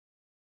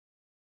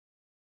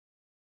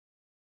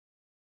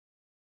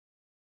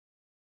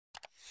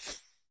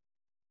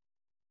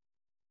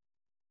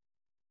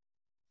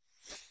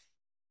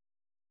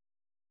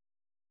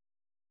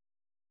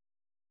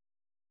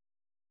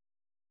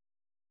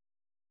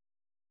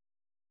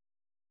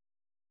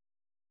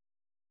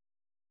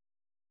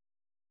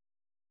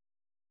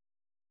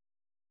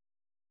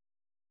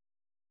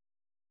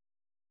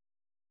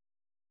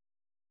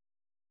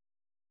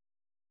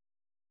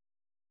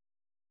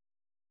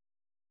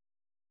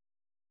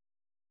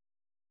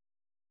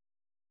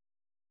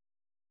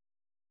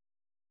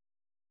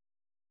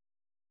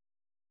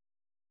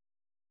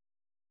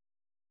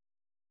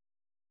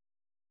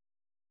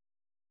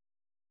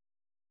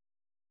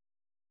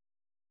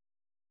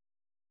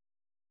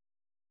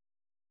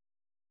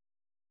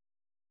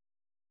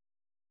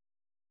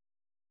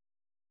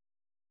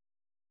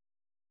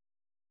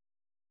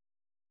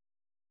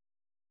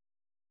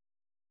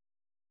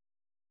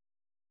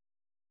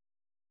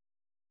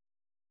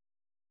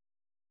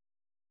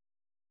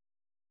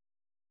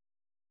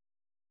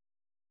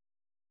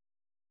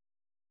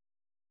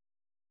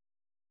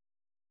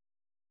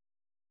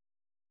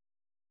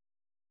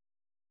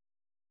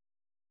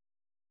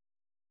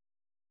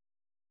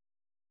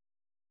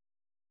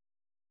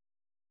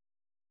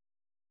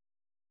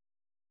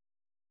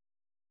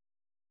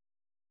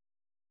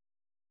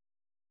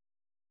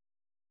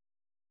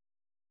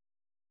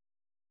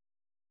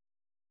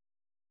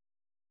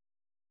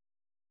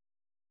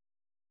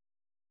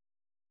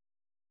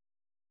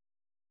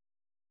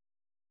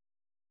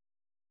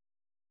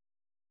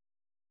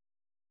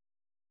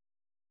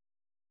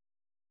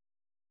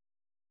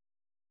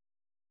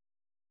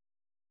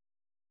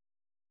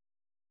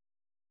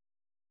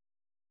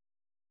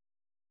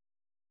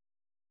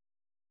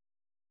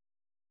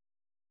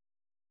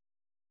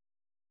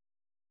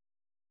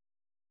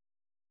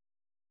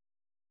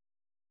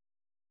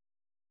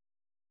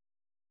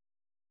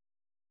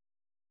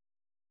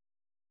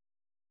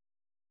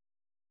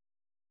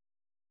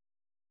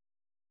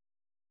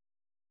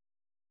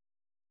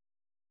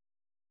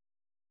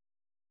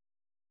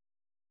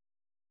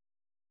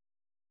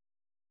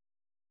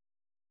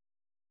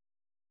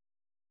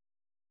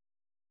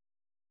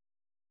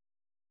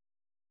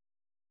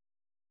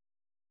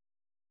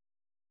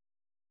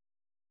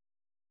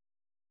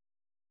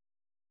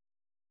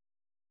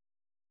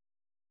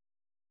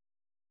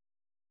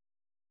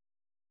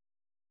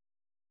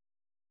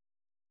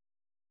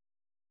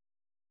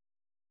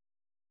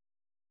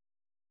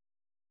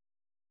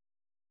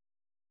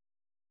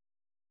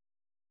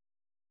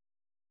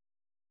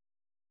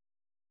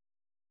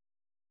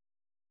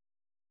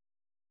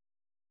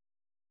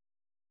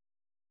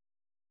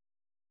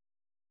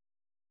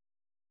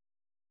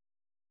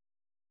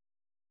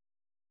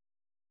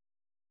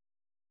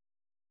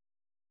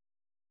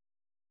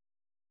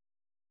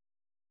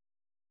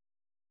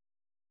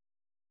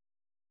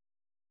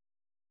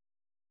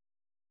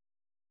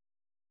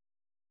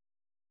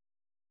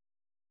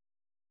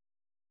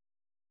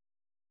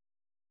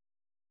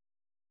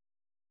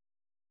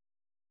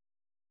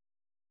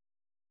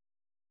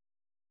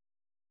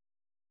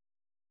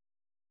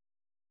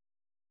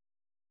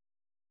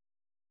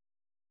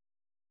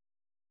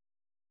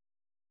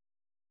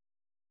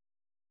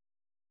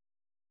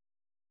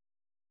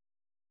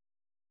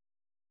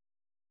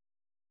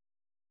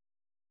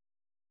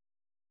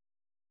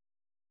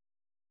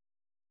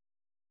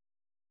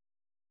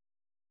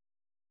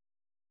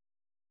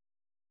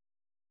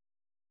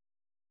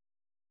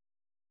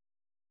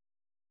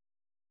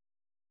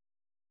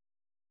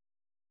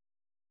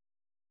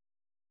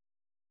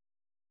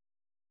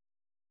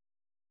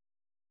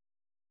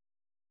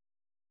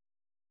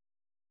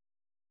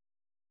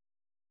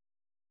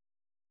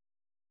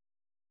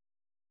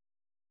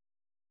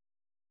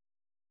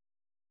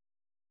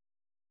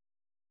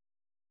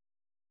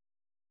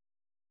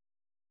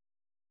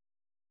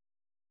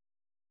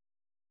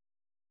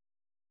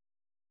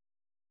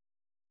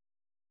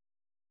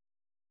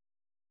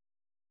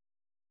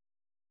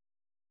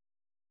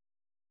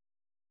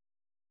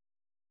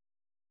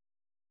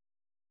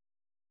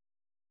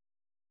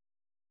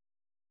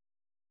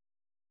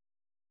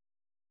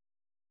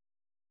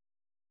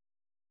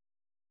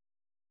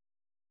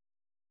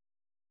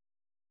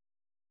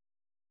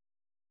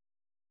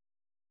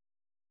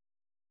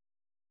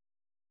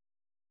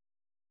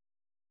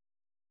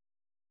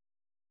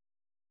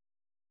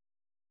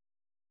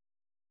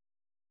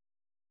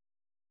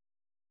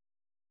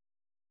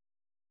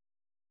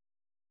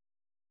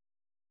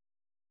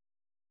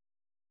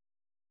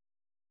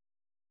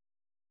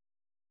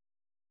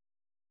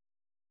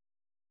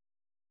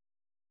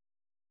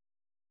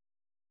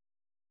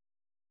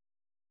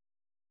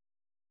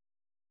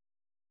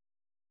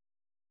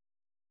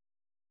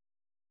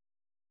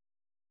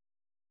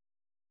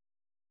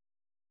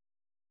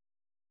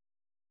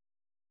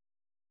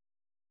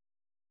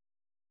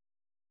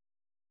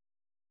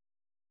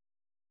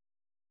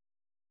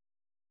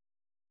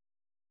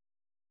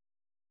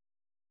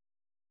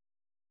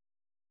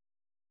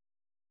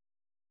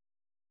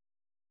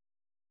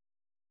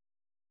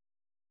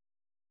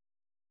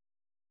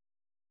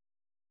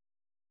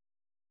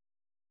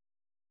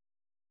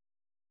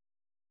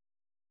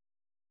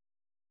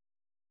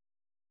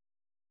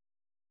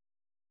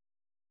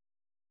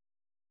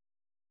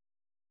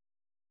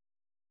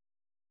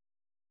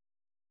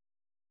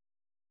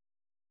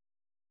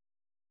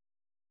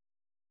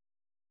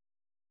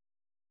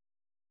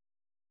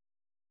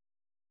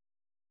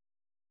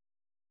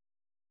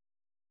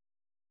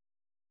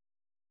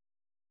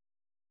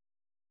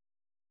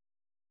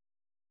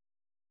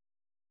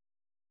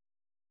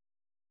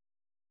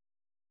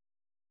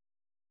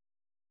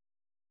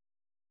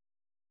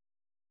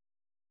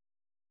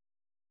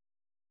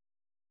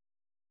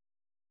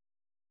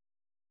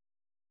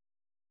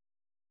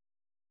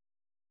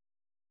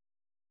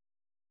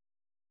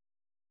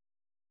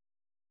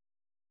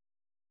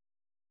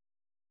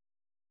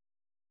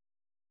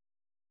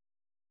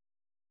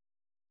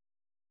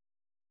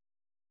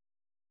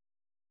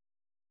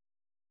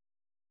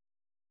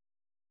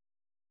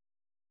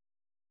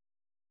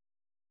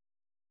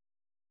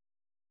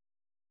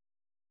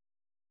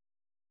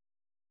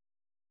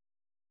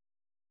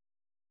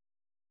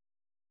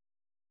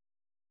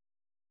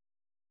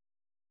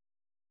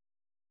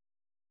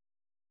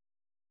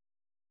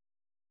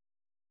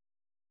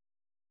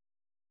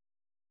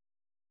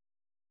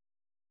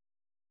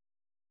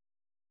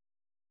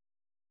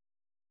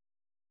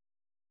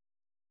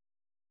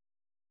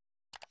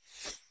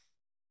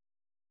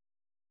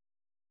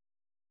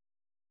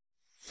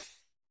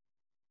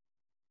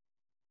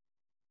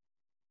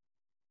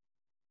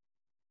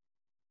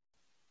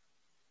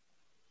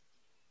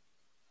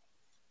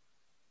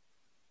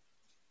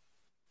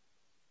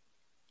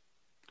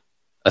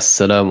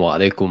Assalamu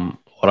alaikum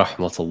wa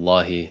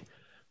rahmatullahi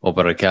wa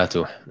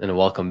barakatuh. And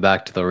welcome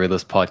back to the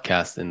realest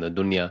podcast in the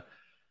dunya,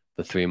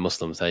 the three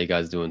Muslims. How you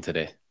guys doing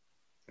today?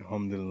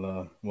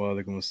 Alhamdulillah. Wa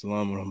alaikum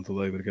assalam wa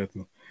rahmatullahi wa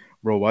barakatuh.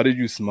 Bro, why did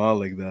you smile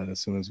like that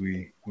as soon as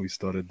we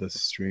started this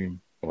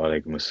stream?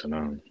 Walaikum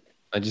assalam.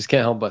 I just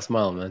can't help but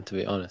smile, man, to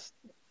be honest.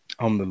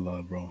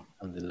 Alhamdulillah, bro.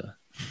 Alhamdulillah.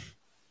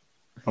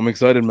 I'm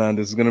excited, man.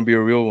 This is going to be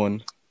a real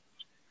one.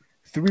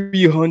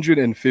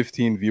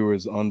 315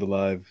 viewers on the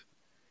live.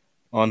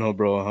 Anho,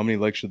 bro, how many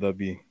likes should that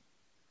be?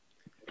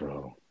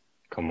 Bro,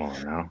 come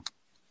on now.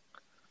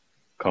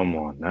 Come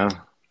on now.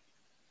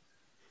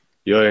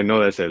 You already know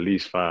that's at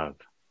least 5.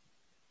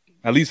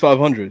 At least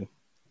 500.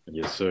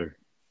 Yes, sir.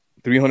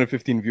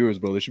 315 viewers,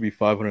 bro. There should be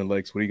 500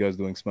 likes. What are you guys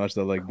doing? Smash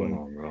that like button.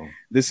 Come on, bro.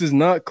 This is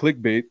not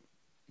clickbait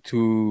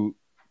to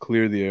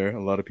clear the air.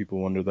 A lot of people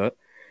wonder that.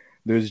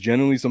 There's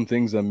generally some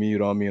things that me,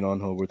 Rami, and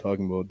Anho were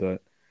talking about that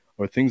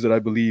are things that I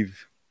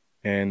believe,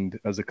 and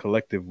as a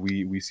collective,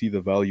 we see the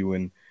value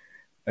in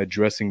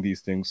addressing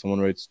these things. Someone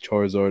writes,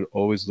 Charizard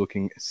always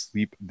looking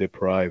sleep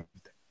deprived.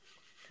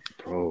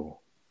 Bro.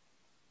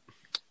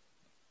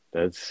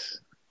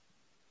 That's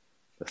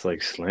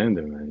like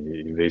slander, man.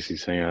 You're basically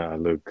saying I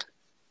look...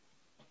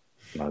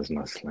 No, it's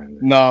not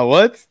slander. Nah,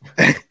 what?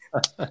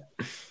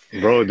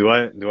 Bro, do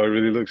I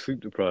really look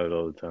sleep deprived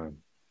all the time?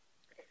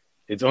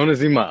 It's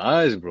honestly my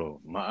eyes, bro.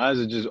 My eyes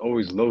are just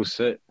always low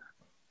set.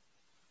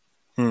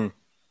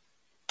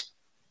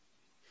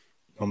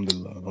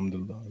 Alhamdulillah,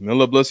 alhamdulillah. May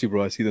Allah bless you,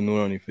 bro. I see the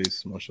nur on your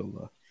face,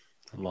 mashallah.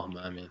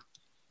 Allahumma ameen.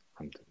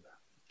 Alhamdulillah.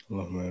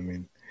 Allahumma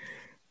ameen.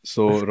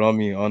 So,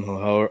 Rami,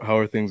 Anho, how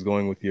are things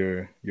going with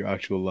your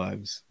actual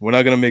lives? We're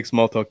not going to make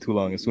small talk too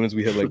long. As soon as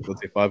we hit, like, let's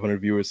say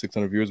 500 viewers,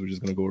 600 viewers, we're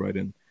just going to go right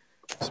in.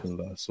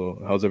 Bismillah.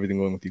 So, how's everything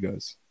going with you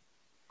guys?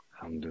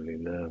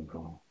 Alhamdulillah,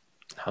 bro.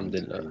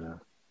 Alhamdulillah.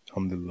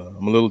 Alhamdulillah.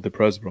 I'm a little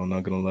depressed, bro. I'm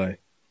not going to lie.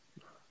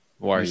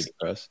 Why are you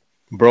depressed?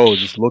 Bro,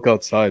 just look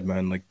outside,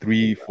 man. Like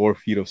 3-4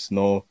 feet of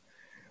snow.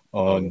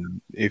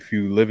 If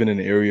you live in an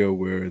area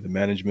where the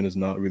management is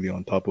not really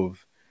on top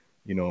of,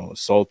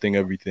 salting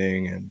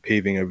everything and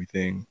paving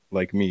everything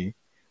like me,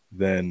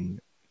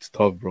 then it's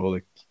tough, bro.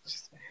 Like,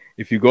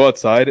 if you go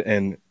outside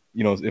and,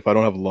 if I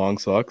don't have long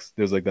socks,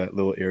 there's like that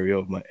little area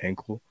of my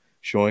ankle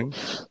showing.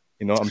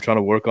 I'm trying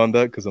to work on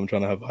that because I'm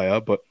trying to have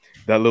haya, but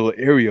that little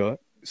area,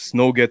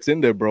 snow gets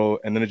in there, bro,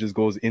 and then it just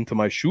goes into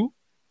my shoe.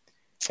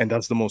 And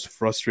that's the most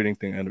frustrating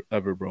thing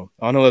ever, bro.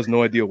 Anil has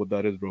no idea what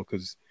that is, bro,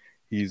 because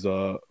he's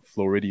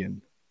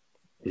Floridian.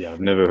 Yeah,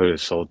 I've never heard of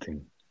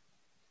salting.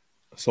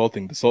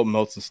 Salting. The salt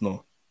melts the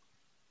snow.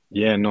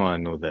 Yeah, no, I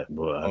know that,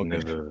 but I've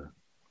Okay.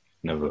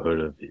 never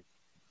heard of it.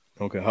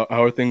 Okay. How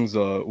are things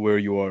where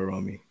you are,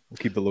 Rami? We'll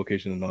keep the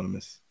location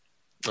anonymous.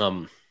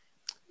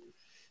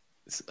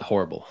 It's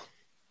horrible.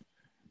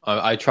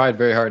 I tried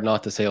very hard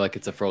not to say like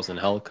it's a frozen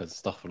hell because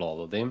stuff with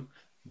all of them,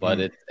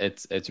 but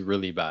it's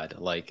really bad.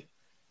 Like,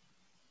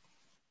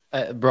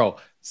 bro,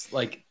 it's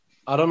like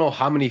I don't know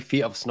how many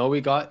feet of snow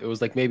we got. It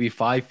was like maybe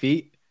 5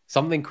 feet,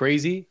 something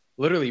crazy.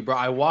 Literally, bro,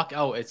 I walk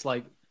out. It's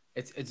like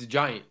it's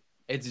giant.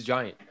 It's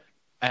giant,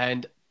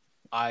 and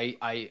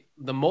I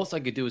the most I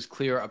could do is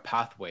clear a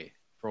pathway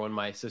for when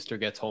my sister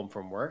gets home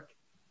from work.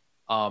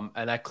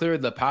 And I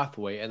cleared the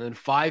pathway, and then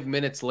 5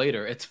 minutes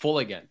later, it's full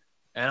again,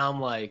 and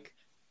I'm like,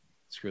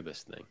 screw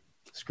this thing,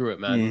 screw it,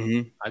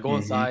 man. I go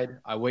inside.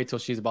 I wait till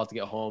she's about to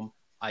get home.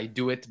 I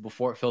do it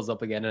before it fills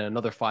up again in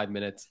another 5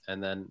 minutes,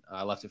 and then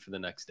I left it for the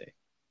next day.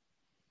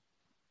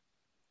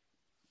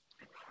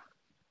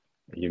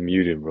 You're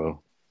muted,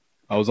 bro.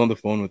 I was on the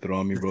phone with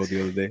Rami, bro,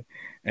 the other day,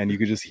 and you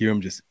could just hear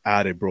him just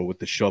at it, bro, with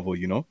the shovel,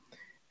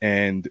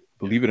 And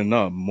believe it or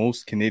not,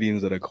 most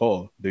Canadians that I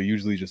call, they're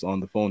usually just on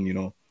the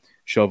phone,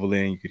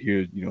 shoveling. You could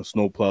hear,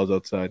 snow plows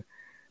outside.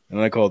 And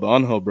I called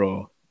Anhel,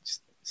 bro.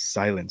 Just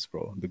silence,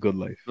 bro. The good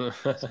life.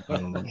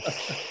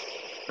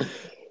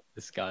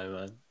 This guy,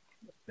 man.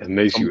 It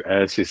makes you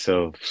ask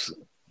yourself,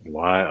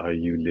 why are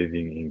you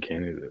living in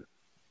Canada?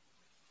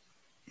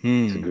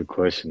 It's a good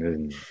question,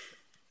 isn't it?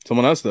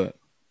 Someone asked that.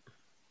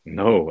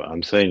 No,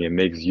 I'm saying it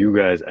makes you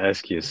guys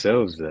ask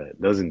yourselves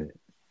that, doesn't it?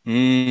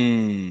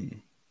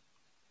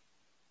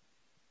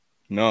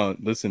 No,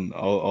 listen,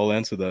 I'll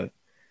answer that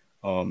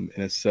in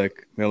a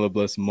sec. May Allah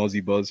bless Muzzy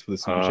Buzz for the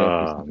super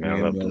chat. May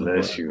Allah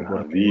bless you,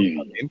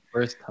 Habibi.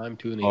 First time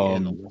tuning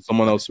in.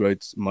 Someone else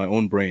writes, my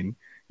own brain.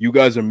 You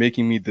guys are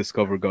making me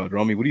discover God.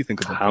 Rami, what do you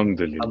think about that?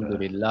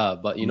 Alhamdulillah.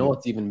 But you know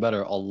what's even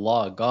better?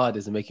 Allah, God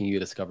is making you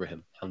discover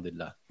him.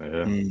 Alhamdulillah.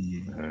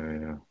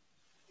 Yeah.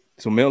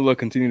 So may Allah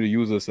continue to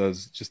use us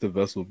as just a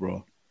vessel,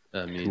 bro.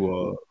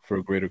 For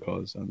a greater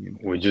cause.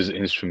 We're just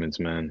instruments,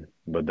 man.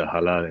 But the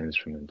halal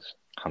instruments.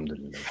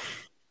 Alhamdulillah.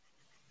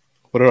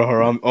 What are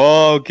haram?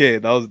 Oh, okay.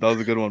 That was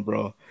a good one,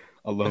 bro.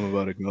 Allah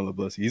Mubarak. May Allah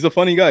bless you. He's a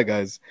funny guy,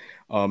 guys.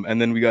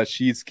 And then we got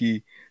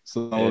Sheedsky.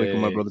 Assalamu alaikum,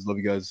 my brothers. Love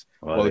you guys.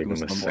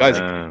 Guys,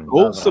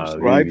 go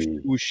subscribe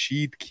to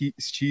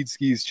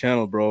Sheedsky's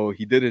channel, bro.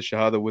 He did his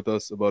shahada with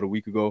us about a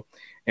week ago,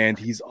 and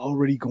he's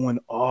already going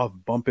off,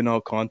 bumping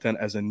out content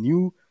as a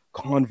new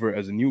convert,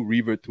 as a new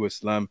revert to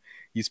Islam.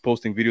 he's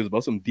posting videos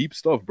about some deep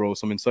stuff, bro,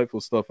 some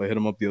insightful stuff. I hit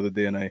him up the other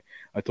day and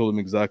I told him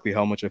exactly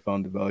how much I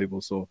found it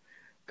valuable. So,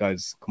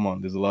 guys, come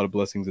on, there's a lot of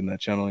blessings in that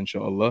channel,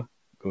 inshallah.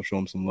 Go show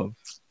him some love.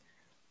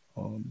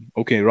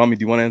 Okay, Rami,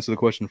 do you want to answer the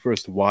question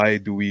first? Why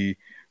do we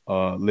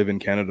live in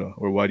Canada,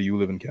 or why do you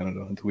live in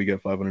Canada until we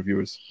get 500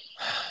 viewers?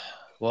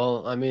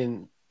 Well, I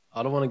mean,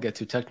 I don't want to get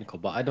too technical,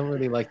 but I don't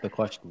really like the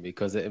question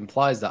because it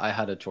implies that I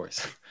had a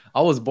choice.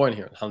 I was born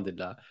here,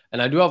 alhamdulillah,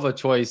 and I do have a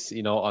choice,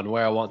 you know, on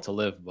where I want to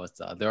live. But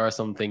there are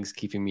some things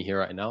keeping me here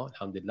right now,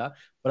 alhamdulillah.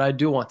 But I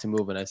do want to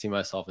move, and I see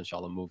myself,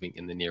 inshallah, moving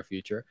in the near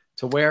future.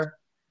 To where?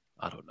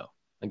 I don't know.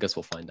 I guess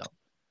we'll find out.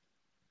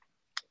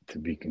 To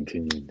be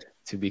continued.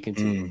 To be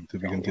continued. To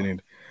be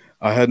continued.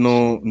 I had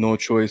no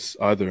choice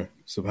either.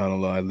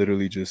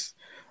 Subhanallah.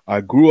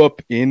 I grew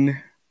up in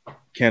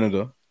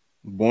Canada,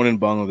 born in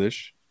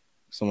Bangladesh.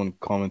 Someone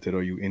commented,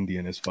 "Are you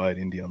Indian?" It's fine,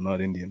 India. I'm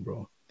not Indian,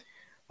 bro.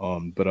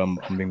 But I'm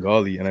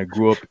Bengali, and I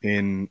grew up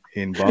in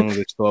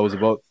Bangladesh till I was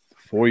about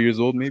 4 years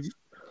old, maybe.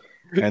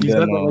 And you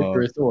then, said that like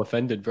you're so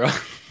offended, bro.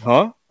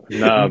 huh?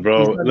 Nah,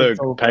 bro. Look,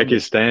 so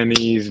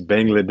Pakistanis,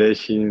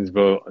 Bangladeshis,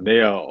 bro, they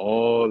are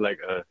all like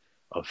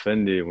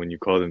offended when you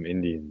call them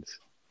Indians.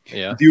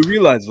 Yeah. Do you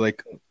realize,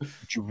 like,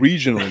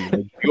 regionally,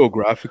 like,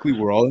 geographically,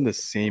 we're all in the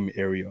same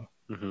area.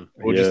 Mm-hmm.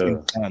 We're just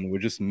insan, we're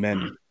just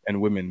men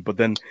and women. But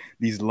then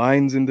these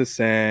lines in the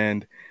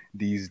sand,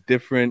 these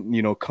different,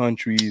 you know,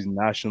 countries,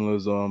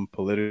 nationalism,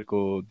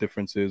 political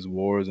differences,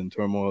 wars and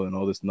turmoil and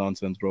all this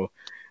nonsense, bro.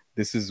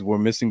 We're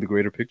missing the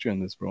greater picture in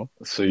this, bro.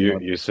 So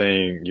you're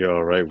saying you're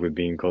all right with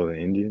being called an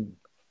Indian?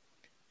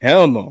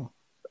 Hell no.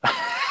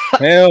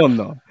 Hell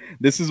no.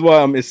 This is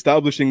why I'm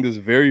establishing this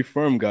very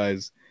firm,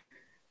 guys.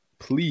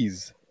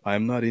 Please,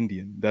 I'm not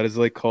Indian. That is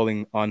like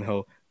calling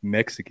Angel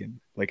Mexican.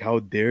 Like, how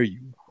dare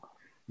you?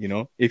 You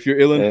know, if you're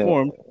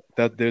ill-informed,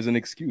 that there's an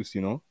excuse, you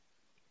know?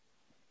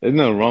 There's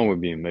nothing wrong with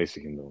being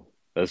Mexican, though.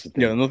 That's the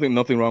thing. Yeah,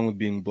 nothing wrong with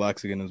being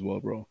Blaxican as well,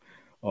 bro.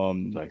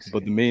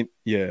 But the main,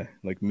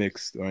 like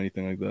mixed or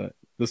anything like that.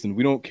 Listen,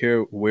 we don't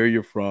care where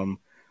you're from,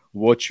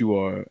 what you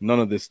are,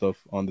 none of this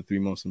stuff on the Three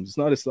Muslims. It's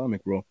not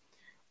Islamic, bro.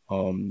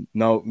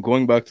 Now,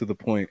 going back to the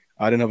point,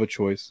 I didn't have a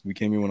choice. We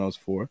came here when I was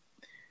 4.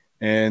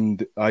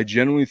 And I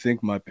generally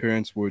think my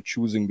parents were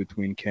choosing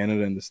between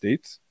Canada and the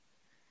States.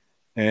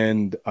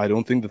 And I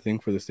don't think the thing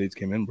for the States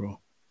came in,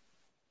 bro.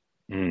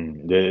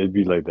 Yeah, it'd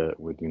be like that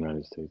with the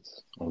United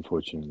States,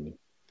 unfortunately.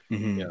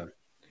 Mm-hmm. Yeah.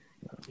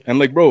 And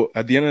like, bro,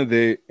 at the end of the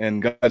day,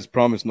 and guys,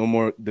 promise no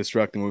more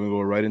distracting. We're going to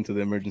go right into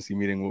the emergency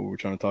meeting, what we're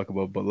trying to talk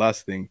about. But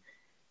last thing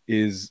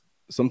is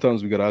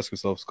sometimes we got to ask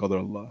ourselves,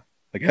 Qadar Allah.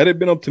 Like, had it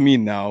been up to me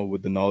now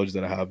with the knowledge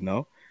that I have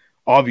now,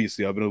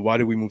 obviously, why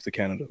did we move to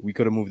Canada? We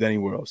could have moved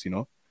anywhere else, you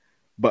know?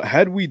 But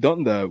had we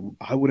done that,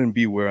 I wouldn't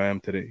be where I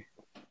am today.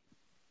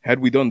 Had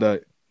we done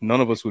that,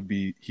 none of us would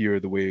be here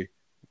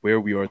where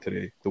we are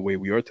today, the way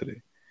we are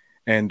today.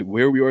 And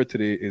where we are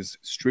today is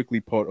strictly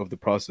part of the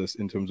process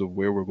in terms of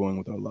where we're going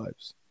with our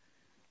lives.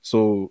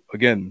 So,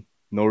 again,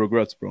 no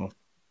regrets, bro.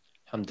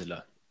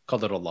 Alhamdulillah.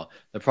 Qadar Allah.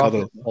 The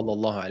Prophet,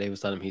 sallallahu alaihi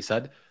wasallam, he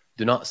said,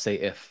 do not say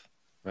if.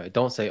 Right?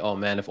 Don't say, oh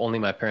man, if only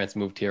my parents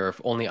moved here, or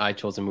if only I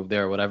chose to move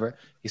there, or whatever.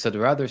 He said,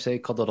 rather say,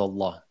 Qadar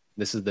Allah.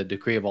 This is the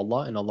decree of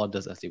Allah, and Allah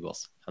does as He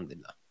wills.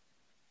 Alhamdulillah.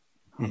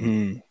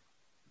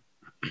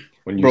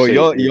 Mm-hmm. Bro,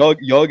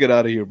 y'all get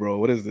out of here, bro.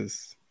 What is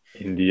this?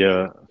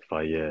 India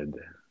Fayed.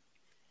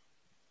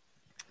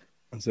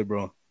 That's it,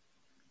 bro.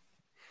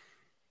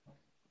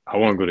 I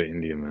want to go to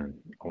India, man.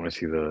 I want to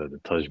see the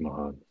Taj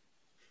Mahal.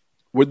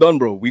 We're done,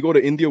 bro. We go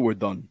to India, we're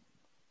done.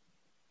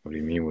 What do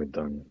you mean we're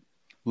done?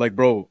 Like,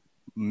 bro,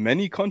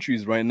 many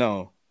countries right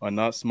now are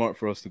not smart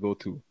for us to go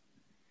to.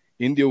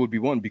 India would be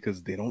one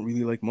because they don't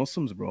really like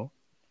Muslims, bro.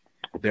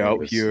 They're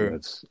out here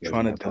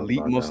trying to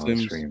delete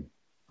Muslims.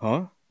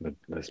 Huh? But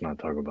let's not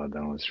talk about that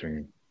on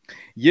stream.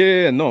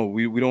 Yeah, no,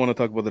 we don't want to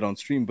talk about that on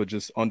stream, but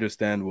just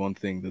understand one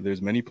thing, that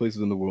there's many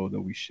places in the world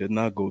that we should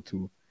not go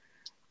to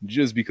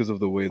just because of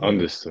the way that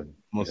Understood.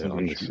 Muslims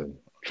understood.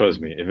 Trust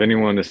me, if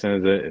anyone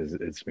understands that,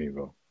 it's me,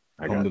 bro.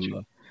 I got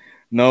you.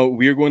 Now,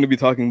 we are going to be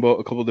talking about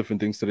a couple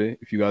different things today.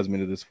 If you guys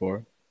made it this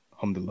far,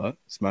 alhamdulillah,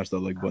 smash that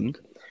like button.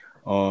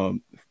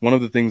 One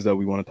of the things that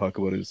we want to talk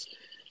about is,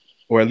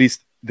 or at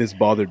least this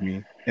bothered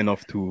me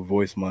enough to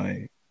voice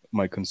my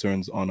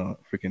concerns on a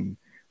freaking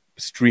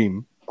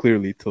stream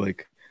clearly to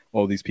like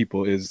all these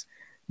people, is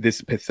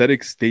this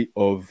pathetic state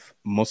of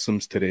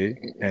Muslims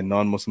today and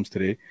non-Muslims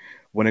today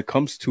when it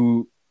comes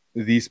to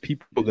these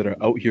people that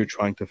are out here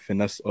trying to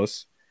finesse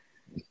us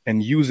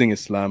and using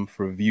Islam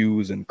for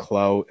views and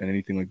clout and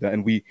anything like that.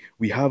 And we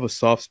have a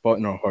soft spot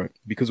in our heart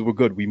because we're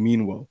good, we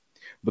mean well.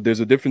 But there's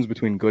a difference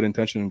between good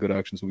intention and good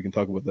action, so we can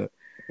talk about that.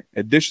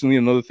 Additionally,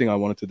 another thing I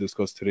wanted to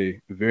discuss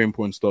today, very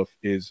important stuff,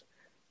 is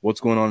what's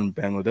going on in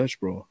Bangladesh,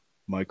 bro,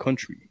 my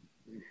country.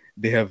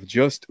 They have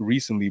just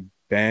recently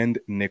banned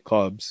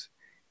niqabs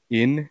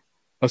banned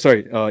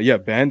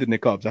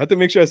niqabs. I had to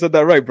make sure I said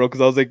that right, bro,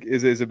 because I was like,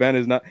 is it banned?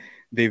 Is not?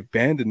 They've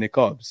banned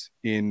niqabs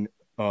in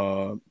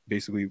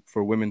basically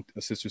for women,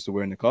 sisters to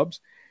wear niqabs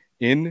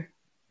in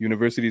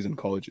universities and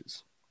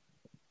colleges.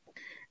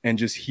 And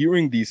just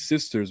hearing these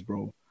sisters,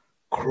 bro,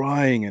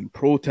 crying and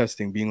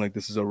protesting, being like,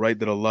 this is a right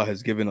that Allah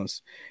has given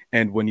us.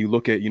 And when you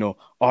look at,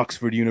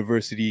 Oxford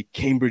University,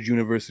 Cambridge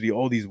University,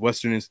 all these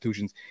Western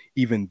institutions,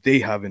 even they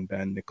haven't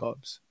banned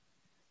niqabs.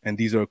 And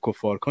these are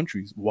kuffar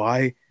countries.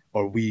 Why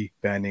are we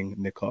banning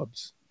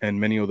niqabs? And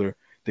many other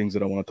things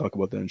that I want to talk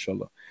about that,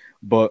 inshallah.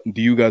 But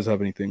do you guys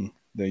have anything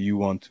that you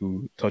want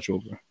to touch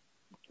over?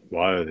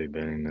 Why are they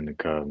banning the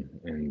niqab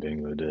in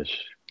Bangladesh?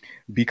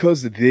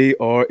 Because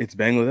it's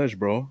Bangladesh,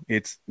 bro.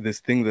 It's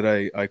this thing that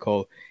I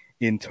call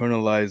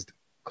internalized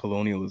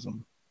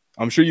colonialism.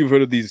 I'm sure you've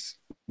heard of these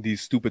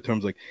stupid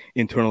terms like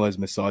internalized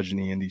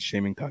misogyny and these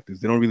shaming tactics.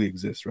 They don't really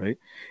exist, right?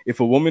 If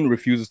a woman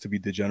refuses to be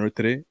degenerate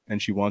today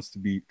and she wants to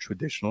be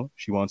traditional,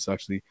 she wants to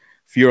actually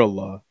fear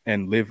Allah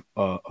and live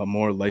a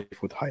more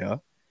life with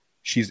haya,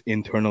 she's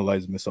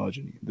internalized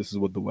misogyny. This is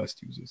what the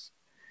West uses.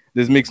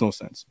 This makes no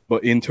sense.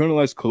 But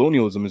internalized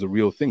colonialism is a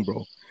real thing,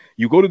 bro.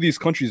 You go to these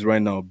countries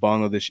right now,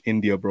 Bangladesh,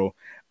 India, bro,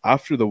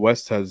 after the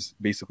West has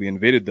basically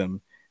invaded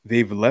them,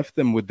 they've left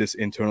them with this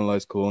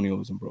internalized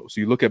colonialism, bro.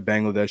 So you look at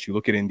Bangladesh, you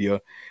look at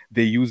India,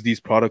 they use these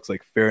products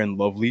like Fair and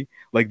Lovely.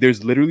 Like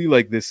there's literally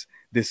like this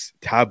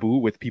taboo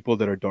with people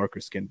that are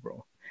darker skinned,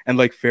 bro. And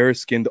like fair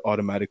skinned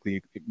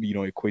automatically,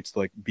 equates to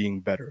like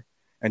being better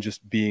and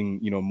just being,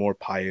 more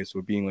pious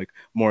or being like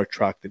more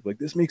attractive. Like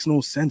this makes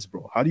no sense,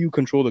 bro. How do you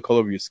control the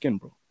color of your skin,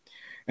 bro?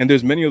 And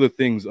there's many other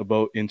things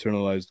about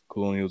internalized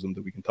colonialism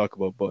that we can talk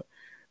about, but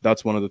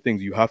that's one of the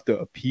things. You have to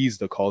appease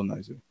the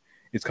colonizer.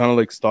 It's kind of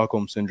like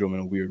Stockholm syndrome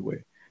in a weird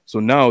way. So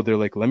now they're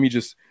like, let me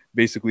just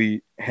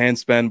basically hand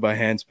span by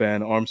hand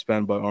span, arm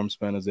span by arm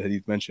span, as the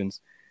hadith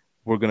mentions.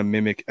 We're going to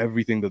mimic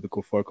everything that the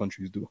kuffar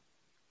countries do.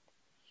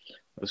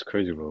 That's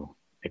crazy, bro.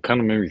 It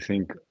kind of made me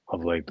think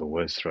of like the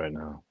West right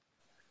now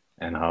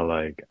and how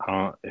like,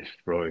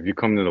 if you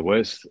come to the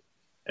West,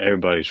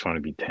 everybody's trying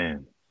to be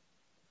tan.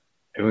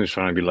 Everyone's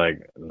trying to be like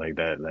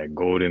that, like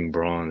golden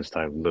bronze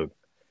type look.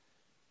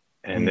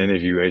 And then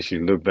if you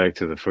actually look back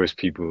to the first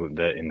people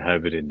that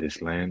inhabited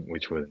this land,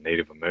 which were the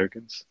Native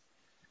Americans,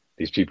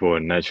 these people are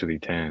naturally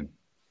tan.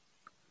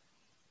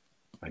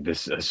 Like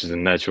that's just a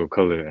natural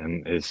color.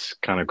 And it's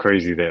kind of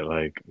crazy that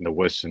like the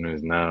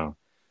Westerners now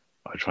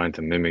are trying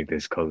to mimic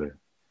this color.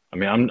 I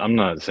mean, I'm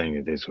not saying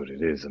it is what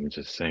it is. I'm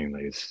just saying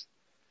like it's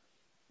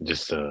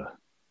just a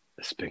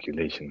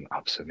speculation,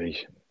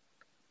 observation.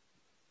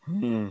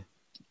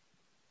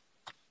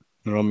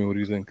 Rami, what do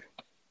you think?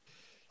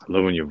 I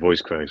love when your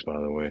voice cracks, by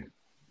the way.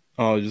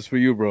 Oh, just for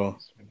you, bro.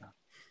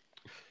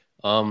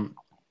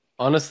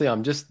 Honestly,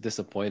 I'm just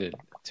disappointed,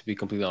 to be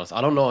completely honest.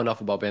 I don't know enough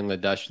about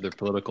Bangladesh, their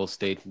political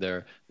state,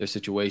 their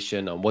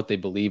situation, what they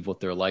believe, what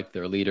they're like,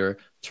 their leader,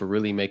 to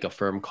really make a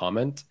firm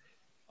comment.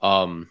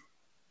 But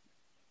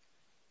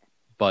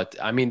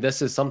I mean,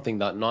 this is something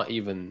that not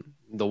even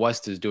the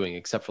West is doing,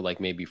 except for like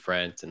maybe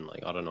France and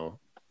like, I don't know,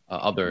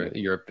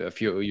 a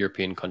few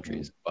European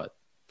countries. But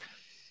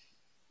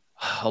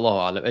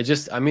Allah,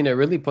 it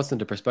really puts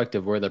into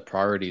perspective where the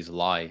priorities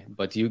lie.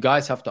 But you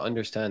guys have to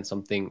understand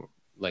something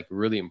like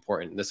really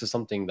important. This is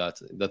something that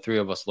the three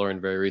of us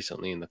learned very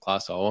recently in the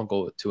class, so I won't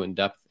go too in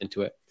depth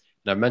into it.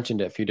 And I've mentioned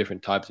it a few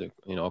different types of,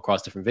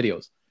 across different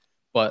videos.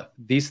 But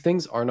these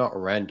things are not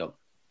random.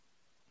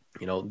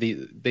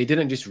 They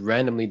didn't just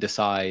randomly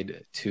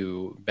decide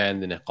to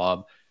ban the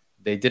niqab.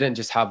 They didn't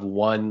just have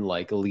one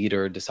like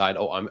leader decide,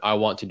 I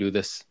want to do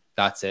this.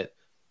 That's it.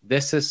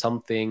 This is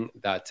something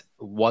that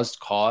was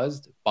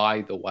caused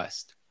by the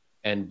West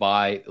and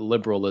by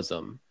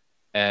liberalism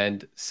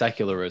and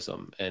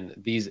secularism. And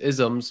these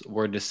isms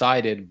were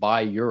decided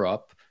by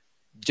Europe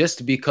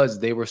just because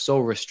they were so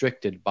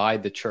restricted by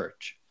the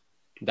church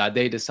that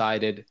they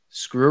decided,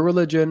 screw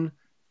religion,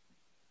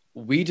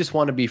 we just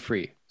want to be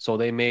free. So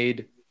they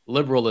made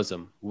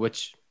liberalism,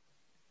 which,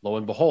 lo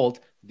and behold,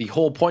 the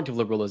whole point of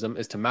liberalism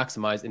is to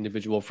maximize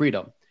individual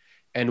freedom.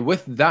 And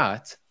with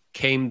that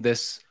came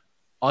this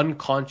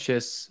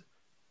unconscious,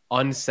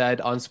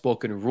 unsaid,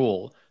 unspoken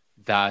rule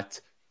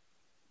that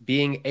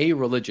being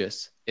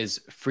a-religious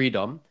is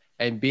freedom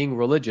and being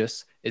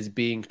religious is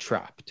being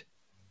trapped.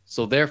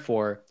 So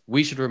therefore,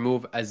 we should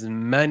remove as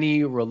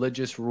many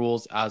religious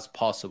rules as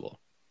possible.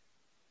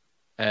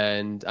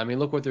 And I mean,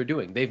 look what they're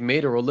doing. They've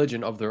made a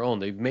religion of their own.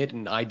 They've made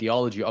an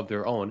ideology of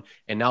their own,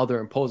 and now they're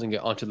imposing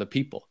it onto the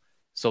people.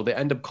 So they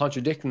end up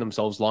contradicting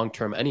themselves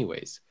long-term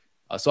anyways.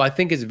 So I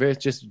think it's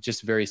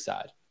just very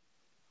sad.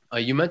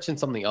 You mentioned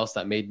something else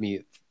that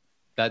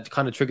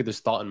kind of triggered this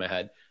thought in my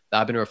head that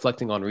I've been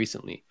reflecting on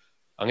recently.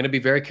 I'm going to be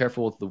very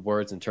careful with the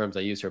words and terms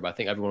I use here, but I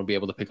think everyone will be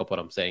able to pick up what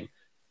I'm saying.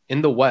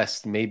 In the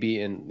West,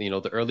 maybe in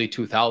the early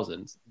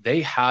 2000s,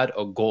 they had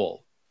a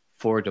goal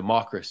for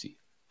democracy,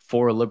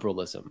 for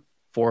liberalism,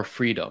 for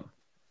freedom.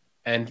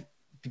 And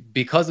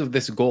because of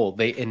this goal,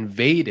 they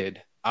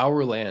invaded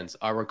our lands,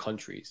 our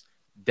countries,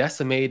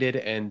 decimated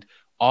and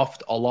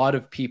offed a lot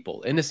of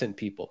people, innocent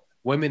people,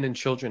 women and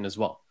children as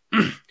well,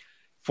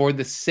 for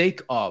the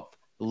sake of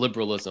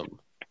liberalism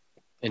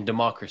and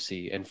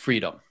democracy and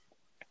freedom.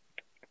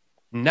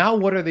 Now,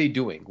 what are they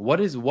doing? What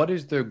is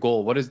their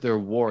goal? What is their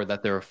war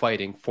that they're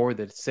fighting for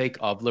the sake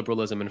of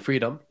liberalism and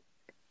freedom?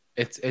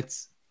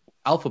 It's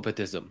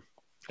alphabetism.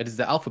 It is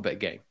the alphabet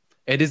gang.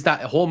 It is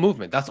that whole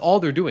movement. That's all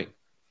they're doing.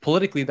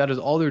 Politically, that is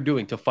all they're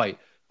doing to fight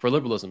for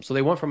liberalism. So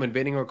they went from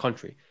invading our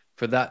country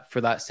for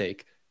that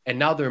sake. And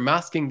now they're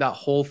masking that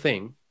whole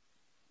thing.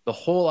 The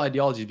whole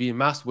ideology is being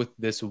masked with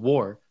this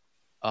war,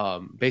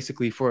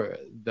 basically for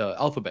the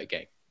alphabet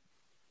gang.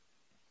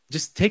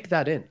 Just take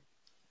that in.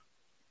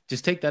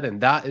 Just take that in.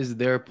 That is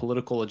their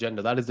political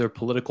agenda. That is their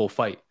political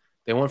fight.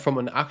 They went from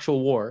an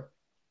actual war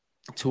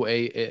to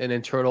an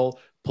internal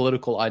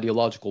political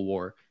ideological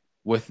war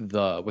with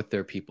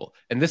their people.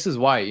 And this is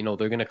why,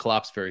 they're going to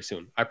collapse very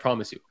soon. I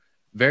promise you.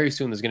 Very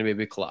soon there's going to be a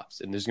big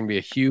collapse and there's going to be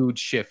a huge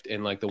shift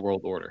in like the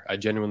world order. I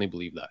genuinely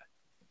believe that.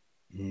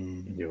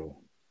 Yo,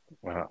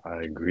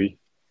 I agree.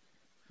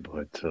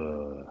 But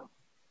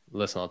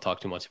listen, I'll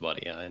talk too much about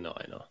it. Yeah, I know.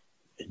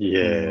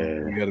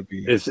 Yeah, we gotta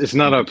be. It's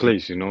not our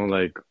place,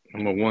 Like,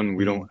 number one,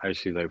 we don't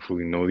actually like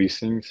fully know these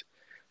things.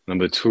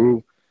 Number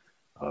two,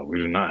 we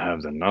do not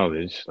have the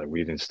knowledge. Like,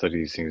 we didn't study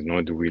these things,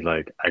 nor do we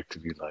like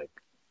actively like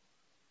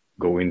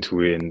go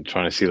into it and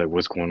trying to see like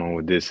what's going on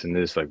with this and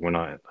this. Like, we're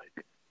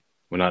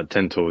not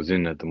 10 toes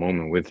in at the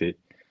moment with it.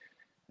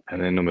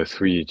 And then number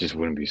three, it just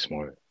wouldn't be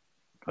smart.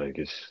 Like,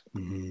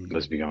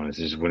 let's be honest,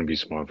 it just wouldn't be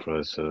smart for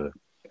us to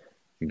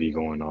be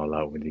going all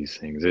out with these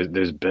things.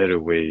 There's better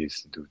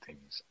ways to do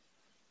things.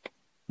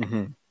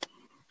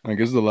 I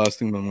guess the last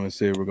thing I'm going to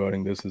say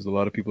regarding this is a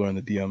lot of people are in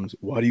the DMs.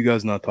 Why do you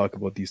guys not talk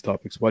about these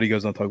topics? Why do you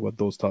guys not talk about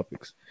those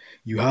topics?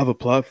 You have a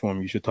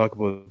platform. You should talk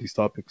about these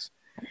topics.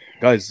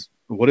 Guys,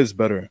 what is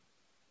better?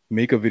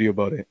 Make a video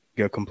about it.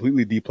 Get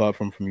completely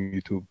deplatformed from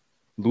YouTube.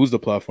 Lose the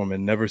platform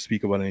and never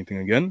speak about anything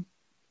again,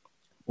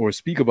 or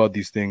speak about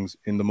these things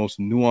in the most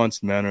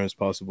nuanced manner as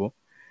possible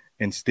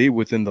and stay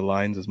within the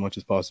lines as much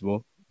as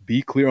possible.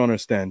 Be clear on our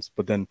stance,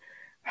 but then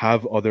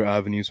have other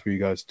avenues for you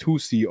guys to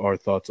see our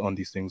thoughts on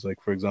these things.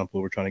 Like, for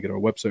example, we're trying to get our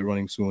website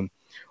running soon,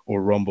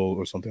 or Rumble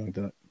or something like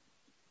that.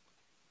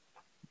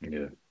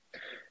 Yeah,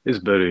 it's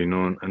better,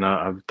 and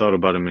I've thought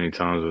about it many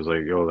times. It was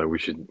like, yo, like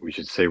we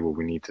should say what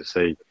we need to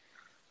say,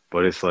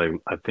 but it's like,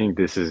 I think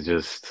this is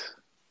I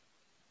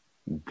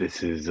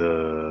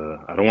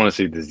don't want to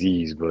say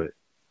disease, but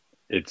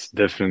it's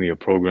definitely a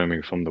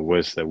programming from the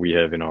West that we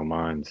have in our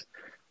minds,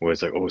 where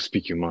it's like, oh,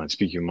 speak your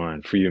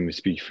mind, freedom of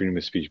speech.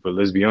 But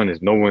let's be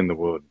honest, nowhere in the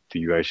world do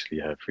you actually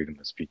have freedom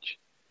of speech.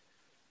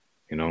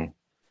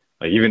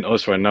 Like, even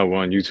us right now, we're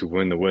on YouTube,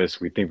 we're in the West,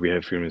 we think we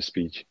have freedom of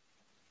speech.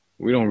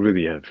 We don't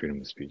really have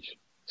freedom of speech.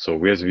 So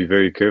we have to be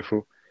very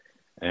careful,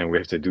 and we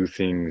have to do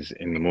things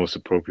in the most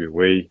appropriate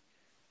way,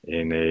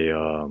 in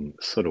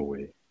a subtle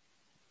way.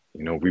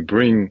 We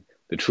bring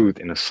the truth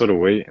in a subtle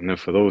way, and then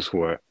for those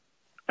who are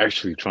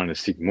actually trying to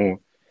seek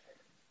more,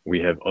 we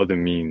have other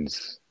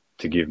means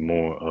to give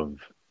more of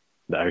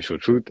the actual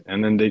truth,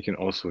 and then they can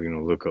also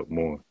look up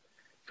more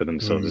for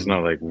themselves. It's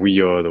not like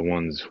we are the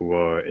ones who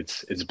are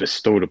it's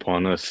bestowed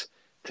upon us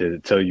to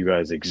tell you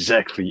guys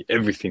exactly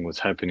everything what's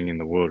happening in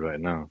the world right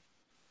now.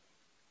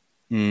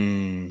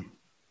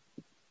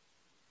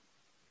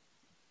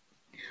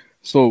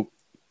 So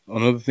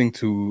another thing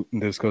to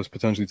discuss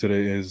potentially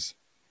today is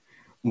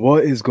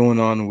what is going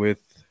on with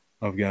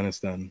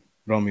Afghanistan.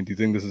 Rami, do you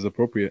think this is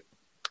appropriate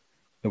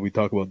that we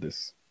talk about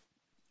this?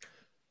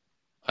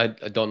 I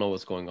don't know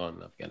what's going on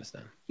in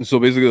Afghanistan. So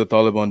basically, the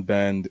Taliban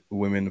banned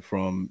women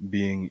from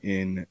being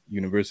in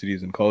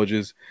universities and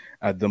colleges.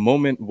 At the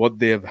moment, what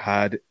they have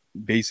had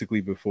basically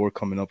before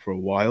coming up for a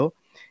while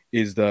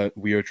is that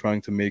we are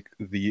trying to make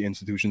the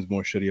institutions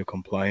more Sharia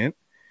compliant.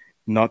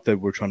 Not that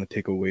we're trying to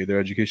take away their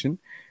education.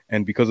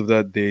 And because of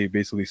that, they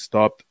basically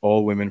stopped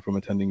all women from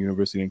attending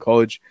university and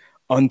college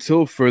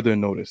until further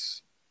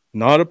notice.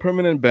 Not a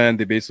permanent ban.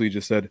 They basically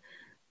just said,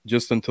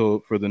 just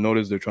until further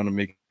notice, they're trying to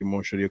make it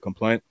more Sharia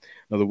compliant.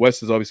 Now, the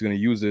West is obviously going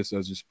to use this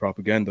as just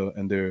propaganda,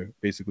 and they're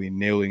basically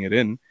nailing it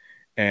in.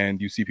 And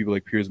you see people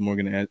like Piers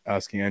Morgan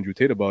asking Andrew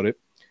Tate about it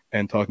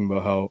and talking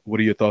about how, what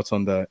are your thoughts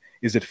on that?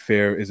 Is it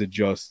fair? Is it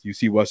just? You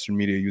see Western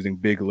media using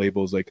big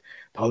labels like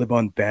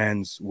Taliban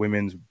bans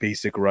women's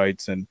basic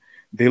rights, and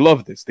they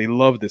love this. They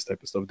love this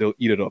type of stuff. They'll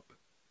eat it up.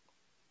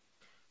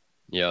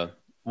 Yeah.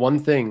 One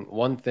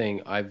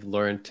thing I've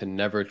learned to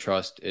never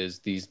trust is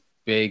these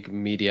big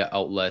media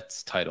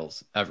outlets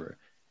titles ever.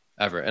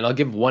 And I'll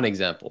give one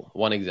example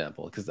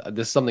because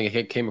this is something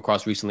I came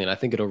across recently, and I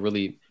think it'll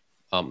really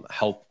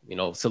help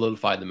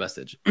solidify the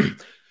message.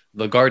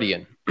 The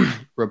Guardian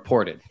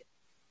reported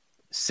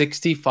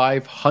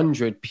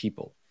 6,500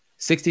 people,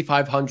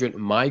 6,500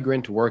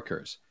 migrant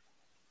workers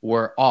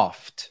were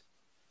offed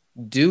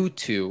due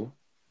to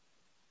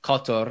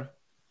Qatar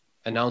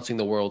announcing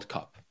the World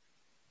Cup,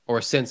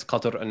 or since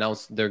Qatar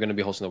announced they're going to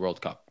be hosting the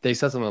World Cup. They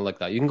said something like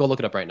that. You can go look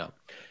it up right now.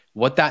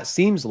 What that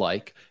seems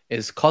like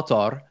is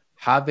Qatar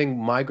having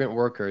migrant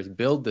workers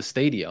build the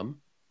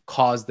stadium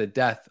caused the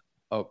death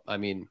of,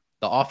 the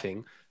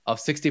offing of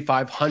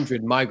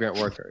 6,500 migrant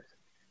workers.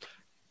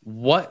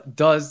 What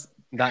does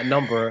that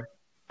number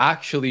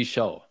actually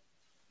show?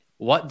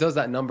 What does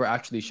that number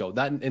actually show?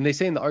 That, and they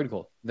say in the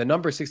article, the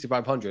number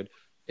 6,500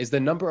 is the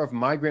number of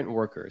migrant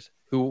workers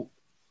who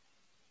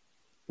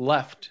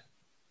left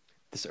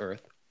this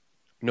earth,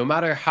 no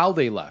matter how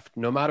they left,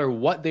 no matter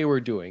what they were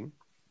doing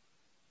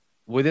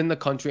within the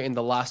country in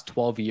the last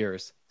 12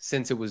 years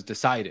since it was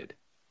decided,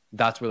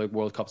 that's where the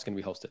World Cup's going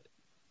to be hosted.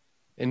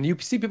 And you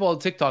see people on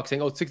TikTok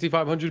saying, oh,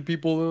 6,500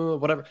 people,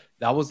 whatever.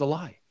 That was a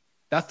lie.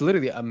 That's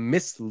literally a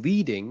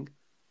misleading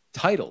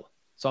title.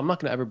 So I'm not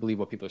going to ever believe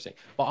what people are saying.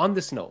 But on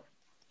this note,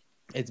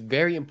 it's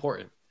very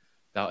important.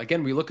 Now,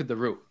 again, we look at the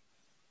root.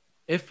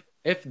 If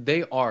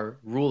they are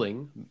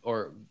ruling,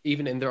 or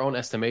even in their own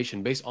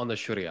estimation, based on the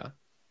Sharia,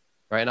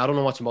 right? And I don't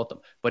know much about them,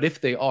 but if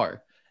they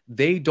are,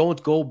 they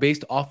don't go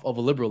based off of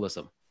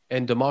liberalism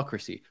and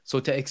democracy. So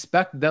to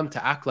expect them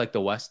to act like the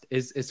West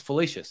is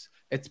fallacious.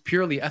 It's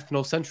purely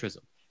ethnocentrism.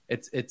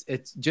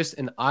 It's just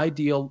an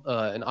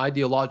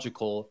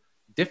ideological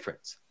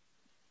difference.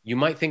 You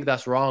might think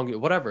that's wrong,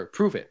 whatever.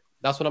 Prove it.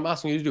 That's what I'm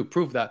asking you to do.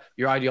 Prove that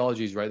your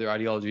ideology is right, their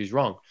ideology is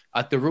wrong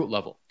at the root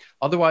level.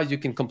 Otherwise, you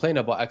can complain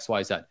about X,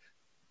 Y, Z.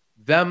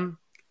 Them,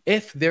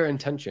 if their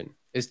intention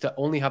is to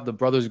only have the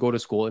brothers go to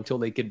school until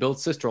they could build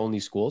sister-only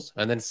schools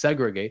and then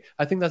segregate,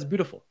 I think that's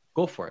beautiful.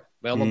 Go for it.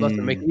 May Allah bless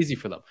them, make it easy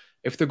for them.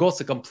 If their goal is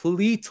to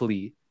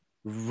completely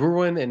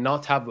ruin and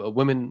not have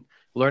women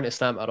learn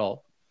Islam at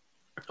all,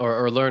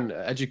 or learn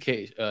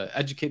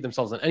educate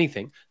themselves on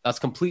anything, that's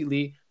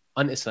completely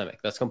un-Islamic.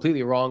 That's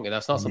completely wrong, and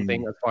that's not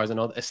something, as far as I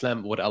know,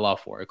 Islam would allow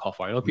for or call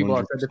for. I know people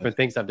 100%. Are saying different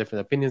things, have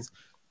different opinions,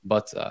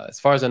 but as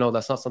far as I know,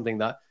 that's not something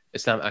that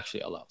Islam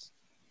actually allows.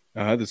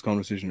 I had this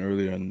conversation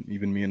earlier, and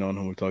even me and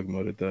Anham were talking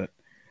about it, that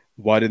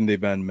why didn't they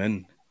ban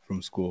men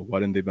from school? Why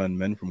didn't they ban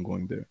men from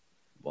going there?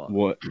 Wow.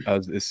 What,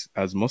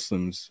 as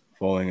Muslims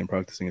following and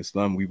practicing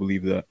Islam, we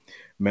believe that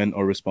men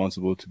are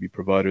responsible to be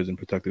providers and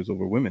protectors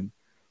over women.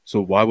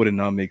 So why would it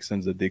not make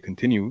sense that they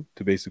continue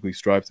to basically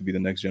strive to be the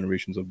next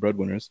generations of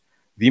breadwinners,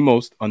 the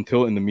most,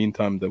 until in the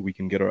meantime that we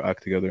can get our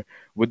act together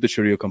with the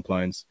Sharia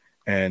compliance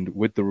and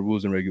with the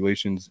rules and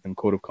regulations and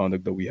code of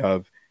conduct that we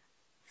have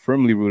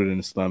firmly rooted in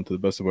Islam to the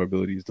best of our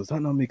abilities? Does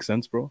that not make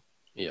sense, bro?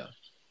 Yeah.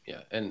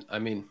 And I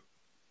mean,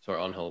 sorry,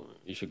 Anhel,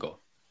 you should go,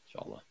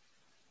 inshallah.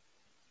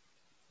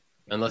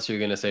 Unless you're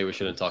going to say we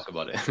shouldn't talk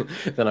about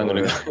it, then I'm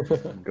going to go.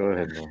 Go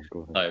ahead, man.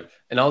 Go ahead. All right.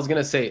 And I was going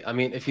to say, I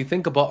mean, if you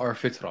think about our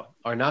fitrah,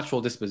 our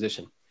natural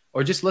disposition,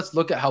 or just let's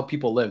look at how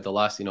people lived the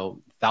last,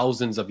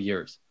 thousands of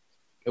years.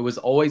 It was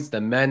always the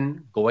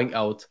men going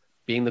out,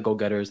 being the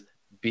go-getters,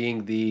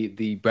 being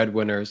the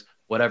breadwinners,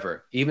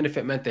 whatever. Even if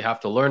it meant they have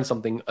to learn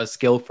something, a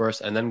skill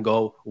first, and then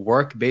go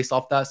work based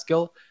off that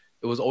skill,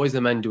 it was always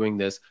the men doing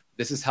this.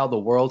 This is how the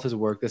world has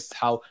worked. This is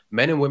how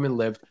men and women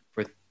lived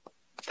for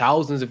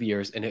thousands of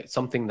years, and it's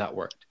something that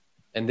worked.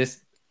 And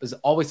this is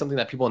always something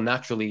that people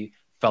naturally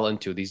fell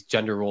into, these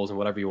gender roles and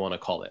whatever you want to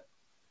call it.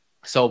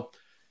 So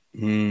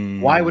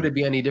why would it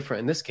be any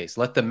different in this case?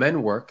 Let the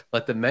men work,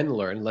 let the men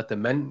learn, let the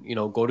men,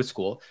 go to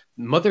school.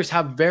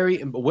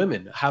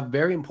 Women have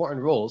very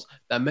important roles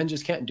that men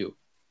just can't do,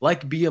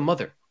 like be a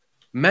mother.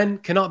 Men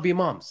cannot be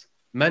moms.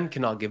 Men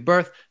cannot give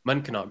birth.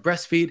 Men cannot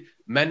breastfeed.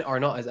 Men are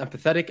not as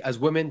empathetic as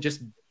women,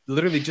 just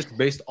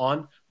based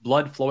on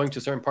blood flowing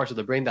to certain parts of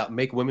the brain that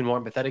make women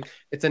more empathetic.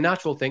 It's a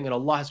natural thing, and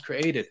Allah has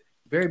created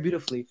very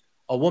beautifully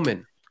a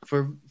woman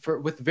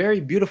with very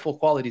beautiful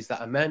qualities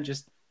that a man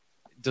just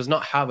does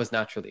not have as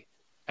naturally.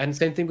 And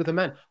same thing with the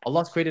men.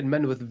 Allah's created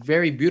men with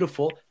very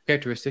beautiful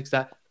characteristics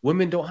that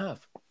women don't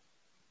have.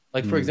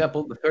 Like, for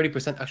example, the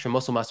 30% extra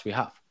muscle mass we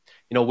have.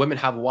 Women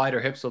have wider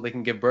hips so they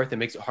can give birth. It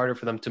makes it harder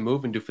for them to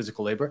move and do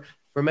physical labor.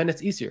 For men,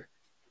 it's easier.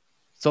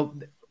 So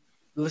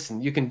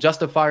listen, you can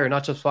justify or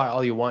not justify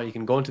all you want. You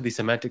can go into the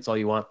semantics all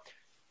you want.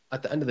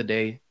 At the end of the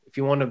day, if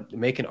you want to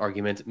make an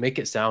argument, make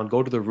it sound,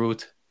 go to the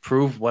root,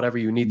 prove whatever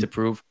you need to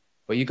prove.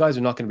 But you guys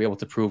are not going to be able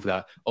to prove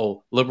that,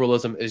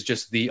 liberalism is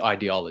just the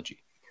ideology.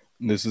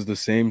 This is the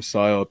same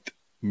PSYOP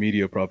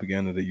media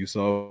propaganda that you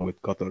saw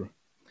with Qatar.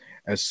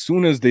 As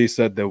soon as they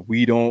said that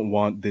we don't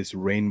want this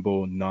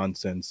rainbow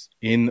nonsense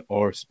in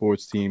our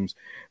sports teams,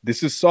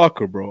 this is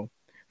soccer, bro.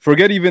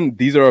 Forget even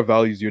these are our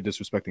values you're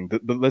disrespecting.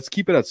 Let's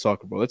keep it at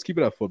soccer, bro. Let's keep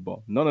it at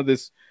football. None of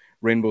this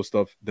rainbow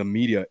stuff. The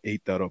media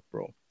ate that up,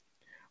 bro.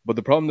 But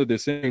the problem that they're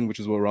saying, which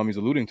is what Rami's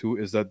alluding to,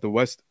 is that the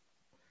West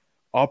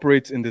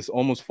operates in this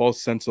almost false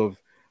sense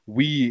of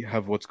we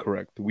have what's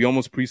correct. We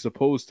almost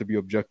presuppose to be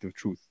objective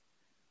truth.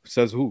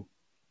 Says who?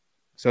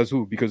 Says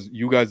who? Because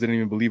you guys didn't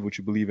even believe what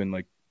you believe in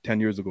like 10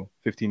 years ago,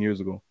 15 years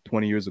ago,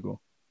 20 years ago.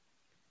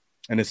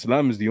 And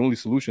Islam is the only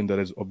solution that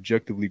is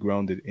objectively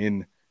grounded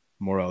in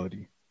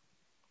morality.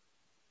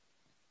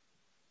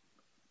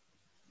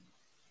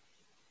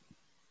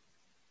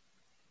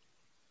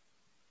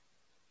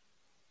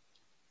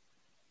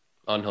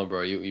 Anhel,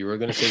 bro, you were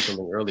going to say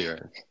something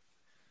earlier.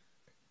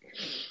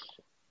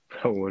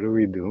 Bro, what are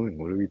we doing?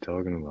 What are we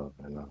talking about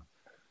right now?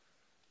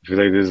 I feel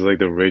like this is like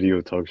the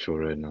radio talk show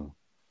right now.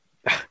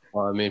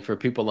 Well, I mean, for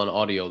people on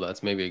audio,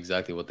 that's maybe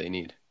exactly what they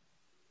need.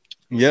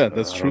 Yeah,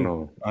 that's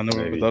true. I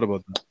never thought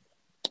about that.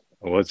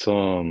 What's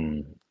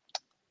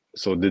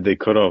so did they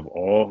cut off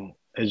all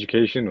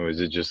education, or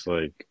is it just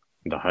like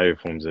the higher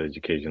forms of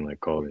education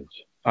like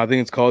college? I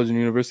think it's college and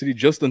university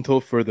just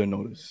until further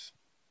notice.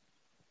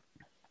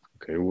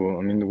 Okay, well,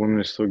 I mean, the women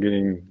are still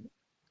getting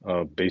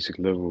basic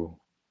level,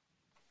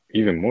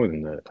 even more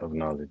than that, of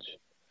knowledge.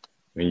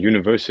 I mean,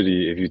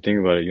 university, if you think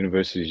about it,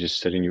 university is just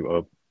setting you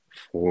up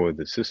for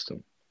the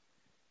system.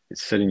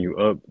 It's setting you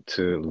up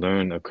to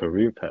learn a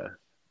career path.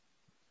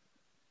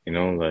 You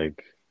know,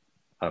 like,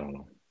 I don't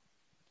know.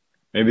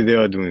 Maybe they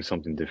are doing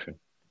something different.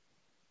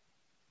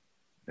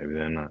 Maybe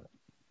they're not.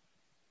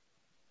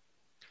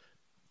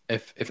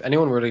 If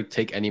anyone were to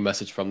take any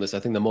message from this, I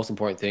think the most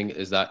important thing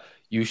is that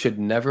you should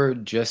never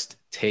just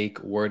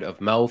take word of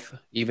mouth,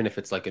 even if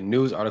it's like a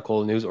news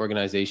article, news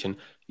organization.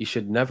 You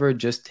should never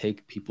just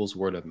take people's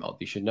word of mouth.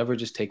 You should never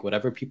just take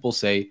whatever people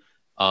say,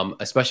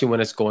 especially when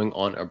it's going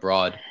on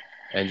abroad,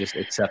 and just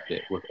accept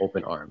it with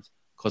open arms.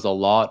 Because a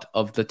lot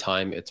of the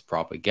time it's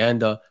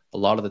propaganda, a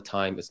lot of the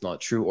time it's not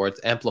true, or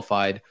it's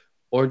amplified,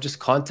 or just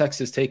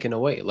context is taken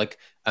away. Like,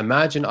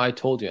 imagine I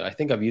told you, I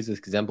think I've used this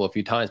example a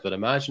few times, but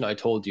imagine I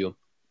told you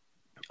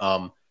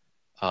um,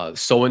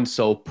 so and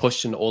so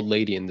pushed an old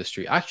lady in the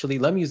street. Actually,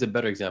 let me use a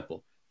better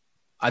example.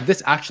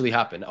 This actually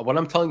happened. What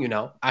I'm telling you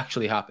now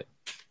actually happened.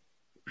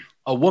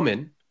 A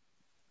woman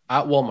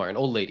at Walmart, an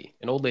old lady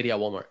at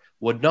Walmart,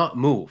 would not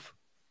move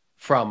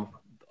from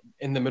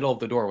in the middle of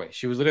the doorway.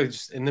 She was literally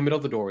just in the middle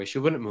of the doorway. She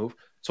wouldn't move,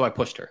 so I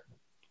pushed her.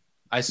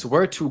 I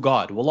swear to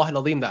God, Wallah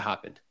al-Azim, that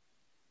happened.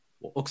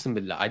 Uqsim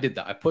billah, I did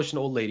that. I pushed an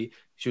old lady.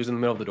 She was in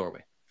the middle of the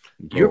doorway.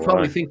 You're Bro,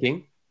 probably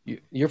thinking,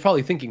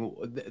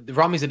 the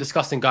Rami's a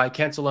disgusting guy.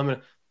 Cancel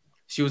him.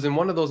 She was in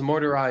one of those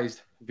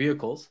motorized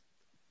vehicles,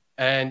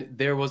 and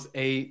there was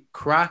a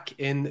crack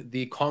in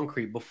the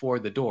concrete before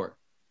the door.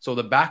 So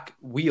the back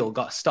wheel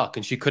got stuck,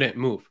 and she couldn't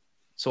move.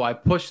 So I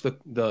pushed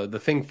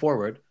the thing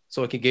forward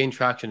so it could gain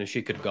traction and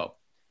she could go.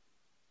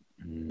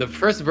 The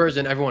first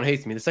version, everyone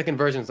hates me. The second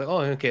version is like,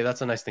 oh, okay,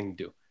 that's a nice thing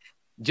to do.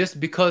 Just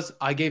because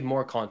I gave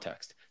more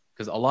context.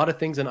 Because a lot of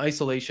things in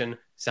isolation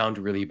sound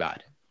really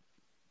bad.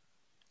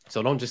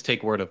 So don't just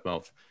take word of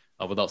mouth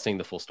without saying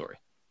the full story.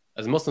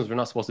 As Muslims, we're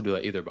not supposed to do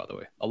that either, by the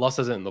way. Allah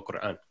says it in the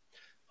Quran.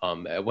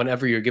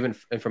 Whenever you're given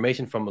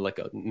information from like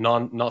a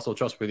not so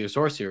trustworthy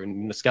source, you're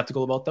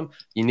skeptical about them,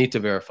 you need to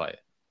verify it.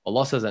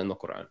 Allah says that in the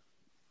Quran.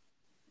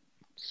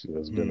 so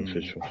that's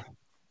beneficial.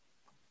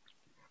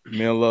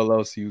 May Allah allow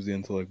us to use the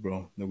intellect,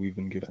 bro, that we've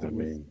been gifted I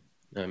with. mean,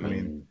 I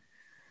mean,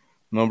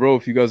 no, bro,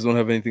 if you guys don't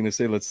have anything to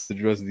say, let's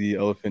address the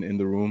elephant in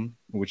the room,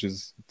 which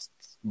is it's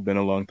been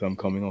a long time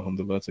coming,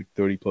 alhamdulillah. It's like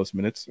 30 plus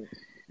minutes.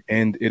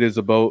 And it is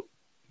about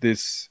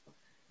this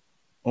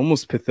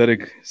almost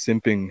pathetic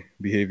simping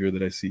behavior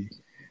that I see.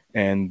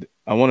 And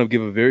I want to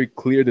give a very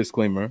clear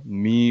disclaimer.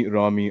 Me,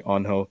 Rami,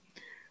 Anhel,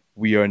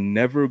 we are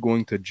never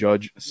going to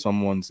judge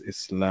someone's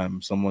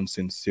Islam, someone's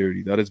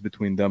sincerity. That is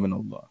between them and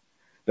Allah.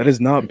 That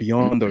is not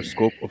beyond our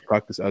scope of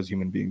practice as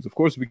human beings. Of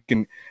course, we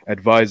can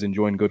advise and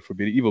join good,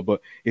 forbid evil,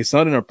 but it's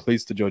not in our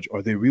place to judge.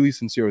 Are they really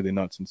sincere or are they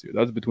not sincere?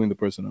 That's between the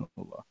person and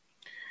Allah.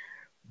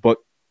 But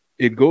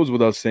it goes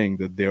without saying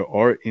that there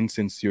are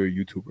insincere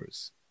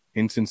YouTubers.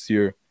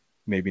 Insincere,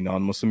 maybe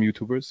non-Muslim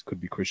YouTubers, could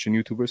be Christian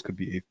YouTubers, could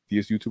be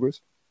atheist YouTubers,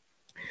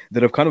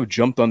 that have kind of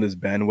jumped on this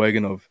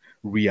bandwagon of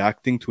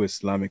reacting to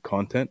Islamic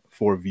content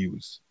for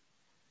views.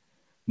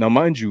 Now,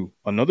 mind you,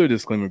 another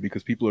disclaimer,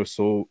 because people are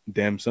so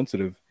damn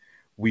sensitive,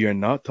 we are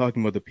not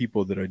talking about the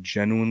people that are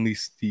genuinely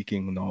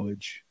seeking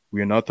knowledge.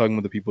 We are not talking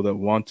about the people that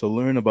want to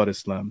learn about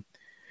Islam.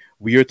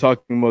 We are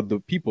talking about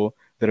the people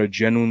that are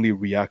genuinely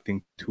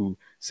reacting to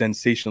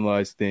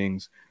sensationalized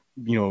things,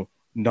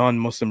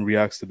 non-Muslim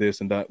reacts to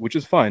this and that, which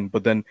is fine,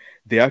 but then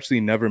they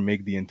actually never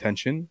make the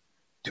intention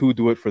to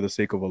do it for the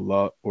sake of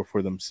Allah or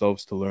for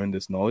themselves to learn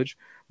this knowledge,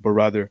 but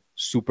rather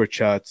super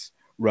chats,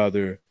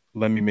 rather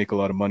let me make a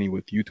lot of money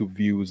with YouTube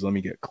views, let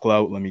me get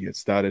clout, let me get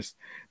status.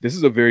 This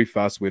is a very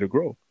fast way to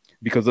grow.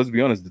 Because let's be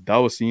honest, the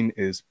Dawah scene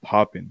is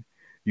popping.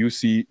 You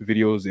see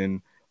videos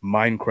in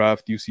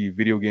Minecraft, you see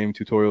video game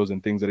tutorials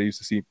and things that I used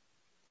to see.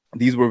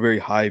 These were very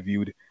high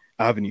viewed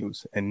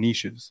avenues and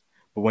niches.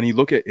 But when you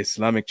look at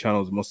Islamic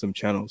channels, Muslim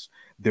channels,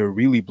 they're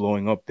really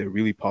blowing up. They're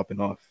really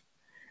popping off.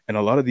 And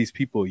a lot of these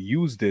people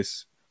use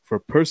this for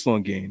personal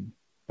gain.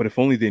 But if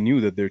only they knew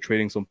that they're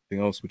trading something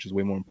else, which is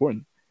way more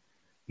important.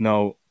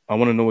 Now, I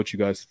want to know what you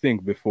guys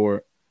think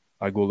before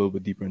I go a little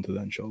bit deeper into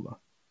that, inshallah.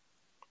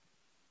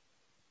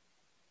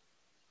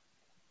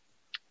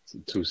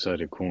 it's a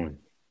two-sided coin.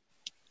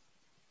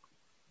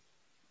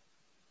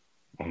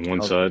 On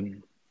one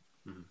side,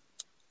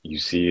 you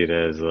see it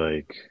as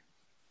like,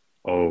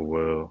 oh,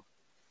 well,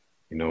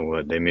 you know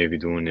what, they may be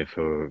doing it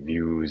for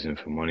views and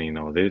for money and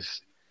all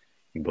this,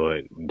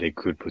 but they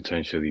could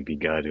potentially be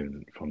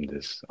guided from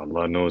this.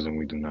 Allah knows and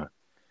we do not.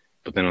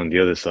 But then on the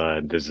other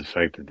side, there's the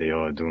fact that they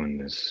are doing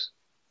this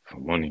for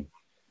money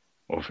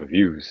or for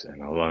views,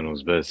 and Allah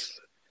knows best.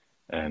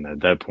 And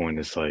at that point,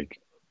 it's like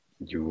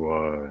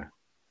you're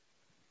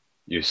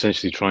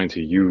essentially trying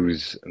to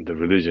use the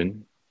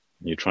religion,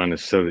 you're trying to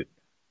sell it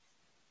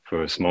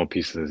for a small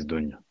piece of this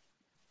dunya,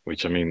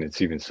 which, I mean,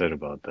 it's even said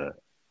about that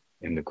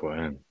in the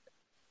Quran.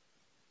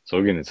 So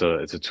again, it's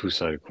a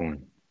two-sided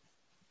coin.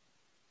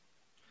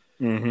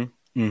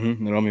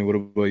 Rami, what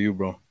about you,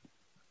 bro?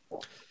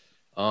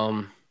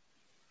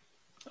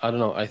 I don't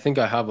know. I think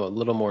I have a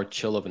little more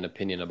chill of an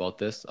opinion about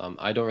this.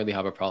 I don't really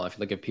have a problem. I feel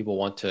like if people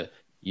want to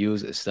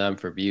use Islam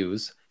for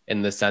views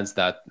in the sense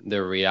that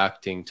they're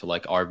reacting to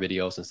like our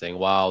videos and saying,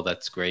 wow,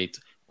 that's great,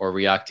 or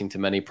reacting to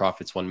many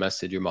prophets, one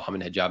message, or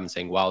Muhammad hijab and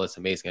saying, wow, that's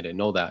amazing, I didn't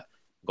know that,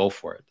 go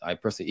for it. I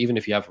personally, even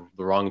if you have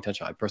the wrong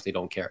intention, I personally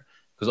don't care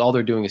because all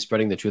they're doing is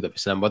spreading the truth of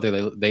Islam,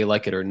 whether they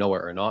like it or know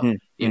it or not,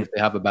 even if they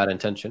have a bad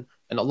intention.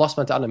 And Allah subhanahu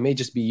wa ta'ala may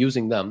just be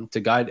using them to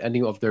guide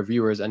any of their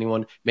viewers,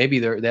 anyone, maybe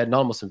they had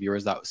non-Muslim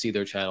viewers that see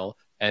their channel,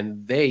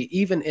 and they,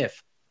 even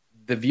if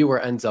the viewer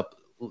ends up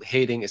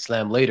hating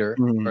Islam later,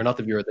 or not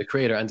the viewer, the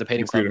creator ends up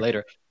hating Islam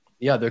later,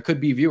 yeah, there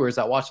could be viewers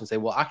that watch and say,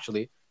 well,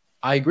 actually,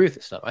 I agree with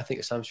Islam. I think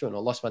Islam is true, and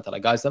Allah subhanahu wa ta'ala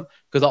guides them,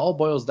 because it all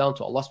boils down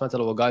to Allah subhanahu wa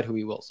ta'ala will guide who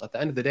he wills. At the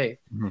end of the day,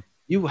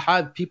 you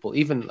had people,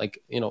 even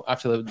like,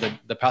 after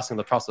the passing of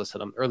the Prophet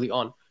early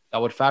on,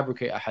 that would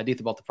fabricate a hadith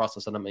about the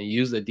Prophet and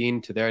use the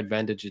deen to their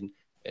advantage,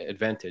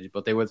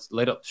 but they would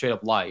straight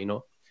up lie,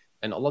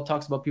 And Allah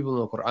talks about people in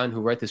the Quran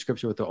who write the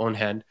scripture with their own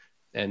hand,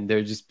 and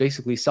they're just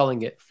basically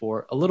selling it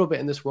for a little bit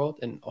in this world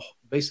and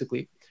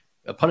basically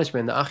a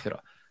punishment in the akhirah.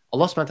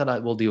 Allah subhanahu wa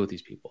ta'ala will deal with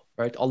these people,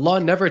 right? Allah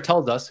never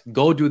tells us,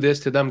 go do this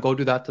to them, go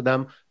do that to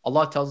them.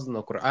 Allah tells us in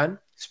the Quran,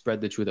 spread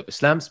the truth of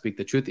Islam, speak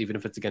the truth, even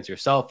if it's against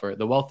yourself or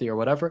the wealthy or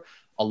whatever.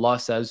 Allah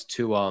says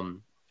to,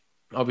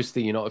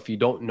 obviously, if you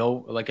don't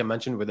know, like I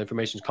mentioned, where the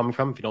information is coming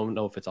from, if you don't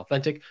know if it's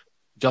authentic,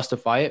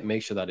 justify it,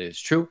 make sure that it is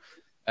true.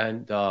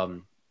 And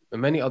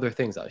many other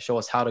things that show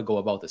us how to go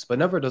about this. But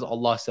never does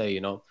Allah say,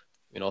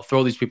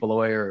 throw these people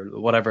away or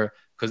whatever,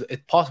 because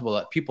it's possible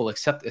that people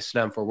accept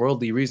Islam for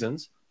worldly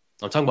reasons.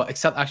 I'm talking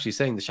about actually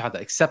saying the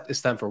Shahada, accept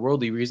Islam for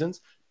worldly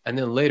reasons, and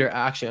then later it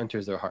actually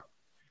enters their heart.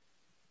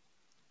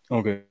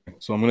 Okay,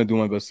 so I'm going to do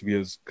my best to be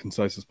as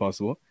concise as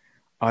possible.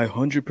 I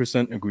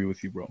 100% agree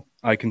with you, bro.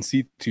 I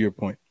concede to your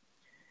point.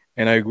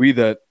 And I agree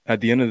that at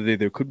the end of the day,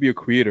 there could be a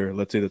creator,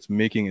 let's say, that's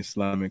making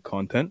Islamic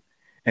content,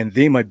 and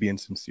they might be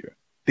insincere.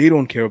 They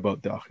don't care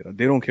about the akhirah.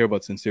 They don't care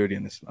about sincerity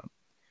in Islam.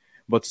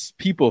 But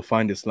people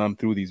find Islam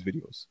through these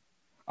videos.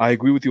 I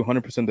agree with you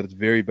 100% that it's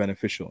very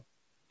beneficial.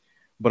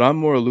 But I'm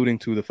more alluding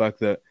to the fact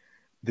that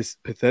this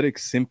pathetic,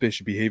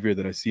 simpish behavior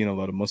that I see in a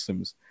lot of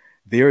Muslims,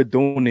 they are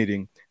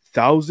donating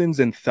thousands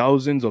and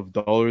thousands of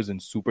dollars in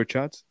super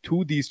chats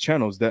to these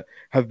channels that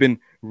have been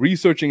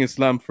researching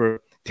Islam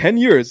for 10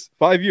 years,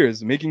 5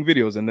 years, making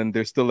videos, and then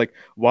they're still like,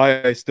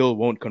 why I still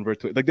won't convert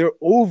to it. Like, they're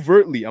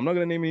overtly, I'm not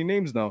going to name any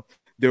names now,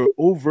 they're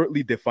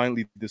overtly,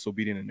 defiantly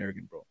disobedient and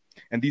arrogant, bro.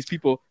 And these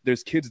people,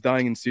 there's kids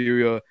dying in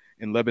Syria,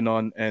 in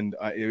Lebanon, and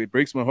it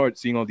breaks my heart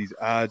seeing all these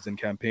ads and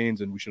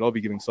campaigns, and we should all be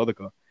giving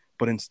sadaqah.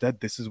 But instead,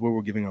 this is where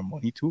we're giving our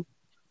money to?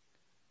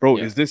 Bro,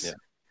 is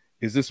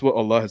this what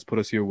Allah has put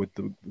us here with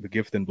the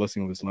gift and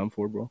blessing of Islam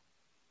for, bro?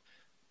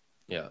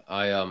 Yeah,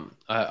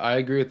 I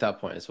agree with that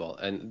point as well.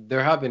 And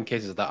there have been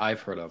cases that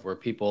I've heard of where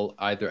people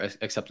either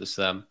accept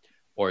Islam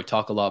or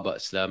talk a lot about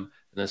Islam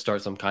and then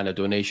start some kind of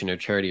donation or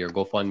charity or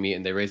GoFundMe,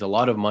 and they raise a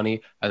lot of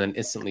money and then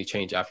instantly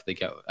change after they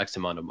get X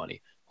amount of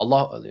money.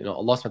 Allah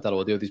subhanahu wa ta'ala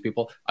will deal with these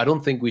people. I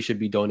don't think we should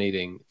be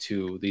donating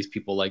to these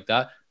people like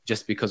that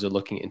just because they're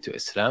looking into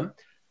Islam.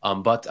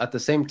 But at the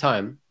same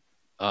time,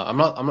 I'm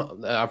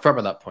fair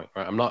about that point,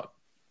 right? I'm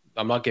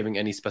not giving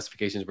any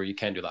specifications where you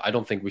can't do that. I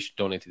don't think we should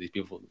donate to these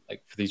people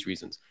like for these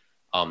reasons.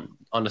 On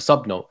a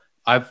sub note,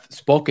 I've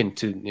spoken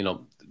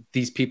to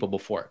these people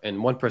before,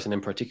 and one person in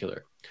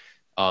particular,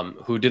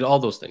 who did all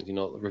those things,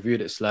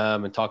 reviewed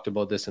Islam and talked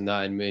about this and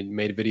that, and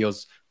made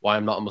videos why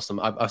I'm not a Muslim.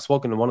 I've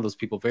spoken to one of those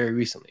people very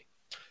recently.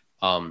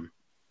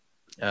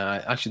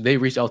 Actually, they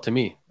reached out to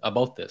me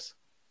about this.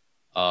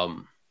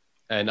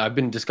 And I've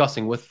been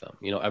discussing with them,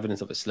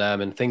 evidence of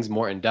Islam and things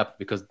more in depth,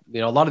 because, a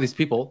lot of these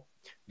people,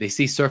 they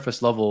see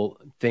surface level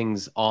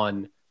things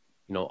on,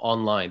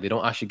 online. They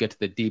don't actually get to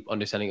the deep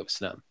understanding of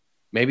Islam.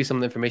 Maybe some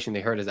of the information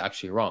they heard is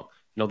actually wrong.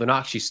 They're not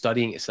actually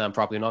studying Islam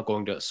properly, not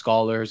going to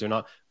scholars, they're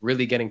not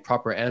really getting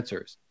proper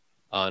answers.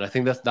 And I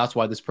think that's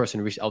why this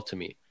person reached out to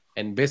me.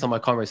 And based on my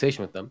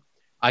conversation with them,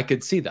 I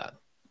could see that.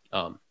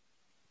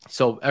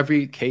 So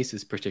every case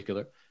is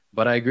particular.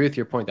 But I agree with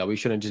your point that we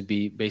shouldn't just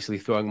be basically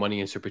throwing money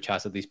in super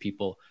chats at these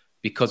people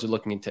because we're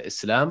looking into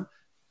Islam.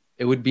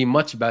 It would be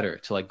much better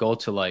to go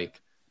to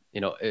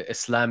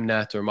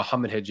Islamnet or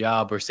Muhammad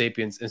Hijab or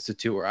Sapiens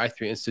Institute or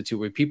I3 Institute,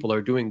 where people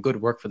are doing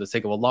good work for the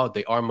sake of Allah.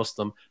 They are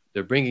Muslim.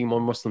 They're bringing more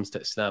Muslims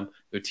to Islam.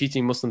 They're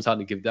teaching Muslims how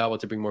to give da'wah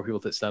to bring more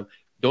people to Islam.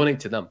 Donate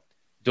to them.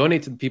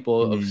 Donate to the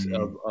people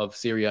of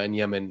Syria and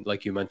Yemen,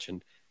 like you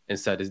mentioned,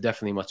 instead, is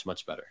definitely much,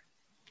 much better.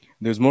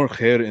 There's more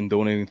khair in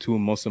donating to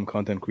Muslim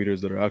content creators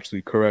that are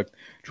actually correct,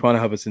 trying to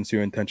have a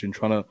sincere intention,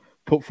 trying to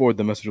put forward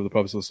the message of the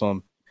Prophet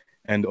ﷺ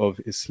and of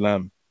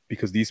Islam,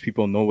 because these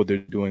people know what they're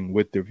doing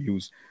with their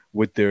views,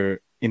 with their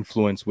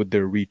influence, with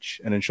their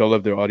reach. And inshallah,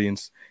 if their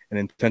audience and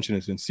intention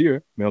is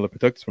sincere, may Allah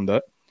protect us from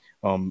that,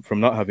 from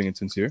not having it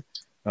sincere.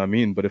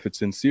 But if it's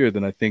sincere,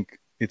 then I think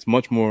it's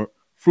much more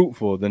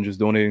fruitful than just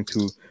donating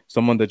to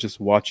someone that's just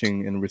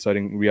watching and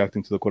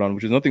reacting to the Quran,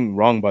 which is nothing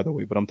wrong, by the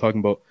way. But I'm talking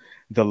about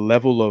the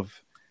level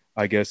of,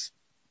 I guess,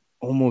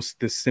 almost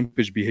this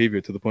simpish behavior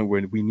to the point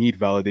where we need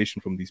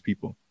validation from these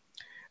people.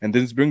 And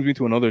this brings me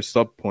to another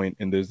sub point,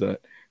 and there's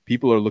that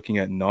people are looking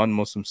at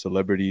non-Muslim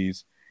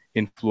celebrities,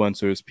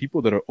 influencers,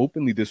 people that are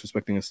openly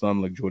disrespecting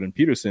Islam, like Jordan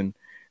Peterson,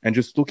 and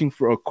just looking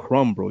for a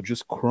crumb, bro,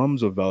 just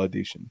crumbs of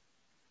validation.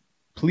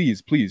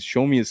 Please, please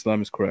show me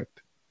Islam is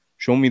correct.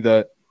 Show me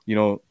that, you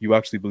know, you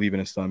actually believe in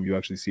Islam, you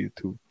actually see it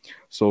too.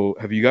 So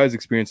have you guys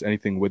experienced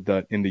anything with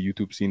that in the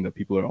YouTube scene, that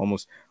people are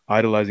almost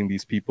idolizing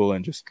these people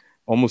and just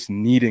almost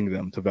needing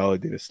them to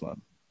validate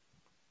Islam?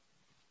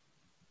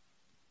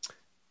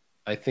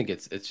 I think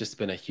it's just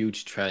been a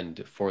huge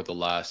trend for the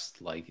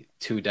last like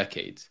 2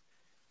 decades.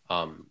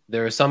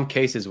 There are some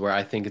cases where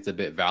I think it's a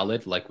bit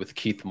valid, like with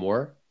Keith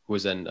Moore, who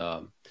is an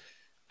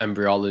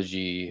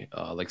embryology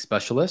like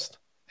specialist,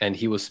 and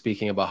he was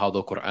speaking about how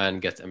the Quran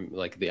gets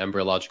like the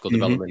embryological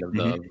development of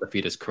the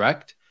fetus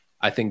correct.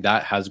 I think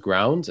that has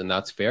grounds, and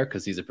that's fair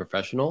because he's a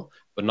professional,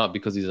 but not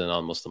because he's a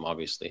non-Muslim,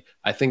 obviously.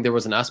 I think there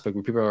was an aspect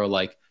where people are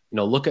like, you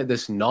know, look at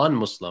this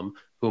non-Muslim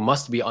who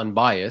must be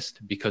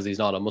unbiased because he's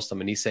not a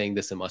Muslim, and he's saying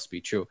this, it must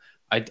be true.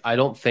 I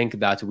don't think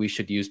that we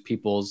should use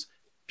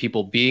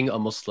people being a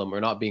Muslim or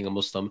not being a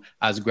Muslim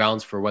as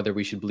grounds for whether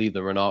we should believe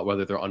them or not,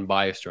 whether they're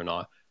unbiased or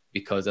not.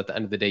 Because at the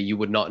end of the day, you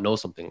would not know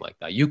something like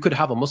that. You could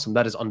have a Muslim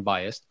that is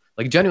unbiased.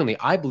 Like genuinely,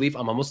 I believe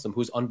I'm a Muslim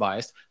who's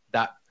unbiased,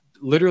 that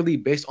literally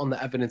based on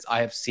the evidence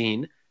I have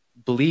seen,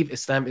 believe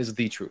Islam is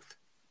the truth,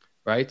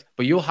 right?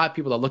 But you'll have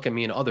people that look at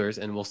me and others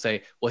and will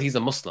say, well, he's a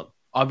Muslim.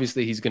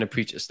 Obviously, he's going to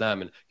preach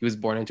Islam and he was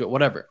born into it,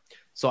 whatever.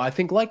 So I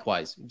think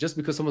likewise, just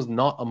because someone's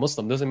not a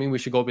Muslim doesn't mean we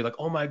should go be like,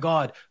 oh my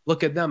God,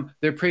 look at them.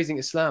 They're praising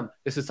Islam.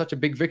 This is such a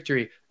big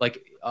victory.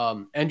 Like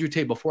Andrew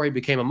Tate, before he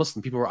became a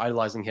Muslim, people were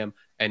idolizing him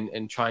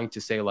and trying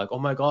to say like, oh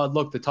my God,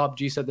 look, the top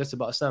G said this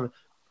about Islam.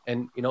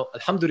 And, you know,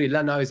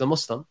 alhamdulillah, now he's a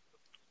Muslim,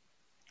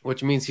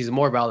 which means he's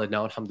more valid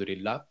now,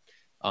 alhamdulillah.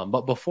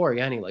 But before,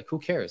 Yani, like, who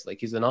cares? Like,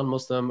 he's a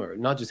non-Muslim, or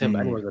not just him, but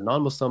anyone's a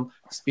non-Muslim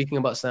speaking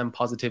about Islam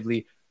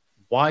positively.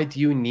 Why do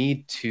you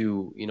need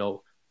to, you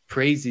know,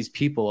 praise these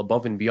people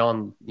above and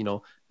beyond, you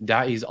know,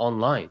 da'is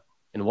online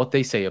and what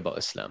they say about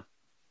Islam?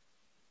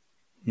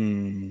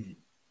 That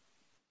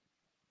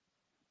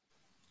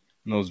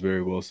was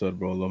very well said,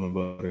 bro. Allah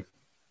Mubarak.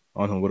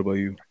 Anha, what about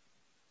you?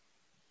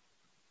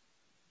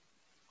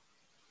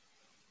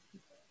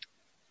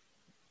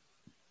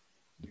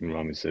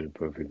 Rami said it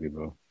perfectly,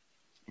 bro.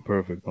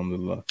 Perfect,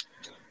 alhamdulillah.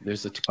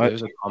 There's a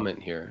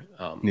comment here.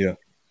 Yeah.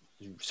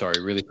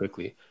 Sorry, really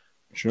quickly.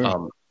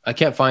 Sure. I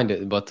can't find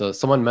it, but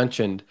someone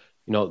mentioned,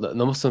 you know,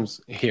 the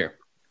Muslims here.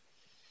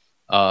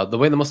 The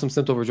way the Muslims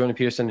sent over Jordan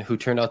Peterson, who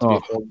turned out to be a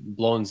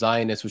full-blown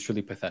Zionist, was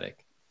truly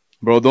pathetic.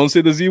 Bro, don't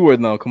say the Z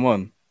word now. Come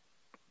on.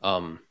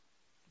 Damn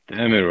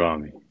it,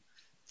 Rami.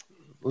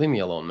 Leave me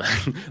alone,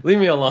 man. Leave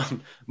me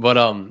alone.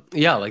 But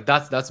yeah, like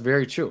that's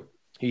very true.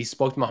 He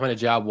spoke to Muhammad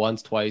Ajab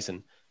once, twice,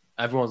 and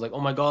everyone's like, oh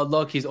my God,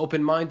 look, he's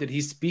open-minded.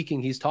 He's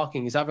speaking, he's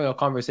talking, he's having a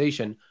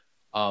conversation.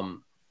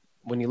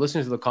 When you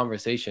listen to the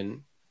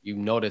conversation, you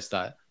notice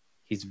that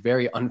he's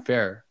very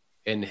unfair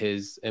in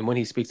when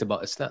he speaks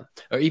about Islam,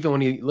 or even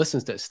when he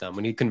listens to Islam,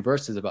 when he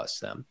converses about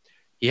Islam.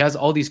 He has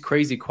all these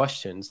crazy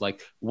questions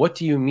like, what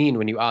do you mean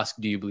when you ask,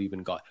 do you believe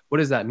in God? What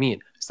does that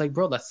mean? It's like,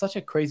 bro, that's such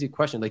a crazy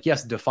question. Like,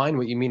 yes, define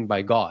what you mean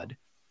by God.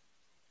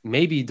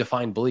 Maybe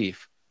define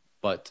belief,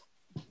 but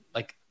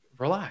like,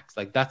 relax.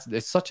 Like,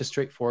 it's such a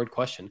straightforward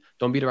question.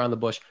 Don't beat around the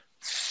bush.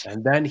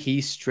 And then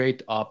he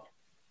straight up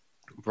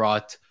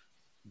brought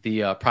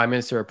the prime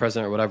minister or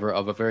president or whatever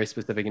of a very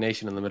specific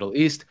nation in the Middle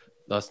East,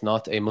 thus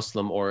not a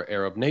Muslim or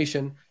Arab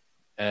nation,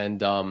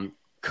 and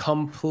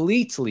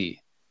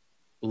completely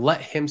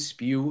let him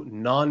spew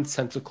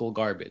nonsensical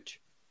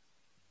garbage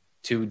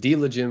to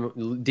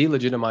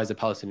delegitimize the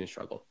Palestinian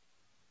struggle.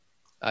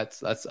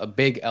 That's a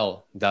big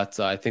L that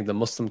I think the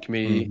Muslim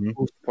community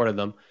who supported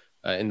them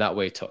in that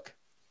way took.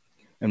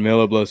 And may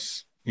Allah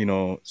bless, you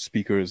know,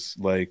 speakers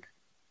like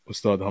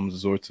Ustad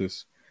Hamza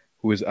Zortis,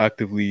 who is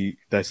actively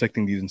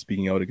dissecting these and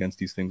speaking out against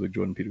these things, like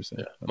Jordan Peterson.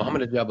 Yeah.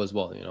 Muhammad Ajab as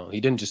well. You know, he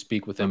didn't just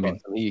speak with him.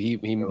 He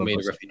made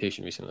a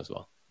refutation recently as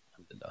well.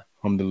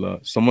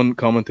 Alhamdulillah. Someone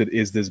commented,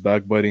 is this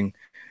backbiting?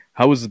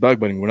 How is this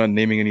backbiting? We're not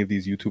naming any of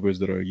these YouTubers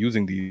that are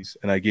using these.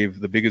 And I gave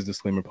the biggest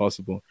disclaimer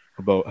possible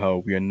about how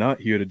we are not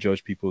here to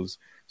judge people's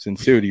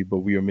sincerity, but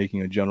we are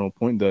making a general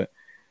point that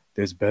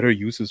there's better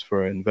uses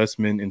for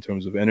investment in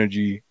terms of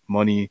energy,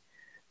 money,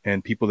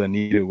 and people that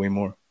need it way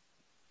more.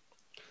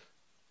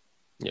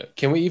 Yeah.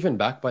 Can we even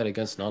backbite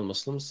against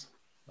non-Muslims?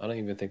 I don't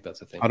even think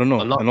that's a thing. I don't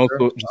know. And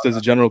also, just as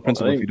a general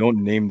principle, if you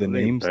don't name the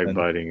names,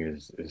 backbiting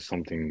is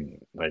something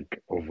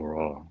like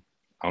overall.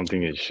 I don't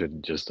think it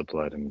should just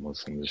apply to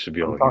Muslims. It should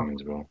be all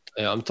humans, bro.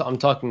 Yeah, I'm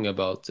talking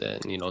about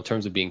you know, in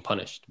terms of being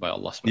punished by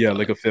Allah. Yeah,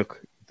 like a fiqh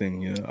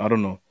thing. Yeah, I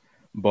don't know,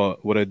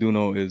 but what I do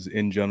know is,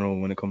 in general,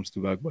 when it comes to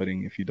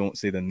backbiting, if you don't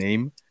say the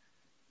name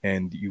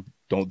and you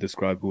don't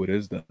describe who it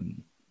is, then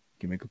you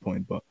can make a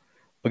point. But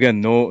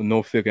again, no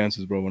fiqh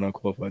answers, bro. We're not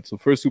qualified. So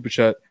first super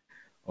chat,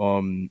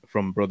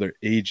 from brother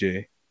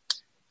AJ.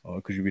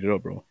 Could you read it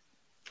up, bro?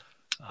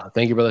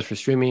 Thank you, brothers, for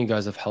streaming. You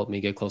guys have helped me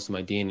get close to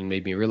my deen and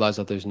made me realize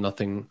that there's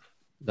nothing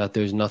that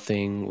there's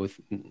nothing with,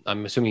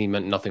 I'm assuming he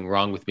meant nothing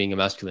wrong with being a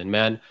masculine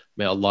man.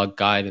 May Allah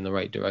guide in the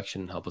right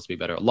direction and help us be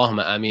better.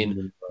 Allahumma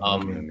ameen.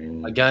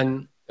 Ameen.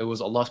 Again, it was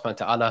Allah subhanahu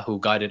wa ta'ala who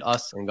guided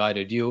us and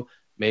guided you.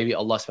 Maybe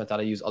Allah subhanahu wa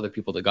ta'ala used other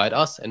people to guide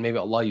us, and maybe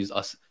Allah used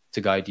us to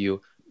guide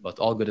you. But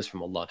all good is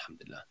from Allah,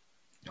 alhamdulillah.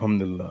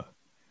 Alhamdulillah.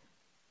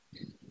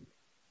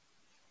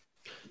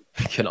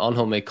 Can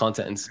Anhel make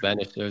content in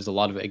Spanish? There's a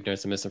lot of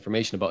ignorance and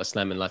misinformation about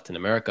Islam in Latin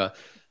America.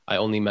 I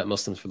only met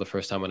Muslims for the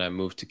first time when I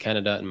moved to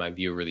Canada, and my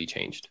view really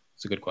changed.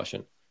 It's a good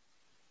question.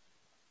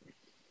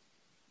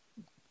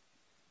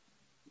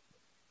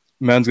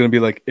 Man's gonna be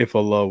like, if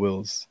Allah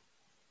wills.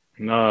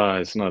 Nah,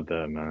 it's not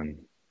that, man.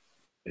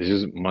 It's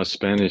just my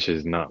Spanish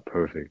is not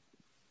perfect.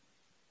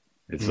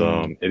 It's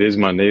it is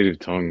my native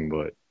tongue,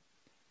 but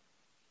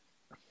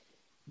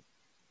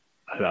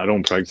I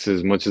don't practice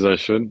as much as I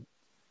should.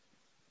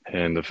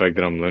 And the fact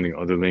that I'm learning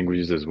other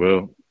languages as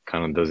well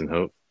kind of doesn't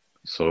help.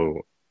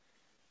 So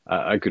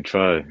I could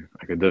try.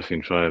 I could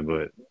definitely try,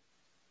 but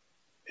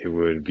it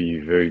would be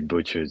very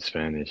butchered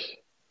Spanish.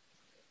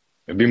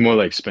 It'd be more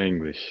like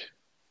Spanglish.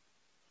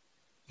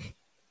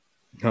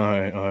 All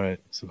right.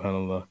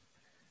 Subhanallah.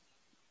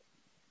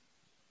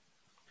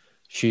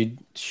 She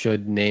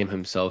should name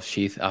himself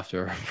Sheath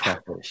after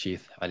Prophet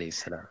Sheath alayhi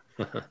salam.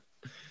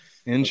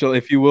 Inshallah,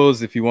 if he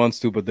wills, if he wants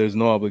to, but there's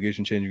no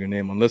obligation changing your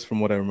name, unless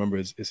from what I remember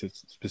is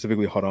it's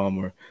specifically haram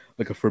or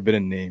like a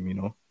forbidden name, you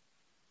know?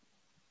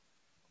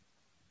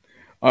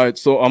 All right,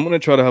 so I'm going to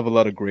try to have a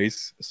lot of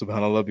grace,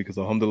 subhanAllah, because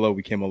alhamdulillah,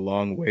 we came a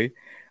long way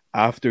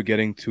after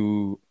getting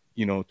to,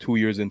 2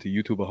 years into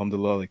YouTube,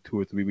 alhamdulillah, like 2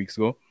 or 3 weeks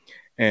ago.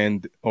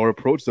 And our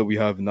approach that we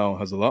have now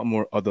has a lot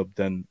more adab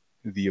than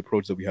the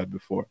approach that we had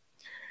before.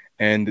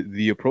 And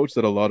the approach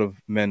that a lot of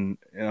men,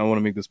 and I want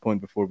to make this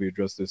point before we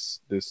address this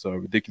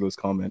ridiculous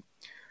comment,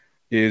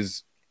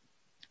 is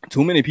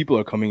too many people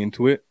are coming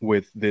into it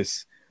with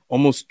this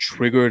almost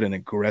triggered and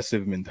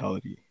aggressive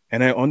mentality.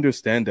 And I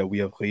understand that we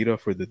have ghairah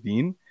for the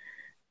deen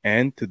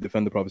and to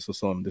defend the Prophet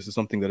ﷺ. This is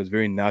something that is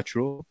very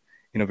natural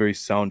in a very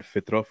sound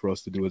fitrah for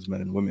us to do as men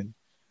and women.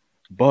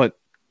 But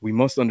we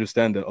must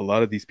understand that a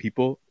lot of these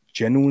people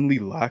genuinely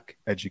lack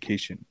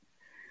education.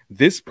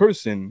 This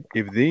person,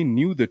 if they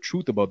knew the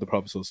truth about the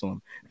Prophet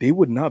ﷺ, they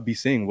would not be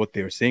saying what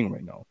they're saying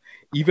right now.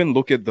 Even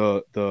look at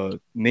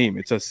the name.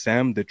 It says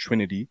Sam the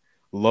Trinity,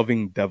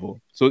 loving devil.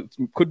 So it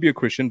could be a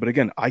Christian, but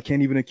again, I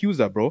can't even accuse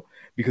that, bro,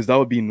 because that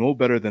would be no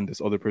better than this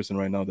other person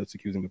right now that's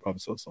accusing the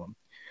Prophet ﷺ.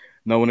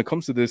 Now, when it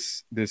comes to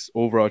this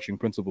overarching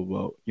principle,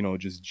 well,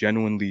 just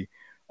genuinely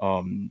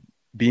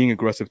being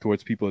aggressive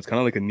towards people, it's kind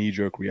of like a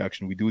knee-jerk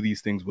reaction. We do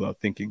these things without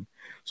thinking.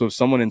 So if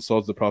someone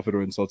insults the Prophet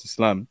or insults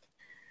Islam,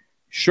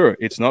 sure,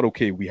 it's not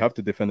okay. We have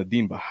to defend the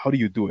deen, but how do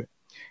you do it?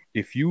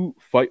 If you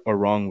fight a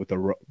wrong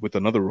with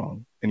another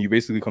wrong, and you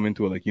basically come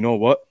into it like, you know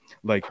what?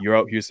 Like, you're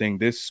out here saying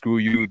this, screw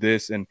you,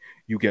 this, and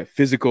you get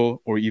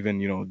physical or even,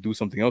 do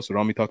something else.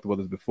 Rami talked about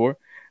this before.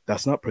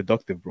 That's not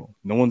productive, bro.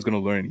 No one's going to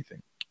learn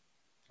anything.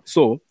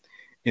 So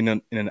in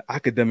an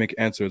academic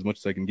answer, as much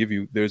as I can give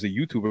you, there's a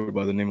YouTuber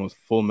by the name of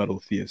Full Metal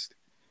Theist.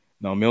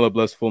 Now, may Allah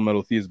bless Full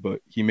Metal Theist,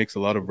 but he makes a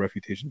lot of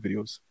refutation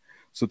videos.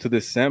 So to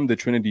this Sam the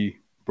Trinity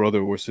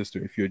brother or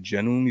sister, if you're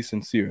genuinely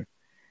sincere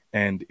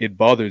and it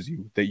bothers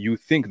you that you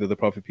think that the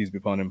Prophet, peace be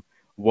upon him,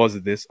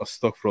 was this,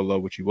 astaghfirullah,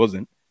 which he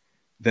wasn't,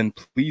 then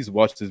please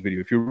watch this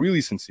video. If you're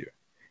really sincere.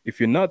 If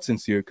you're not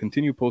sincere,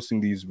 continue posting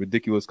these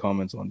ridiculous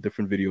comments on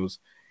different videos,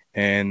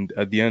 and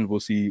at the end, we'll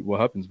see what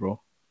happens, bro,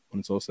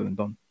 when it's all said and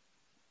done.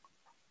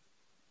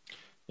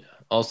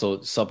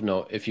 Also, sub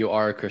note, if you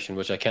are a Christian,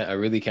 which I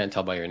really can't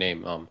tell by your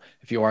name,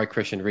 if you are a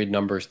Christian, read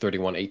Numbers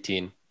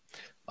 31:18.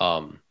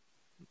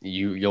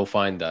 You'll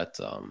find that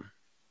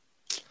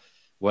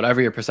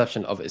whatever your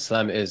perception of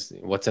Islam is,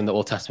 what's in the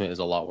Old Testament is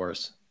a lot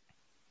worse.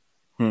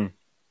 Cool,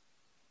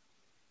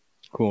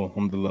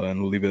 alhamdulillah,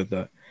 and we'll leave it at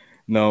that.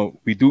 Now,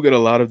 we do get a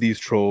lot of these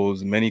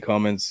trolls, many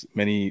comments,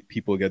 many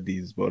people get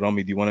these, but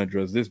Rami, do you want to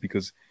address this?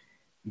 Because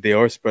they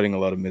are spreading a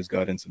lot of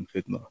misguidance and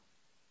fitna.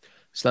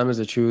 Islam is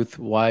the truth.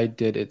 Why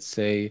did it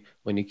say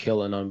when you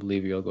kill an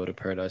unbeliever, you'll go to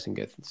paradise and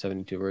get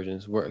 72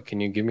 virgins?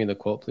 Can you give me the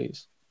quote,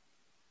 please?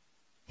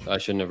 I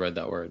shouldn't have read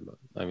that word, but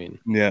I mean,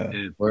 yeah.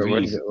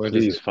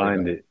 Please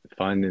find it.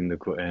 Find in the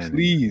Quran.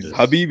 Please,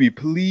 Habibi,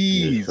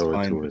 please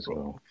find it, as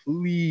well.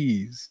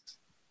 Please.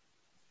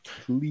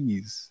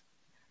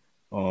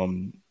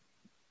 And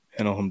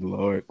alhamdulillah.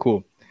 All right,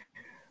 cool.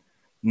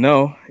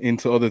 Now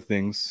into other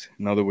things.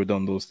 Now that we're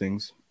done those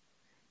things,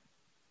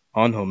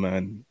 Anhel,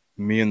 man,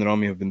 me and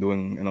Rami have been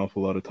doing an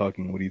awful lot of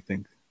talking. What do you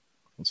think?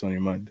 What's on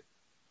your mind?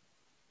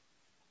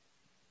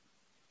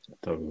 I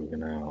thought we were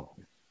gonna.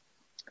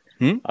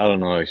 I don't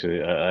know,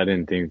 actually. I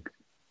didn't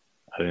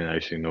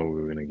actually know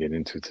we were gonna get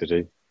into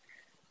today.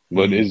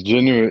 But it's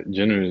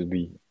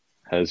generally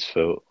has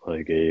felt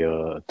like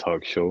a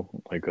talk show,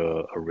 like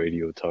a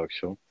radio talk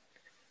show.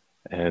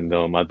 And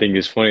I think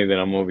it's funny that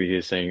I'm over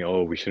here saying,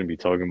 "Oh, we shouldn't be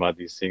talking about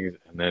these things,"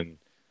 and then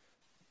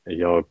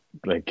y'all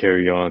like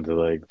carry on to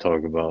like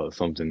talk about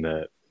something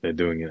that they're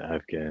doing in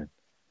Afghan.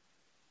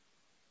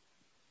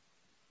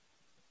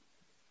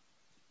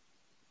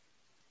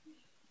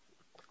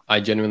 I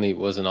genuinely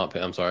was not.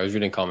 I'm sorry. I was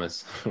reading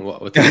comments.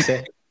 What did you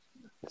say?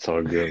 It's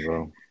all good,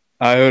 bro.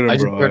 I heard I him,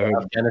 just bro. I heard heard him.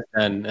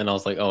 Afghanistan, and I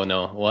was like, oh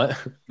no,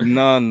 what?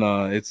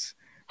 Nah. It's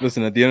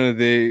listen. At the end of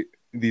the day,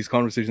 these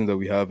conversations that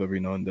we have every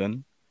now and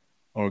then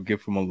are a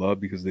gift from Allah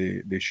because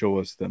they show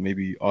us that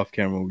maybe off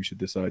camera we should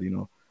decide,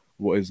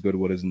 what is good,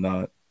 what is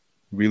not.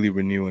 Really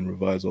renew and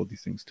revise all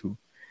these things too.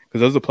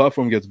 Because as the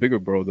platform gets bigger,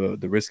 bro,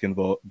 the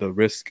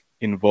risk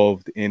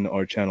involved in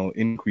our channel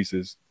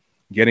increases,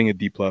 getting a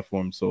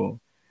deplatformed. So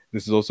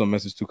this is also a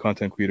message to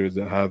content creators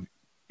that have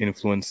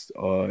influence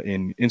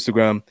in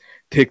Instagram,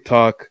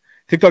 TikTok.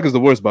 TikTok is the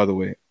worst, by the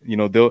way.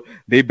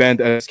 They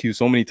banned SQ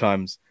so many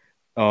times.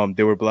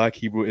 They were Black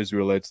Hebrew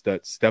Israelites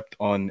that stepped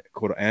on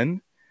Quran,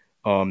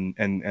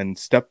 and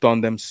stepped on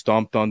them,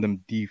 stomped on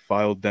them,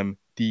 defiled them,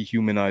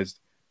 dehumanized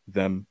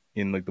them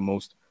in like the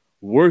most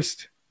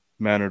worst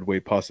mannered way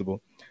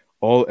possible.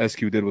 All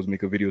SQ did was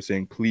make a video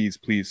saying, please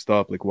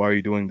stop. Like, why are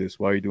you doing this?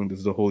 Why are you doing this?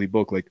 This is a holy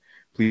book. Like,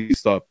 please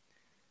stop.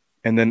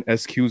 And then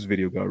SQ's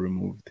video got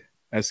removed.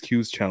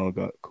 SQ's channel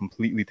got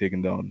completely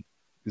taken down.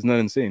 Isn't that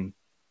insane?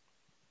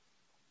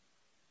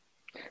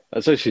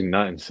 That's actually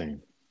not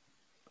insane.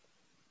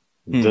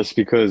 Just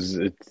because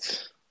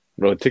it's,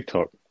 bro,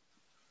 TikTok.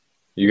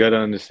 You gotta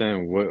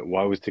understand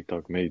why was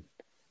TikTok made?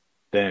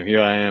 Damn,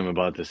 here I am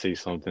about to say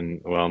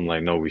something where I'm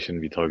like, no, we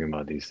shouldn't be talking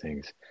about these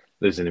things.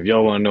 Listen, if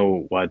y'all want to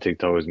know why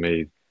TikTok was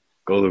made,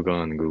 go look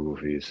on Google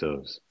for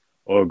yourselves.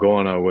 Or go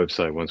on our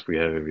website once we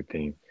have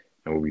everything,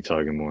 and we'll be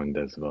talking more in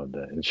depth about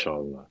that,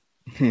 inshallah.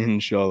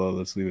 Inshallah,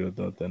 let's leave it at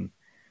that then.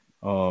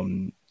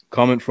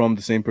 Comment from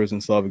the same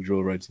person, Slavic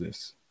Drill, writes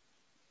this.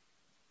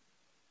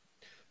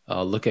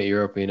 Look at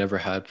Europe. We never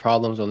had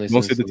problems. Only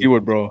don't say the T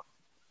word, bro.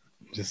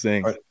 Just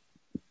saying.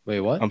 Wait,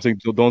 what? I'm saying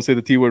don't say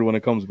the T word when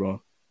it comes,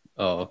 bro.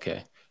 Oh,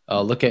 okay.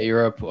 Look at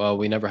Europe.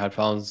 We never had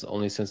problems.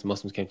 Only since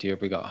Muslims came to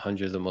Europe, we got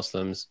hundreds of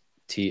Muslims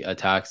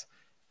attacks.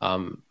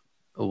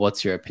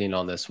 What's your opinion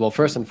on this? Well,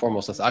 first and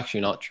foremost, that's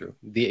actually not true.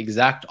 The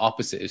exact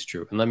opposite is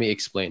true. And let me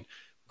explain.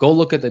 Go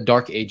look at the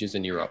Dark Ages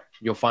in Europe.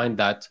 You'll find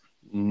that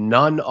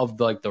none of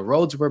the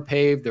roads were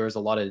paved. There was a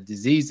lot of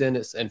disease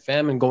and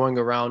famine going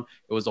around.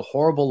 It was a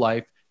horrible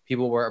life.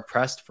 People were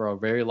oppressed for a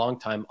very long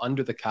time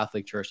under the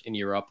Catholic Church in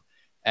Europe.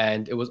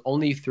 And it was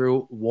only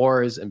through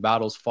wars and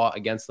battles fought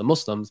against the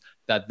Muslims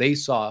that they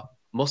saw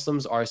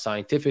Muslims are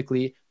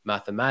scientifically,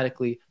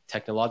 mathematically,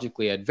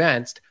 technologically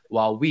advanced,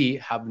 while we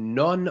have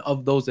none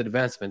of those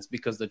advancements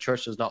because the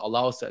church does not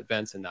allow us to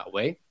advance in that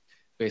way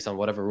based on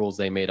whatever rules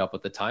they made up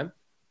at the time.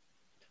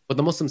 But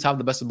the Muslims have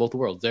the best of both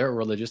worlds. They're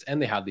religious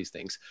and they have these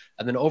things.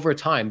 And then over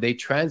time, they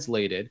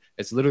translated,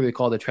 it's literally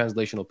called the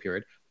translational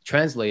period,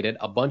 translated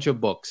a bunch of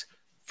books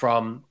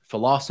from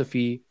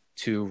philosophy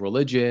to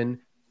religion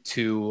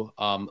to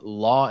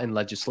law and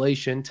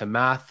legislation to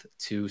math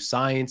to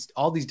science,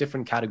 all these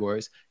different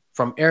categories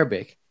from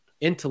Arabic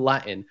into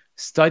Latin,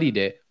 studied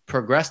it,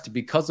 progressed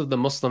because of the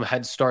Muslim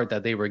head start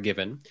that they were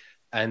given,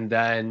 and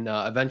then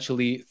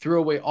eventually threw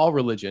away all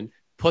religion,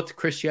 put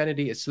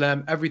Christianity,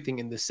 Islam, everything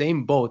in the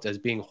same boat as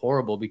being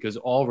horrible because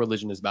all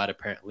religion is bad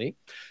apparently,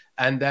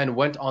 and then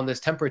went on this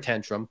temper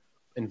tantrum,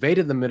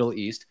 invaded the Middle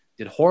East,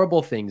 did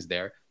horrible things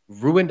there,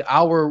 ruined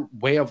our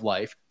way of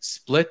life,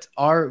 split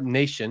our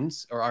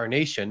nations or our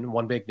nation,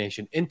 one big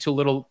nation, into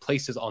little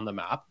places on the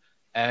map,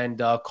 and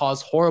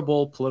caused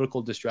horrible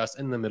political distress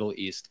in the Middle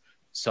East.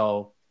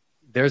 So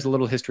there's a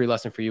little history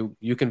lesson for you.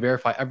 You can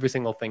verify every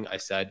single thing I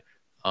said.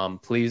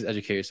 Please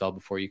educate yourself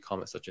before you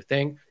comment such a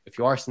thing. If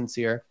you are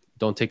sincere,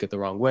 don't take it the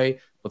wrong way,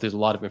 but there's a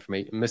lot of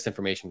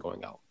misinformation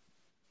going out.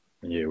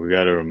 Yeah, we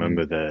got to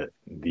remember that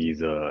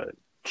these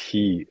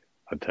T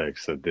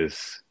attacks that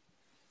this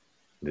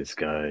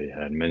guy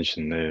had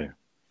mentioned there,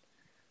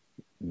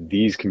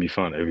 these can be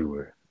found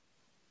everywhere,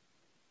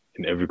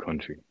 in every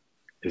country.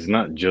 It's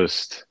not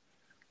just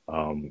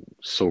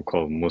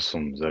so-called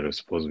Muslims that are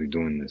supposed to be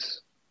doing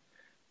this.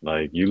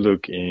 Like, you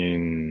look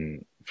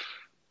in,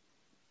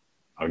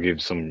 I'll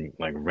give some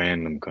like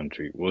random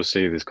country. We'll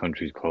say this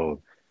country is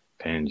called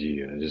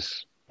Pangaea,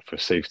 just for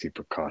safety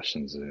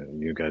precautions.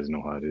 You guys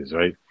know how it is,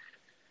 right?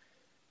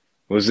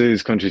 We'll say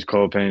this country is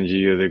called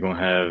Pangaea. They're going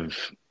to have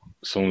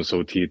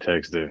so-and-so T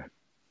attacks there.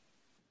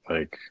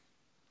 Like,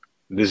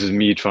 this is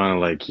me trying to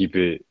like keep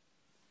it,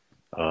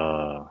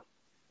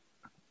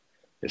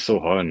 it's so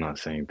hard not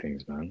saying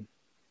things, man.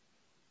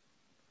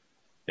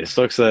 It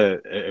sucks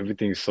that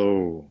everything's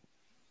so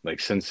like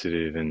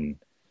sensitive and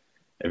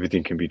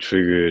everything can be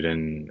triggered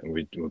and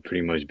we're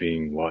pretty much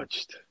being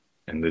watched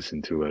and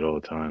listened to at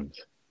all times.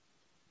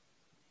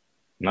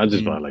 Not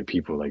just by like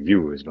people like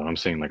viewers, but I'm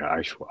saying like an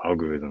actual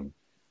algorithm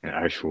and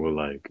actual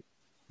like,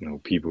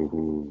 people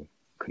who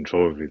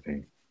control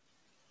everything.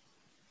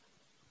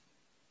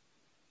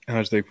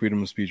 Hashtag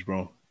freedom of speech,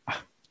 bro.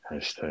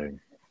 Hashtag.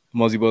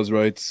 Muzzy Buzz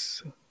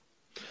writes,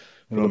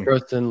 For the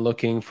person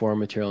looking for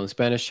material in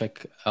Spanish,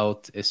 check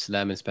out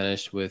Islam in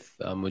Spanish with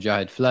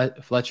Mujahid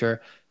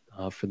Fletcher.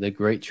 For the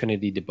Great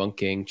Trinity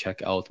debunking,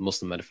 check out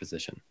Muslim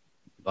Metaphysician.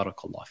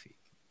 Barakallah fi.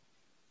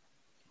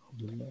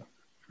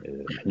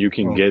 You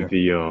can get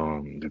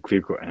the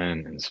Clear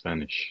Quran in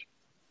Spanish.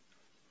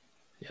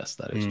 Yes,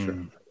 that is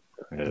true.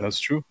 Yeah. That's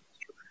true.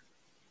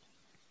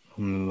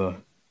 Alhamdulillah.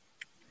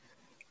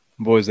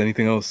 Boys,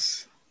 anything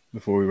else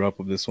before we wrap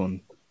up this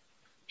one?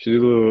 Should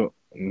do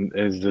a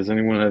little, does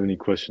anyone have any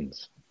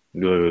questions?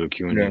 Do a little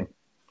Q&A. Yeah.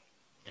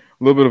 A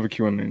little bit of a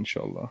Q&A,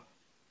 inshallah.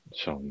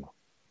 Inshallah.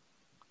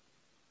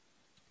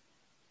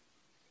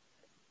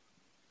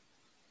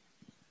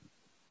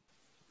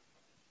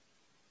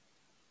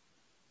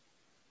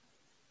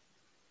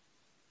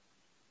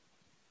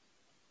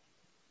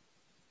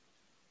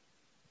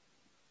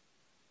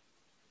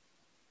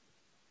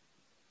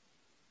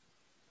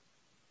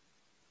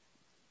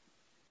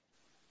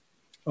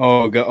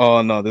 Oh,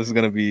 oh no, this is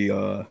gonna be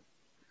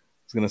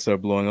it's gonna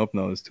start blowing up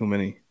now. There's too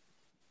many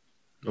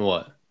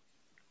What?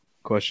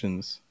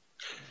 questions.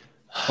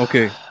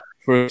 Okay,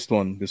 first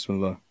one,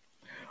 Bismillah.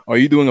 Are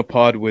you doing a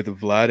pod with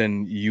Vlad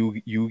and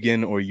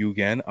Yugen or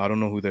Yugan? I don't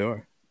know who they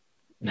are.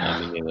 No,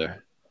 me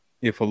neither.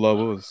 If Allah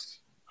wills.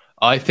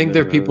 I think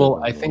they're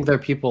people. I think No. they're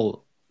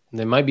people.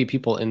 There might be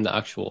people in the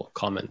actual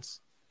comments.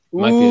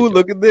 Might be a Ooh, joke.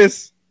 look at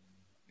this.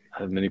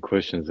 I have many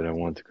questions that I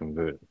want to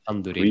convert.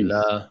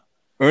 Alhamdulillah.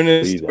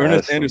 Ernest Please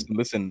ask Anderson, them.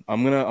 listen,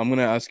 I'm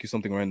gonna ask you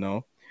something right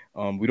now.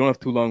 We don't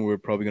have too long. We're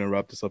probably gonna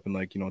wrap this up in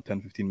like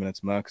 10, 15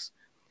 minutes max.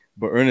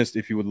 But Ernest,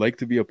 if you would like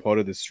to be a part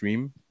of the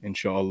stream,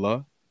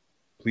 inshallah,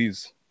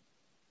 please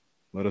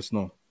let us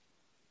know.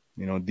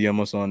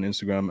 DM us on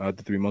Instagram at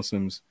the Three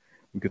Muslims.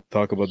 We could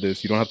talk about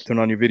this. You don't have to turn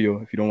on your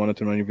video. If you don't want to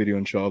turn on your video,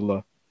 inshallah,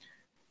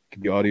 it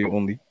could be audio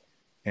only.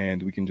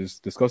 And we can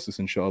just discuss this,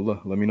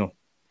 inshallah. Let me know.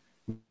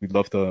 We'd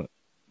love to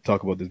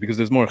talk about this because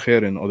there's more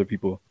khair in other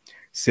people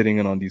sitting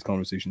in on these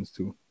conversations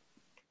too.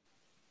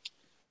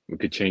 We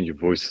could change your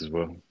voice as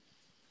well.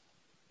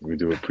 We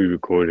do a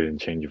pre-recorded and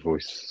change your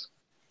voice.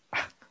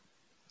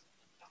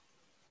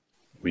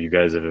 Will you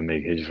guys ever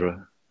make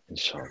hijrah?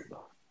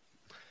 Inshallah.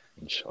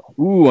 Inshallah.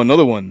 Ooh,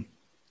 another one.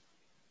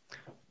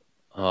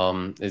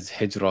 Is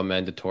hijrah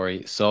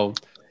mandatory? So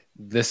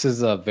this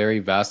is a very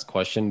vast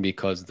question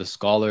because the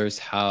scholars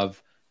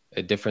have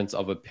a difference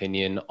of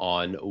opinion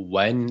on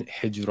when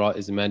hijrah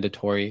is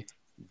mandatory,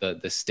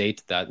 the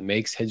state that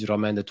makes hijrah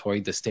mandatory,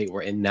 the state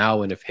we're in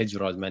now, and if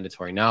hijrah is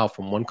mandatory now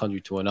from one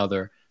country to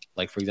another,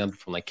 like for example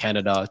from like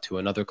Canada to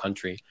another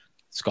country.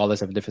 Scholars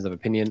have a difference of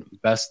opinion.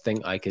 Best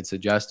thing I could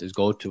suggest is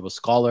go to a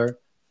scholar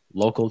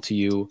local to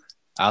you,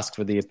 ask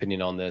for the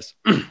opinion on this,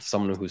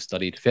 someone who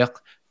studied fiqh.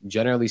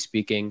 Generally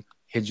speaking,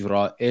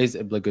 hijrah is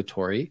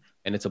obligatory,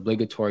 and it's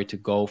obligatory to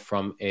go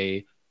from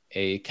a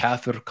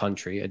kafir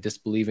country, a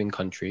disbelieving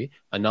country,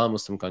 a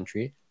non-Muslim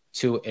country,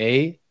 to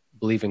a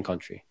believing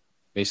country,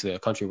 basically a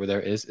country where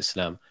there is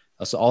Islam.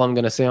 So all I'm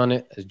going to say on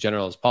it, as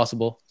general as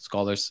possible.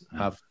 Scholars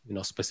have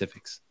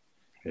specifics.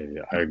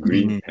 Yeah, I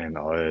agree, and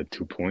I'll add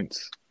 2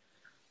 points.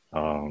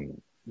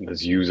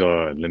 Let's use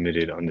our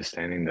limited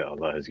understanding that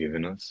Allah has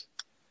given us,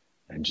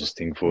 and just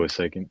think for a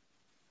second.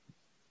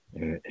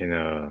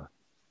 Remember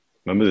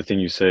the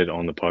thing you said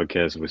on the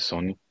podcast with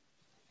Sonny?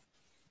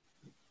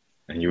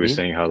 And you were Me?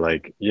 saying how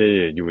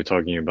you were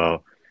talking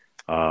about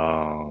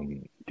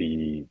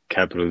the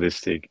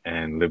capitalistic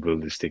and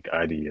liberalistic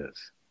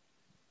ideas.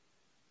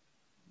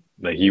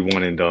 Like he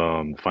wanted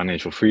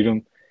financial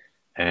freedom,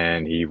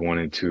 and he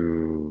wanted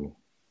to,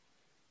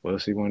 what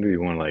else he wanted to do? He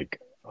wanted like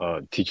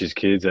teach his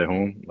kids at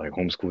home, like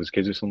homeschool his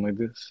kids or something like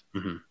this.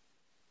 Mm-hmm.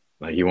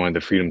 Like he wanted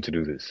the freedom to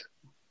do this,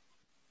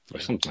 or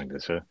something like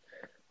this, right?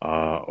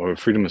 Or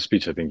freedom of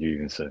speech, I think you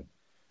even said.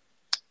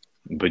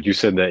 But you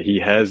said that he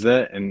has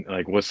that, and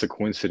like, what's the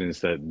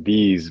coincidence that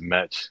these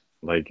match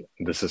like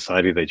the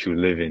society that you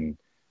live in,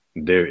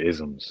 their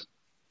isms?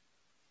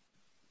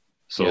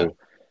 So,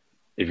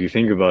 if you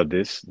think about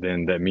this,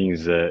 then that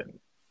means that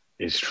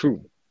it's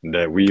true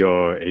that we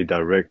are a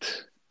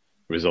direct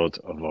result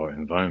of our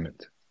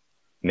environment.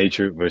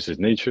 Nature versus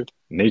nature,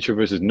 nature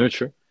versus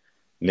nurture.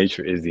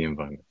 Nature is the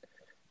environment.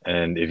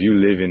 And if you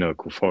live in a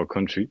kuffar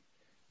country,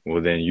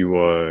 well, then you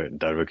are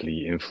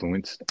directly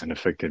influenced and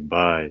affected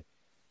by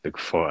the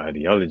kuffar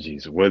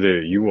ideologies.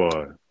 Whether you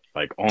are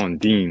like on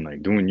deen,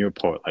 like doing your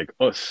part, like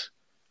us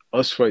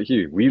right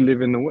here, we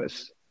live in the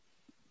West,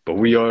 but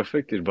we are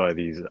affected by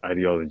these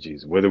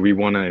ideologies. Whether we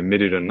want to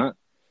admit it or not,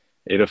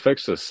 it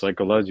affects us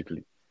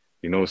psychologically,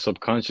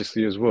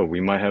 subconsciously as well. We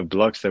might have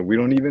blocks that we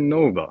don't even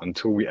know about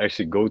until we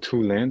actually go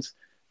to lands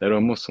that are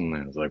Muslim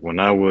lands. Like when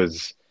I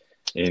was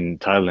in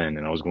Thailand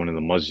and I was going to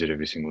the masjid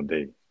every single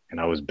day, and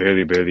I was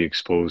barely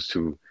exposed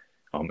to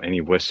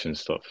any Western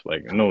stuff.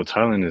 Like, no,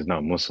 Thailand is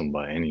not Muslim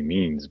by any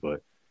means,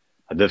 but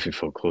I definitely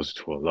felt closer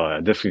to Allah. I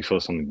definitely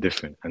felt something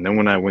different. And then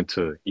when I went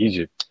to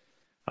Egypt,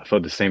 I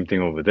felt the same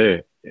thing over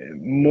there,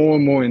 more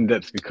and more in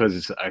depth because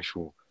it's an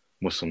actual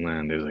Muslim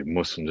land. There's like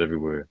Muslims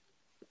everywhere.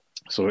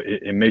 So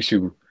it makes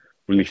you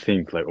really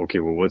think like, okay,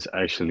 well, what's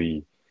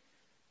actually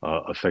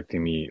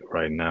affecting me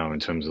right now in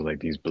terms of like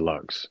these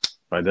blocks,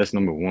 right? That's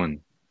number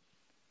one.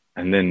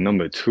 And then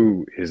number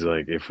two is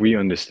like, if we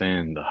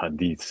understand the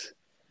hadiths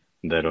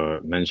that are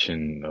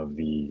mentioned of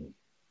the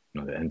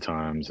end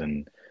times,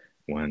 and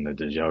when the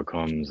Dajjal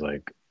comes,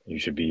 like you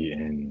should be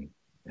in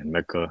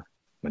Mecca,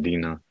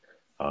 Medina,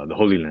 the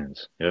Holy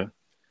Lands. Yeah.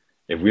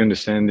 if we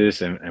understand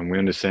this and we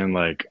understand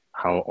like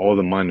how all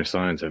the minor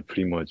signs have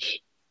pretty much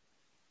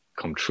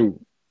come true,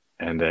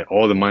 and that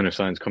all the minor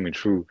signs coming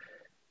true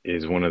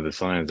is one of the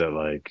signs that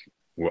like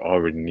we're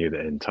already near the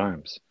end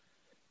times.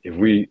 If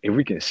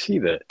we can see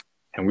that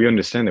and we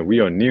understand that we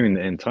are nearing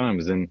the end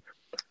times, then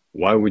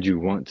why would you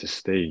want to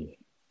stay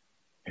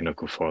in a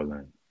kuffar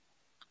land?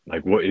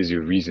 Like, what is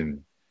your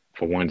reason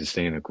for wanting to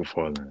stay in a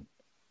kuffar land?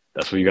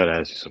 That's what you gotta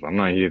ask yourself. I'm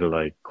not here to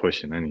like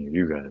question any of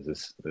you guys.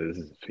 This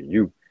is for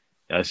you.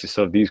 Ask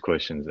yourself these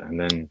questions, and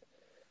then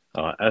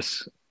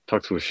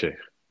talk to a sheikh,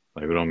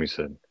 like Rami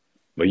said.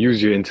 But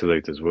use your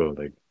intellect as well.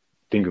 Like,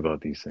 think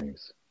about these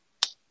things.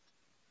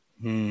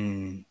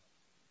 Z2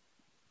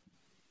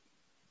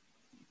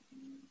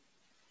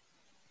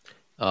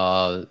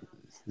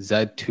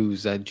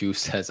 Zju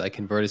says, I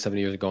converted 7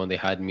 years ago and they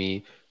had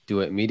me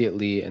do it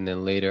immediately and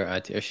then later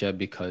at Isha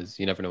because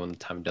you never know when the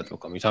time of death will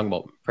come. You're talking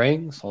about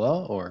praying,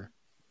 salah, or?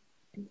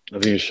 I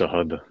think it's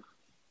shahada.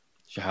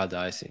 Shahada,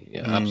 I see.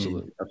 Yeah,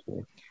 absolutely.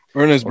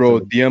 Ernest, bro,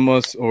 DM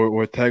us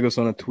or tag us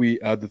on a tweet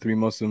at the Three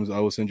Muslims. I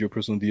will send you a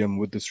personal DM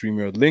with the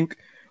StreamYard link.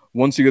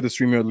 Once you get the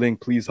StreamYard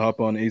link, please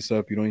hop on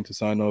ASAP. You don't need to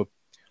sign up.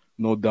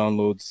 No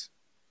downloads.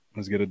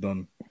 Let's get it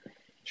done.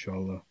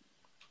 Inshallah.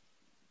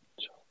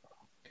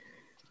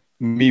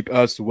 Meep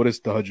asks, what is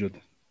tahajjud?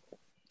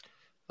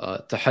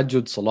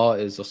 Tahajjud salah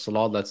is a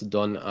salah that's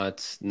done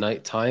at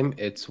night time.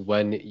 It's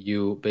when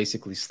you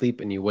basically sleep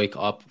and you wake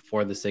up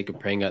for the sake of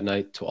praying at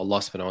night to Allah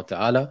subhanahu wa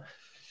ta'ala.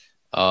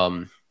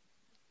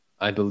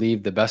 I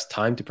believe the best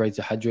time to pray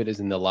tahajjud is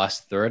in the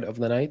last third of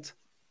the night.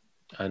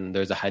 And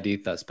there's a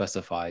hadith that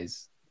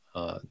specifies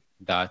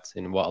that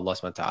in what Allah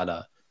subhanahu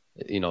wa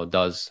ta'ala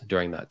does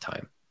during that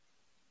time.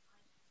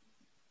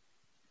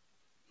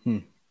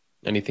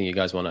 Anything you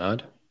guys want to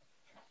add?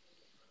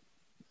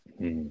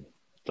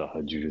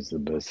 Tahajjud is the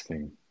best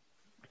thing.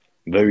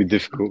 Very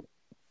difficult,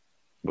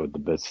 but the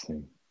best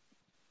thing.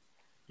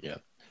 Yeah.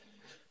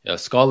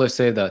 Scholars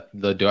say that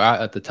the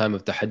dua at the time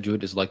of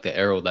tahajjud is like the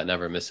arrow that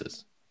never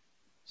misses.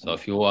 So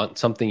if you want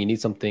something, you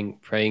need something,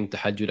 praying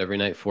tahajjud every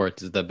night for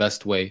it is the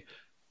best way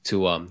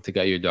to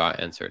get your dua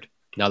answered.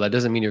 Now, that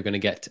doesn't mean you're going to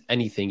get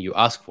anything you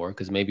ask for,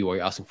 because maybe what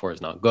you're asking for is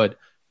not good.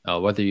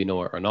 Whether you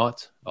know it or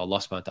not, Allah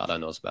subhanahu wa ta'ala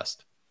knows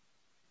best.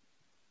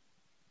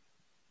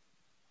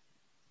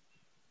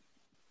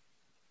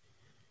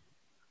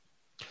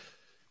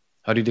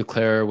 How do you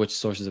declare which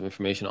sources of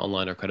information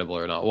online are credible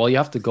or not? Well, you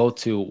have to go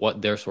to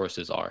what their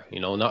sources are.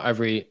 Not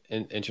every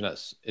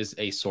internet is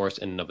a source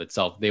in and of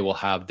itself. They will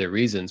have their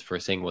reasons for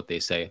saying what they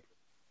say.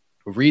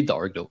 Read the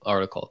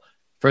article.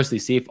 Firstly,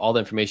 see if all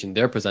the information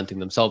they're presenting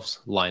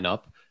themselves line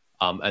up,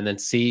 and then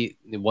see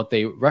what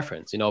they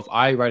reference. If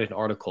I write an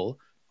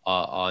article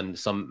on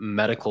some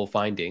medical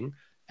finding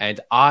and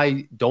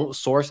I don't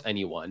source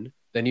anyone,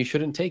 then you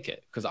shouldn't take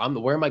it, because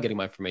where am I getting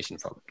my information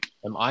from?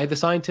 Am I the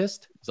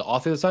scientist? Is the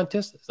author the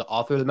scientist? Is the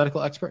author the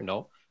medical expert?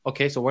 No.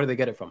 Okay, so where do they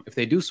get it from? If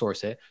they do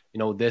source it,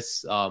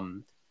 this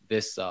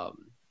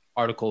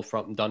article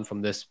done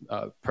from this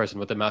person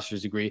with a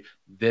master's degree,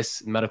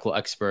 this medical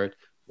expert,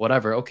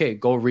 whatever. Okay,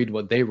 go read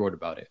what they wrote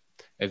about it.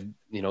 If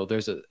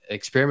there's an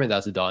experiment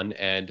that's done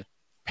and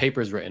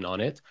papers written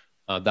on it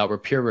that were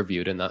peer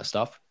reviewed and that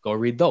stuff, go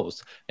read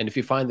those. And if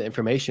you find the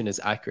information is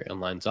accurate and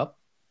lines up,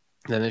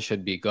 then it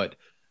should be good.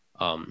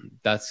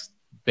 That's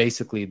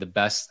basically the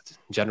best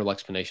general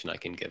explanation I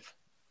can give.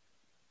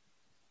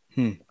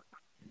 Bro.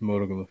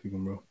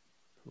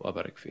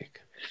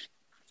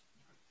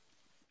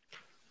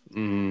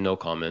 No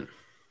comment.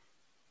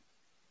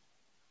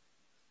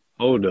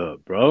 Hold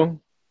up,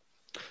 bro.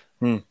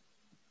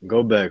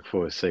 Go back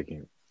for a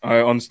second. I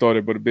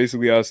unstarted, but it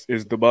basically asked,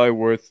 is Dubai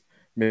worth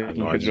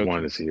making I just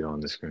wanted to see it on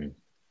the screen.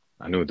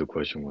 I knew what the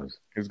question was.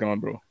 It's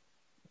gone, bro.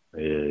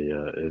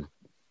 Yeah.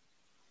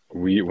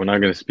 We're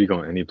not going to speak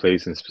on any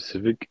place in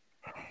specific.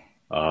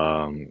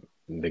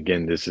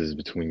 Again, this is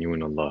between you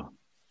and Allah,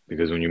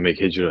 because when you make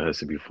hijrah, it has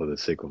to be for the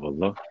sake of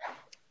Allah.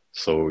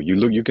 So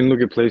you can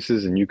look at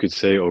places and you could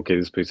say, okay,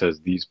 this place has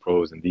these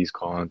pros and these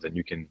cons, and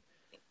you can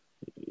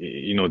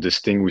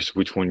distinguish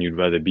which one you'd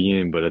rather be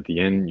in. But at the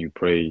end, you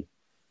pray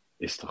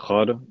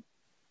istikhara,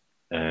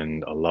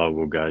 and Allah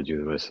will guide you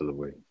the rest of the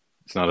way.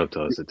 It's not up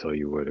to us to tell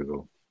you where to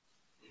go.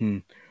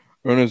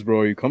 Ernest,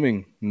 bro, are you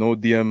coming? No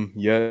DM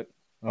yet.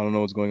 I don't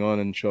know what's going on.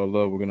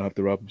 Inshallah, we're going to have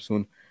to wrap up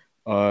soon.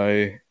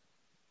 I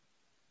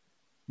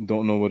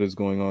don't know what is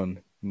going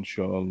on.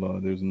 Inshallah,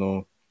 there's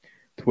no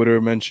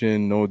Twitter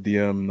mention, no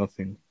DM,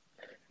 nothing.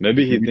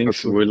 Maybe he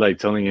thinks we're like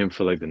telling him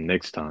for like the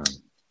next time.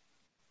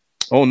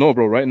 Oh, no,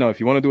 bro. Right now, if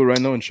you want to do it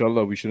right now,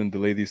 inshallah, we shouldn't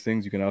delay these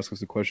things. You can ask us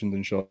the questions,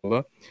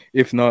 inshallah.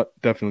 If not,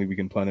 definitely we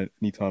can plan it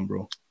anytime,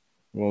 bro.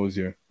 We're always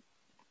here.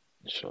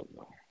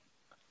 Inshallah.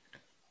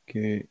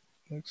 Okay,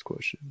 next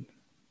question.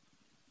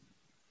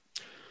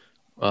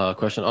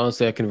 Question.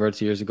 Honestly, I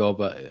converted years ago,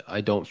 but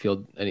I don't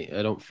feel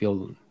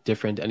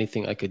different.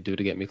 Anything I could do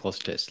to get me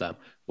closer to Islam?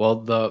 Well,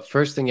 the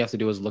first thing you have to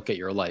do is look at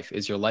your life.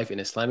 Is your life an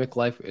Islamic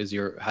life? Has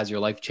your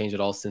life changed at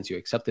all since you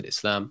accepted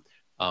Islam?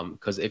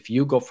 Because if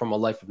you go from a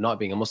life of not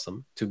being a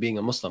Muslim to being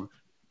a Muslim,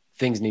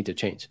 things need to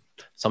change.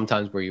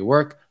 Sometimes where you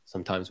work,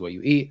 sometimes what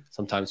you eat,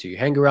 sometimes who you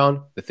hang around,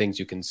 the things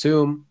you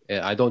consume.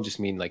 I don't just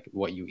mean like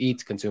what you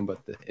eat, consume, but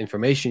the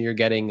information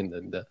you're getting and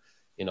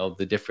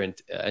the different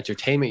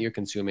entertainment you're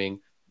consuming,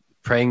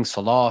 praying,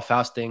 salah,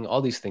 fasting,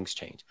 all these things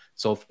change.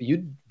 So if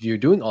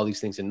you're doing all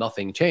these things and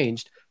nothing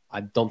changed, I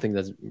don't think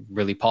that's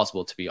really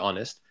possible, to be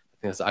honest. I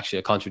think that's actually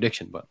a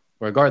contradiction. But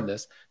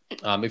regardless,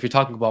 if you're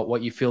talking about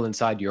what you feel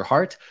inside your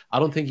heart, I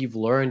don't think you've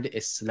learned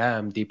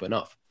Islam deep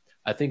enough.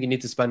 I think you need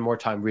to spend more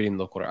time reading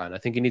the Quran. I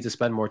think you need to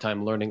spend more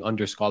time learning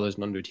under scholars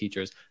and under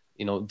teachers,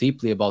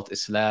 deeply about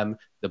Islam,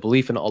 the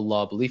belief in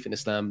Allah, belief in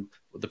Islam,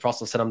 the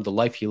Prophet ﷺ, the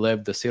life he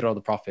lived, the seerah of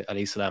the Prophet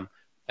ﷺ,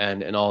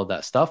 and all of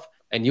that stuff.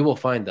 And you will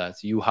find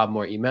that you have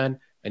more iman,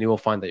 and you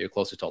will find that you're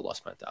closer to Allah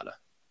subhanahu wa ta'ala.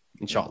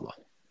 Inshallah.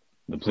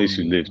 The place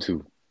you live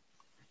too.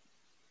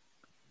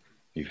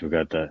 You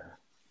forgot that.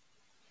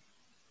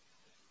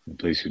 The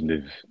place you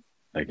live,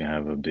 that can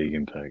have a big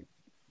impact.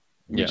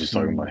 We're just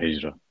talking about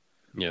hijrah.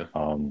 Yeah.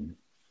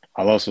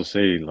 I'll also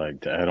say,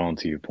 like, to add on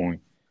to your point,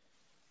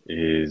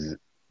 is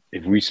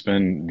if we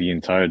spend the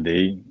entire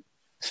day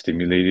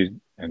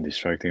stimulated and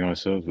distracting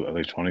ourselves with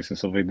electronics and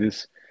stuff like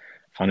this,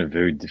 I find it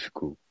very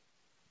difficult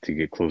to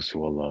get close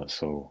to Allah.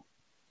 So,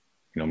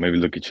 maybe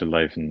look at your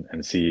life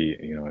and see,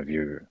 if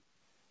you're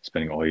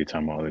spending all your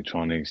time on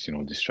electronics,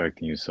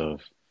 distracting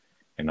yourself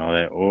and all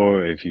that,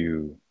 or if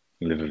you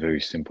live a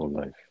very simple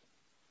life.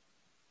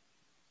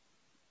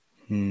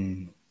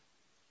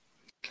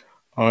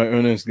 All right,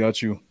 Ernest,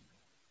 got you.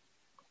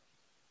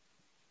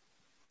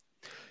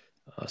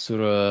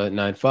 Surah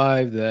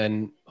 9:5,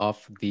 then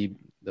off the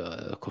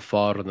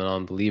kuffar, the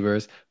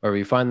non-believers, where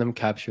we find them,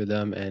 capture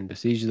them, and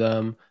besiege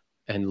them,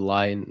 and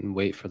lie in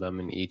wait for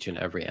them in each and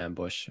every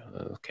ambush.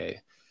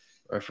 Okay.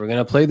 Or if we're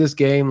going to play this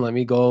game, let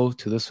me go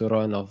to the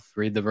surah, and I'll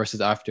read the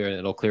verses after, and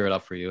it'll clear it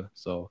up for you.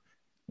 So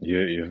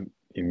You're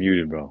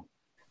muted, bro.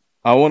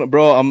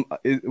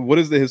 What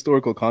is the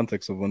historical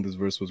context of when this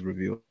verse was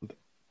revealed?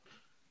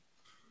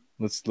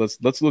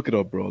 Let's look it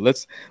up, bro.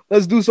 Let's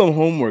do some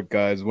homework,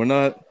 guys. We're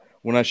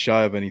not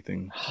shy of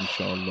anything,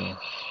 inshallah.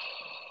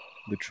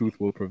 The truth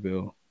will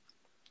prevail.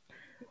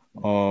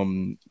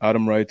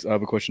 Adam writes, I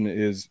have a question.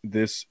 Is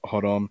this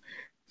haram?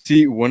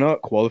 See, we're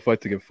not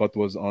qualified to give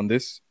fatwas on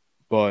this,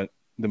 but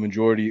the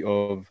majority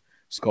of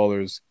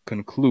scholars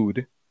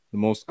conclude the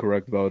most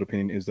correct valid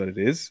opinion is that it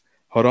is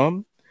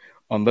haram,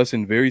 unless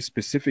in very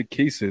specific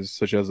cases,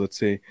 such as, let's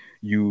say,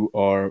 you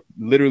are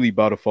literally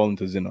about to fall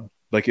into zina.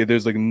 Like,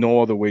 there's like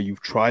no other way.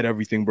 You've tried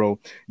everything, bro.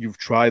 You've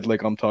tried,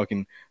 like, I'm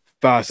talking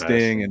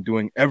fasting and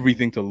doing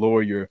everything to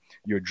lower your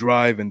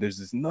drive, and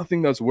there's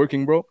nothing that's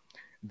working, bro.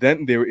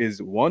 Then there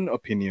is one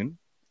opinion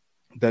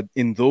that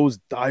in those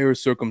dire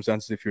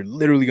circumstances, if you're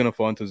literally going to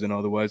fall into zina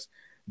otherwise,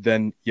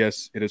 then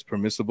yes, it is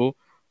permissible.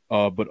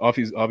 But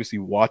obviously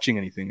watching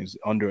anything is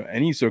under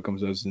any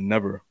circumstances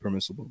never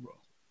permissible, bro.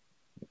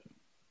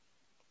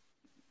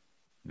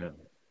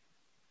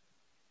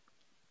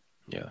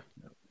 Yeah.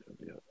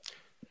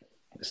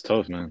 It's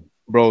tough, man.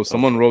 Bro,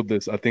 someone wrote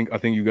this. I think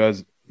you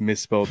guys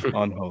misspelled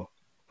anho.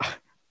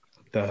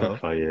 The hell?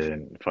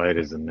 Fire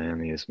is the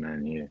manliest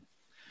man here.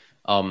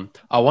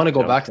 I want to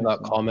go back to that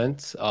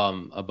comment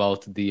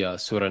about the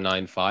Surah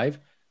 9:5,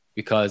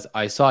 because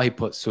I saw he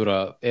put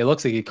Surah. It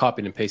looks like he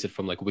copied and pasted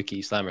from like Wiki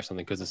Islam or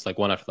something, because it's like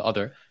one after the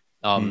other.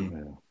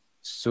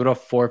 Surah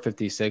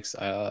 456.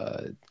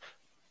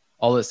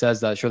 All it says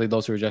that surely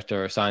those who reject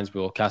our signs,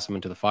 we will cast them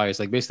into the fire. It's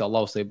like basically Allah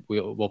will say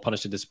we will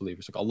punish the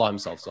disbelievers, like Allah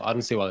Himself. So I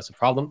don't see why that's a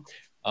problem.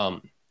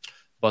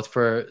 But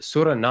for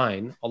Surah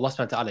 9, Allah subhanahu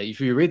wa ta'ala, if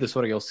you read the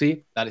surah, you'll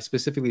see that it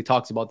specifically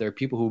talks about there are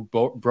people who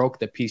broke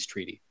the peace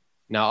treaty.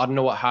 Now, I don't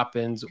know what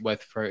happens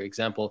with, for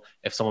example,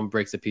 if someone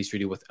breaks the peace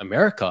treaty with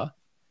America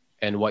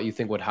and what you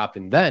think would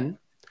happen then.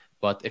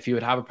 But if you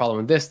would have a problem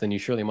with this, then you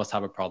surely must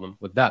have a problem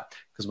with that.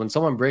 Because when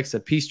someone breaks a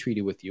peace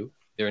treaty with you,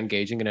 they're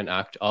engaging in an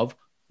act of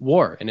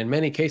war. And in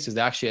many cases,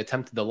 they actually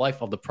attempted the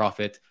life of the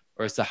Prophet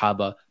or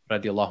Sahaba,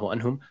 radiallahu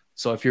anhum.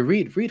 So if you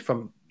read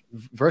from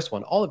verse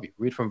 1, all of you,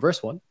 read from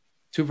verse 1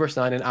 to verse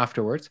 9 and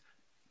afterwards,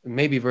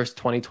 maybe verse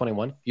 20,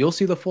 21, you'll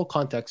see the full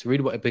context.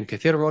 Read what Ibn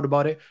Kathir wrote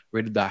about it.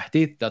 Read the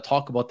hadith that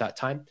talk about that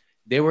time.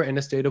 They were in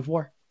a state of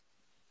war.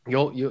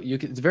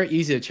 It's very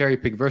easy to cherry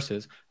pick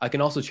verses. I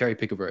can also cherry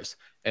pick a verse.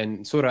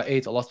 And Surah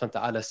 8, Allah subhanahu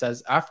wa ta'ala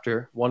says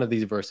after one of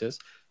these verses,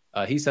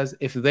 He says,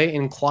 if they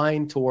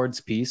incline towards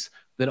peace,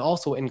 then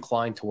also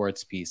incline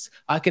towards peace.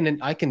 I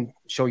can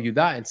show you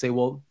that and say,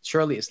 well,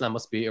 surely Islam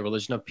must be a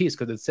religion of peace,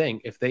 because it's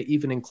saying if they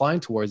even incline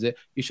towards it,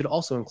 you should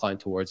also incline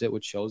towards it,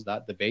 which shows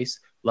that the base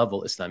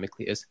level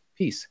Islamically is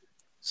peace.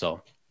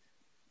 So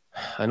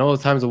I know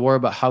the times of war,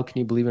 but how can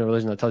you believe in a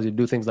religion that tells you to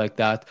do things like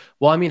that?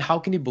 Well, I mean, how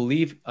can you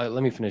believe?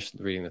 Let me finish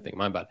reading the thing.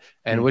 My bad.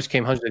 And which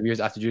came hundreds of years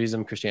after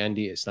Judaism,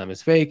 Christianity, Islam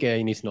is fake.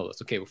 You need to know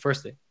this. Okay, well,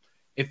 firstly,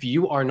 if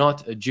you are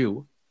not a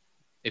Jew,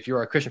 if you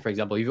are a Christian, for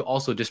example, you've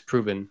also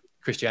disproven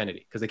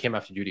Christianity because they came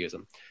after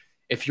Judaism.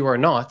 If you are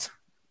not,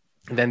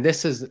 then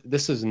this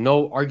is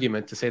no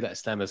argument to say that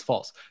Islam is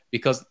false.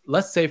 Because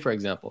let's say, for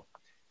example,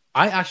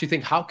 I actually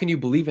think, how can you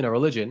believe in a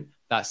religion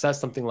that says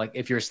something like,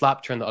 if you're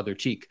slapped, turn the other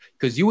cheek,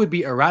 because you would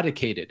be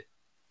eradicated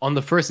on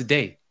the first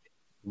day.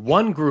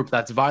 One group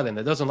that's violent,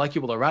 that doesn't like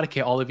you, will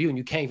eradicate all of you, and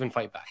you can't even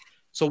fight back.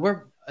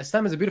 So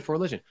Islam is a beautiful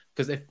religion,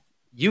 because if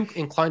you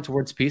incline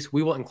towards peace,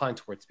 we will incline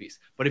towards peace.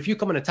 But if you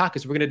come and attack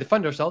us, we're going to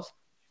defend ourselves.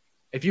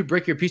 If you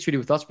break your peace treaty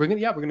with us, we're going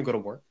to go to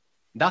war.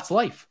 That's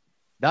life.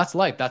 That's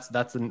life.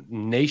 That's a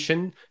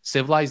nation,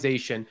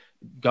 civilization,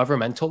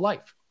 governmental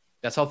life.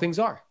 That's how things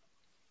are.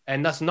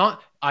 And that's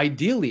not,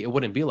 ideally, it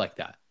wouldn't be like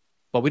that.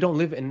 But we don't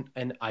live in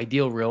an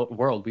ideal real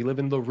world. We live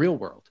in the real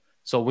world.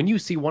 So when you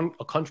see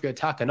a country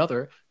attack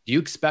another, do you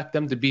expect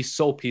them to be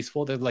so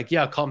peaceful? They're like,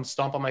 yeah, come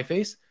stomp on my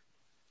face.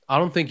 I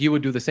don't think you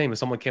would do the same if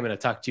someone came and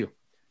attacked you.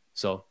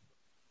 So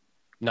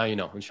now you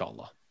know,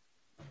 inshallah.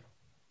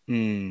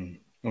 Okay,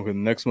 the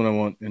next one I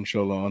want,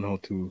 inshallah, on how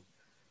to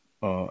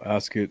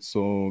ask it.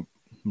 So,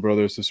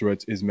 brother or sister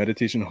writes, is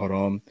meditation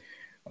haram?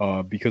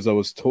 Because I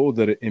was told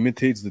that it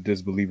imitates the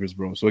disbelievers,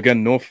 bro. So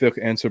again, no fiqh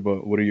answer,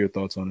 but what are your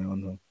thoughts on it,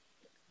 Anha?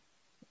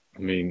 I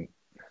mean,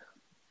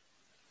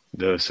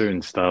 there are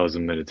certain styles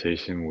of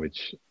meditation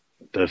which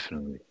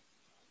definitely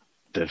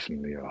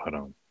are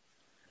haram.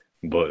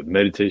 But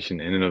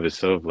meditation in and of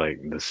itself, like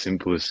the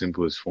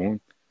simplest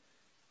form,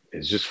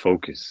 is just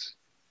focus.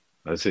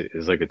 That's it.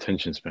 It's like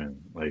attention span.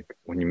 Like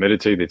when you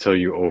meditate, they tell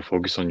you, oh,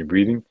 focus on your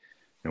breathing.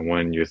 And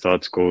when your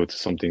thoughts go to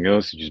something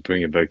else, you just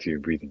bring it back to your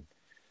breathing.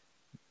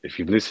 If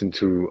you listen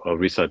to a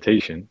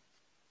recitation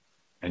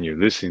and you're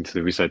listening to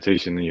the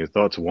recitation and your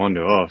thoughts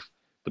wander off,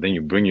 but then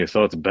you bring your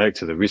thoughts back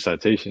to the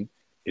recitation,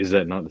 is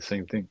that not the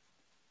same thing?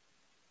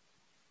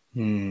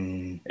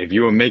 If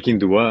you were making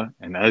dua,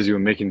 and as you were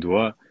making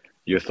dua,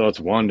 your thoughts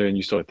wander and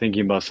you start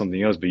thinking about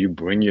something else, but you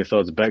bring your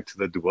thoughts back to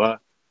the dua,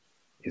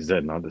 is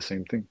that not the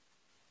same thing?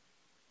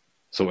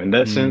 So in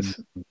that sense,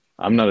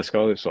 I'm not a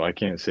scholar, so I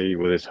can't say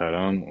whether it's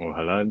haram or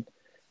halal,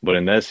 but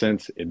in that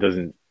sense,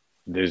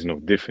 there's no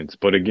difference.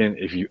 But again,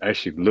 if you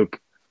actually look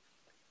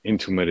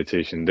into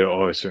meditation, there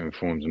are certain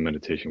forms of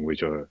meditation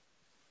which are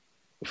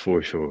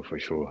for sure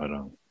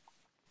haram.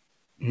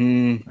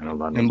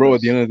 And bro,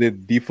 at the end of the day,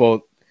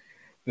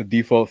 the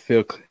default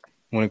fiqh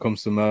when it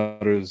comes to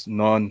matters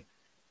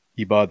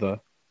non-ibadah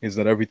is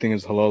that everything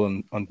is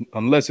halal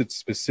unless it's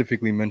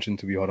specifically mentioned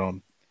to be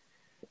haram.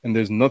 And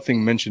there's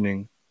nothing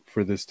mentioning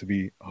for this to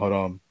be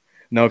haram.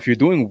 Now, if you're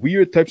doing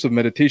weird types of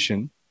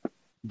meditation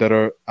that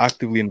are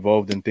actively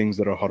involved in things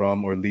that are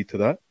haram or lead to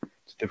that,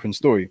 it's a different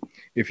story.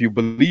 If you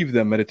believe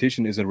that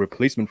meditation is a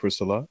replacement for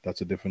salah,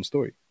 that's a different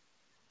story.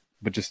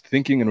 But just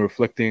thinking and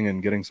reflecting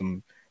and getting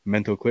some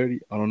mental clarity,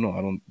 I don't know.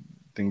 I don't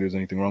think there's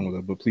anything wrong with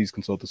that, but please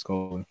consult a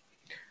scholar.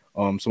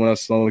 Someone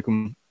asks, Assalamu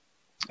alaikum.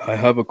 I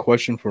have a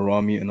question for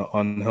Rami and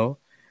Anhel.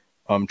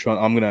 I'm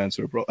going to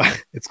answer it, bro.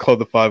 It's called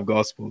the 5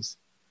 Gospels.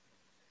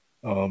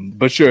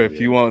 But sure, if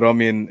you want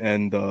Rami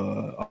and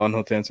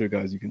Anhel to answer,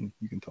 guys, you can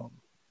tell them.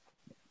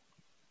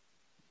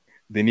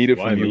 They need it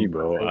from you,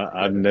 bro.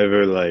 I've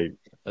never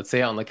Let's say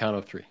it on the count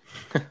of 3.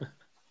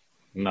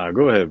 Nah,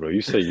 go ahead, bro.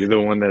 You say you're the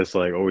one that's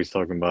like always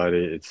talking about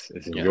it. It's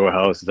in your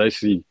house. It's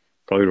actually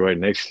probably right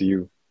next to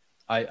you.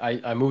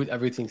 I moved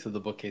everything to the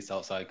bookcase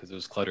outside because it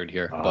was cluttered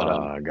here. But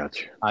I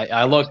got you.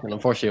 I looked, and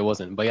unfortunately it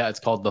wasn't. But yeah, it's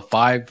called the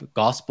 5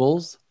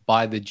 Gospels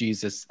by the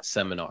Jesus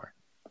Seminar.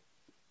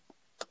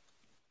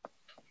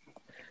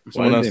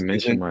 Why did they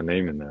mention my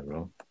name in that,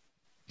 bro?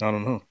 I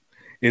don't know.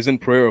 Isn't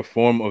prayer a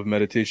form of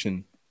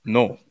meditation?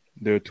 No,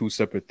 they're 2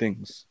 separate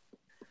things.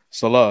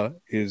 Salah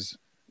is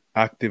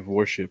active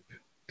worship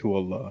to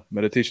Allah.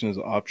 Meditation is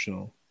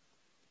optional.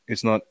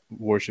 It's not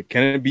worship.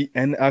 Can it be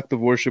an act of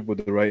worship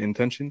with the right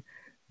intention?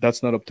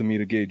 That's not up to me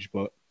to gauge,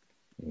 but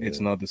it's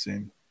not the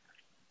same.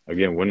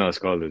 Again, we're not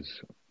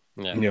scholars.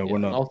 Yeah, we're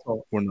not.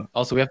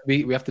 Also,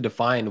 we have to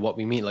define what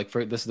we mean. Like,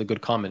 this is a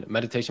good comment.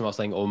 Meditation while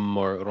saying or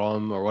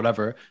Ram or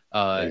whatever,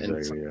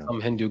 and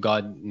some Hindu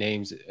god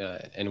names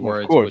and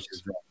words, which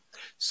is wrong.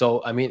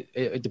 So, I mean,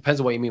 it depends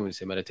on what you mean when you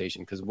say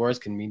meditation, because words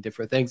can mean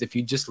different things. If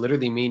you just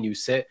literally mean you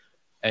sit,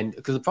 and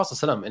because the Prophet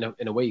ﷺ,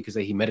 in a way, you could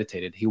say he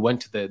meditated. He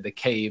went to the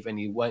cave and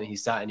he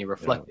sat and he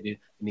reflected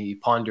and he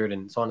pondered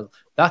and so on.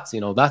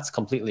 That's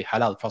completely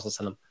halal. The Prophet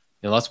ﷺ,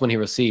 that's when he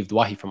received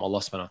wahi from Allah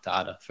subhanahu wa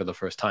ta'ala for the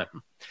first time.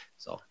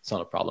 So it's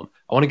not a problem.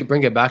 I want to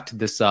bring it back to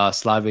this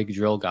Slavic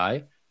drill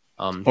guy.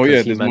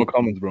 There's more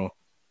comments, bro.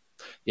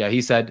 Yeah,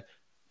 he said,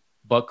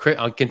 but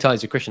I can tell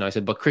he's a Christian. I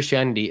said, but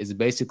Christianity is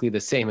basically the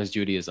same as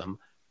Judaism.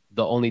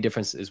 The only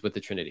difference is with the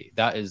Trinity.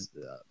 That is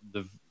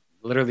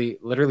literally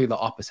the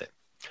opposite.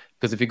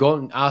 Because if you go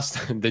and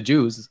ask the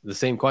Jews the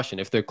same question,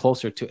 if they're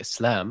closer to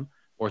Islam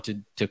or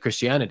to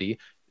Christianity,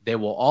 they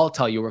will all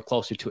tell you we're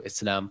closer to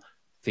Islam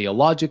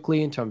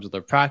theologically, in terms of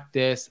their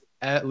practice,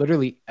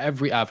 literally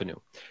every avenue.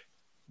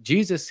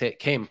 Jesus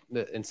came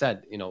and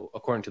said,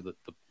 according to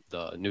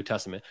the New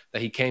Testament,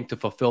 that he came to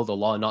fulfill the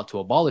law, not to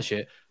abolish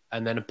it.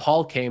 And then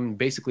Paul came and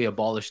basically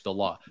abolished the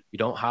law. You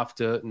don't have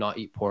to not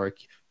eat pork.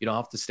 You don't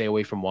have to stay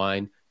away from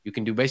wine. You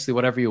can do basically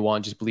whatever you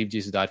want. Just believe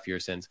Jesus died for your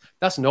sins.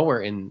 That's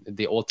nowhere in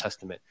the Old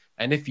Testament.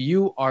 And if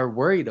you are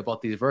worried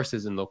about these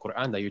verses in the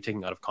Quran that you're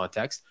taking out of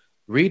context,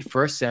 read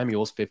 1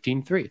 Samuel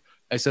 15:3.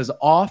 It says,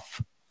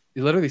 off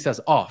It literally says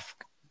off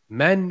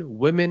men,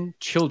 women,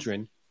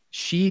 children,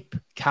 sheep,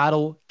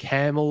 cattle,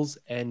 camels,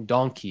 and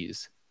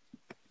donkeys.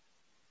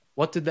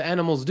 What did the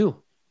animals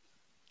do?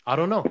 I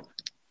don't know.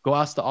 Go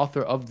ask the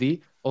author of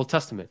the Old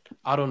Testament.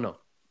 I don't know.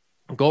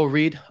 Go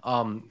read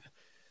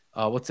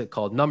what's it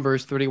called?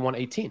 Numbers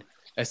 31:18.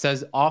 It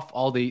says off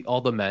all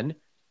the men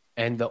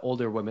and the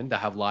older women that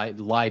have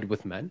lied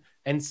with men,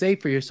 and say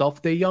for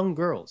yourself the young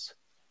girls.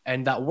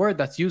 And that word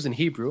that's used in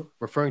Hebrew,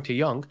 referring to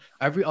young,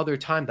 every other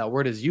time that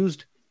word is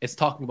used, it's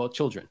talking about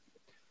children.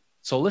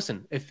 So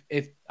listen, if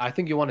I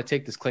think you want to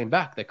take this claim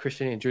back that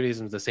Christianity and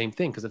Judaism is the same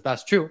thing, because if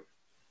that's true,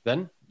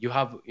 then you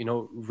have,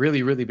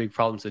 really, really big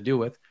problems to deal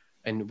with.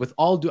 And with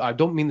all due, I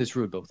don't mean this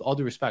rude, but with all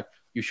due respect,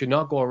 you should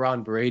not go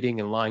around berating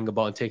and lying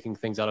about and taking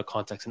things out of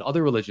context in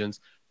other religions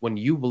when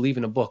you believe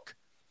in a book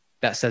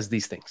that says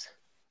these things.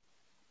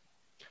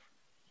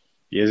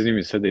 He hasn't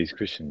even said that he's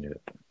Christian yet.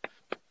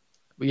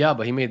 But yeah,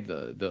 but he made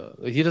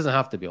he doesn't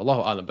have to be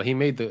Allahu A'lam, but he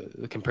made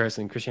the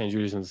comparison. Christianity and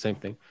Judaism is the same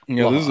thing.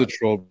 Yeah, this is a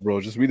troll, bro.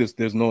 Just read this.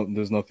 There's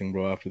nothing,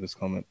 bro, after this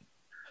comment.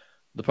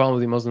 The problem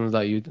with the Muslims is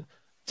that you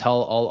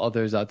tell all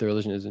others that their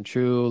religion isn't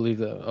true. Leave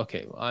the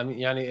okay. I mean,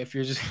 Yani, if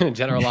you're just gonna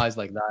generalize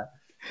like that,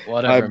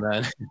 whatever,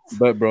 man.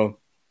 Bet, bro.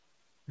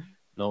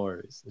 No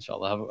worries.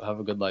 Inshallah, have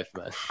a good life,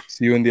 man.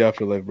 See you in the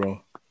afterlife,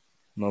 bro.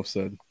 Enough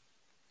said.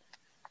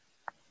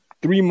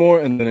 3 more,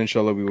 and then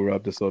inshallah we will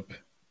wrap this up.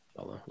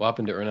 Inshallah. What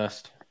happened to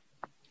Ernest?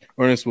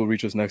 Ernest will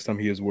reach us next time.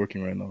 He is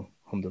working right now.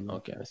 Alhamdulillah.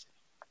 Okay.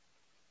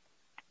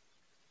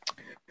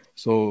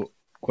 So,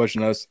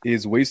 question asks,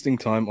 is wasting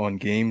time on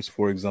games,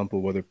 for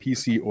example, whether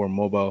PC or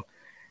mobile,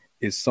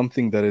 is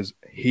something that is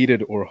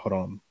hated or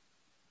haram?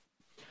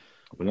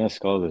 We're not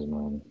scholars,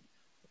 man.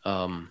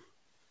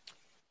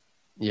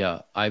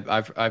 Yeah,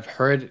 I've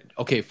heard.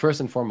 Okay, first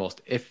and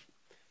foremost, if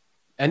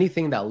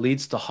anything that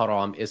leads to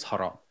haram is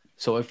haram.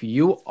 So if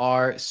you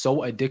are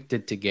so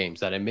addicted to games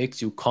that it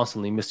makes you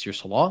constantly miss your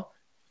salah,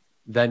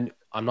 then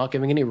I'm not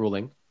giving any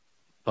ruling.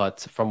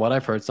 But from what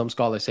I've heard, some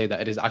scholars say that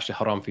it is actually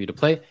haram for you to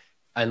play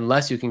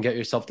unless you can get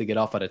yourself to get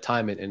off at a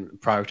time and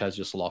prioritize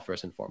your salah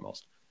first and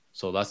foremost.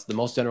 So that's the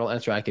most general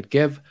answer I could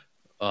give.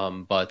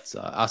 But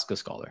ask a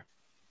scholar.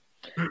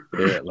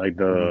 Yeah, like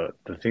the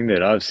thing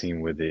that I've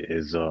seen with it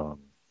is as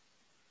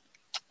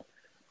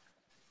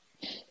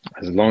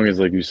long as,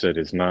 like you said,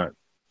 it's not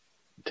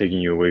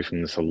taking you away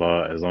from the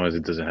salah, as long as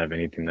it doesn't have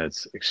anything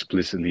that's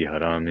explicitly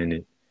haram in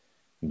it,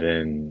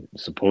 then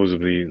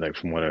supposedly, like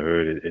from what I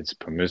heard, it's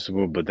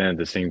permissible. But then at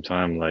the same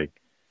time, like,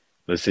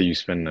 let's say you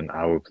spend an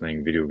hour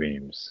playing video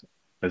games.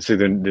 Let's say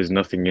there's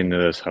nothing in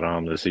there that's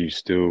haram. Let's say you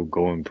still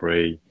go and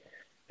pray.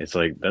 It's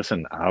like that's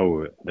an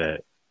hour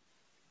that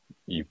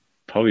you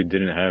probably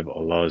didn't have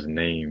Allah's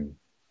name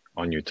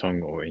on your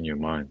tongue or in your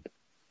mind.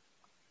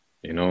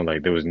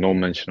 Like there was no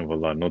mention of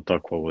Allah, no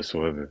taqwa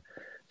whatsoever.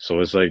 So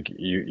it's like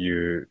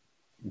you're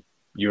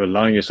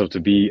allowing yourself to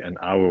be an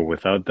hour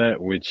without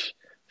that, which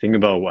think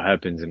about what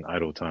happens in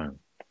idle time.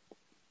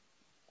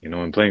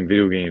 In playing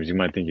video games, you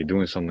might think you're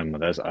doing something,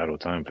 but that's idle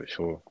time for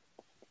sure.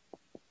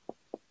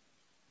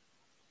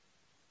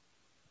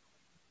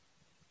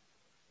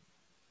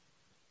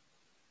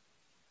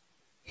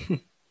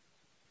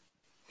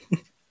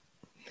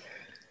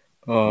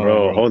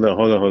 Bro, hold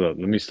up. Let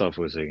me stop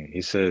for a second.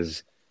 He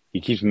says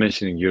he keeps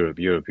mentioning Europe.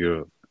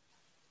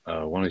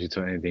 Why don't you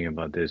tell anything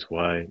about this?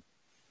 Why,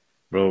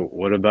 bro?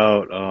 What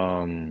about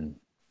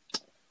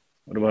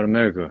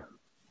America?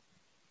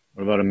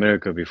 What about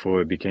America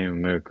before it became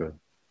America,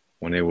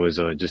 when it was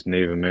just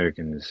Native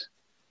Americans,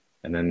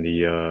 and then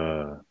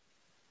the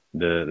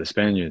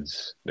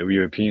Spaniards, they were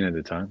European at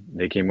the time.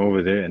 They came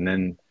over there, and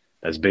then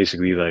that's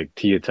basically like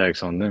tea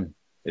attacks on them,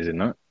 is it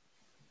not?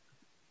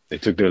 They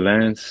took their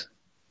lands.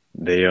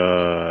 They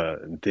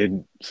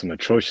did some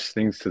atrocious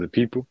things to the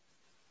people,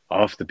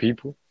 off the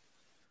people,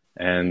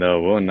 and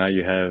now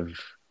you have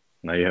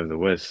the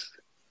West.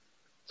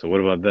 So what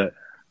about that?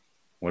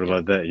 What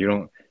about that?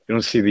 You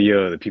don't see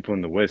the people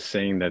in the West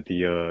saying that the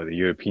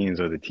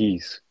Europeans are the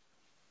T's.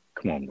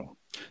 Come on, bro.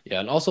 Yeah,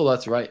 and also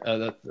that's right.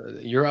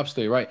 You're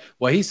absolutely right.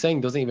 What he's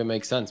saying doesn't even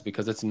make sense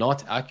because it's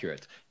not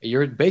accurate.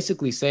 You're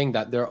basically saying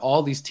that there are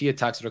all these tea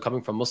attacks that are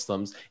coming from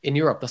Muslims in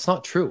Europe. That's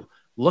not true.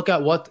 Look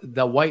at what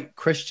the white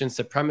Christian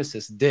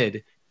supremacists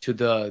did to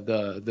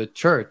the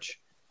church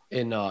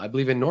in I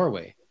believe in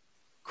Norway,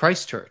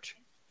 Christchurch.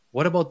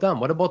 What about them?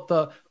 What about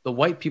the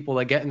white people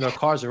that get in their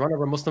cars and run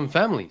over Muslim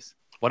families?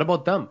 What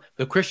about them?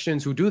 The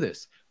Christians who do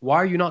this? Why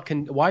are you not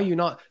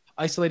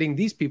isolating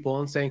these people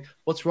and saying,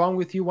 what's wrong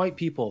with you white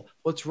people?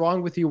 What's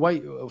wrong with you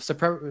white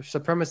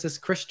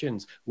supremacist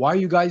Christians? Why are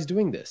you guys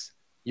doing this?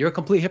 You're a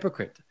complete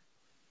hypocrite.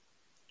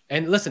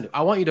 And listen,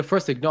 I want you to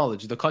first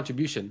acknowledge the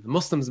contribution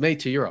Muslims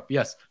made to Europe.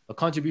 Yes, the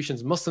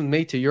contributions Muslims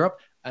made to Europe,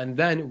 and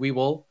then we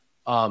will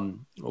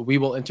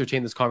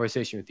entertain this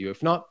conversation with you.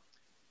 If not,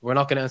 we're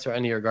not going to answer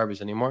any of your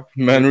garbage anymore.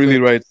 Man, really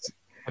right.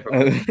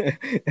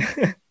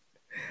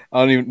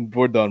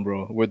 We're done,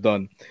 bro. We're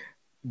done.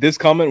 This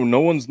comment,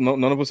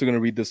 none of us are going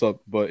to read this up,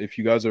 but if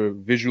you guys are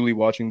visually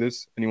watching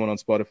this, anyone on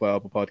Spotify,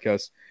 Apple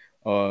Podcasts,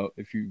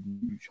 if you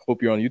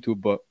hope you're on YouTube,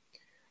 but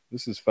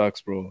This is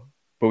facts, bro.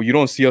 But you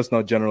don't see us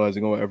not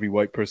generalizing, oh, every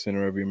white person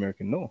or every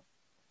American. No.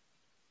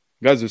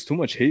 Guys, there's too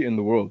much hate in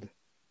the world.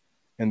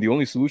 And the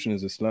only solution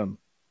is Islam.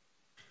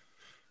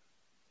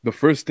 The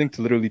first thing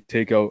to literally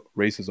take out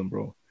racism,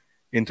 bro,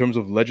 in terms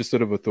of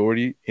legislative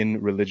authority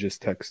in religious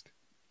text.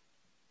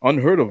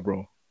 Unheard of,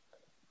 bro.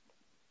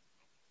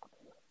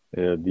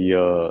 Yeah,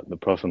 the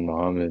Prophet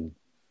Muhammad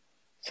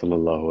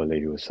sallallahu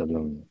alaihi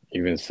wasallam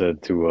even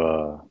said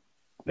to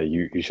that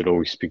you should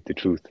always speak the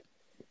truth,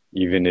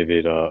 even if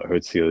it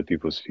hurts the other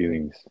people's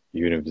feelings,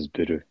 even if it's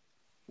bitter.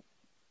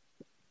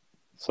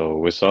 So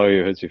we're sorry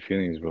it hurts your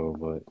feelings, bro,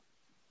 but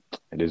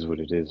it is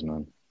what it is,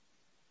 man.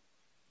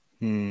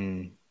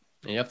 And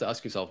you have to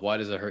ask yourself, why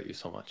does it hurt you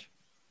so much?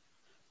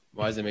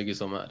 Why does it make you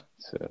so mad?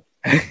 So,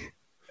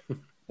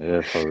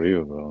 yeah, for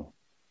real, bro.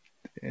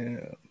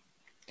 Yeah.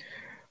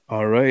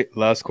 All right,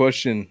 last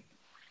question.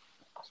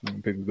 So we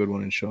can pick a good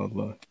one,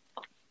 inshallah.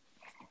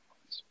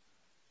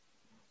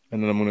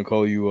 And then I'm gonna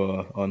call you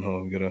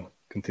Anho. I'm gonna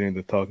continue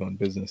to talk on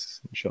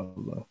business,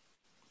 inshallah.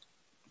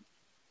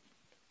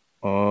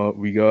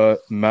 We got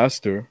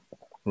Master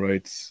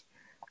writes,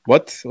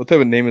 what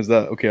type of name is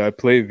that? Okay, I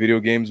play video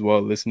games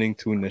while listening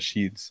to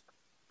nasheeds.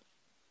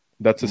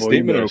 That's a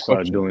statement or a start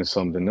question? doing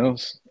something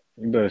else.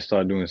 You better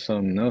start doing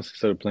something else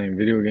instead of playing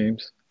video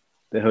games.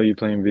 The hell you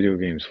playing video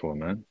games for,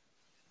 man?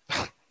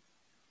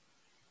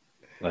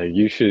 Like,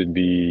 you should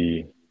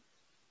be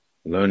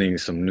learning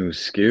some new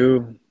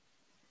skill,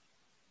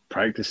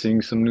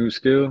 practicing some new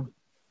skill,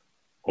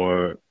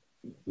 or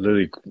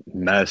literally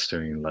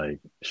mastering, like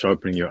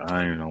sharpening your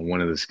iron on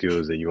one of the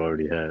skills that you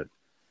already had.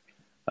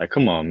 Like,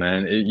 come on,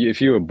 man. If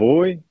you're a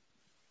boy,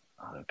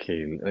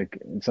 okay, like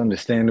it's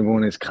understandable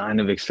and it's kind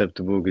of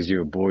acceptable because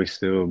you're a boy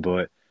still,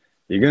 but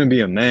you're gonna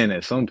be a man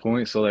at some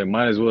point. So like,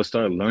 might as well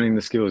start learning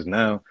the skills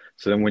now.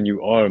 So then when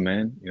you are a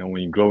man, you know,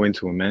 when you grow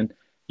into a man,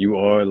 you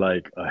are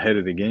like ahead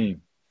of the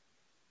game.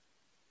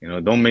 You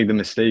know, don't make the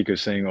mistake of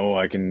saying, "Oh,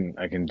 I can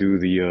do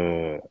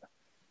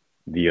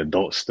the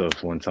adult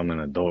stuff once I'm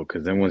an adult,"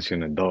 because then once you're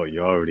an adult,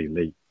 you're already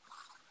late.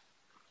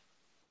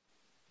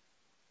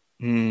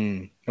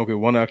 Okay,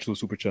 one actual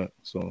super chat.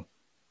 So,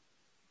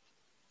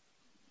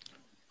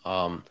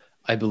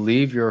 I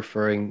believe you're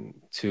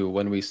referring to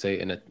when we say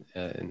in a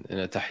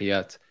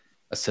tahiyyat,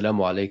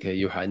 Assalamu alayka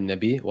ayyuha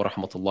an-nabi wa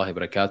rahmatullahi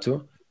wa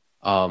barakatuh.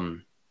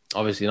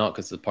 Obviously not,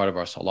 because it's part of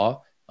our salah.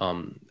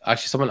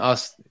 Actually, someone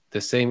asked the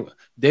same.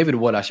 David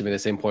Wood actually made the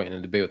same point in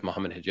a debate with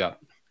Muhammad Hijab.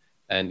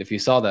 And if you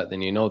saw that,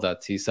 then you know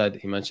that he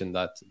mentioned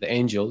that the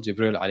angel,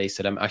 Jibril alayhi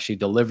salam, actually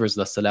delivers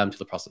the salam to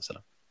the Prophet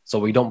sallam. So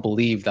we don't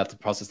believe that the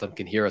Prophet sallam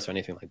can hear us or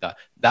anything like that.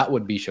 That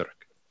would be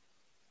shirk.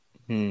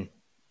 Yeah,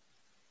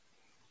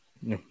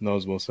 that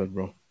was well said,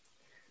 bro.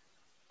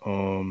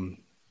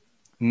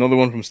 Another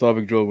one from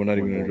Slavic Drill. We're not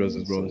even going to address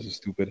this, bro. This is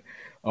stupid.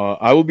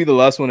 I will be the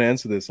last one to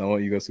answer this. I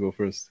want you guys to go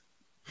first.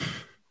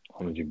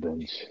 How would you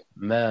bench?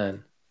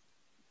 Man,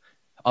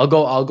 I'll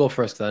go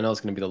first because I know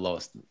it's going to be the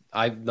lowest.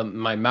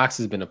 My max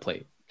has been a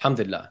plate.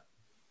 Alhamdulillah.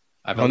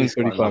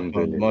 135 pounds,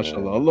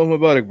 mashallah. Allahumma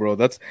barak, bro.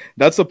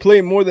 That's a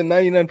plate more than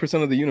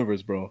 99% of the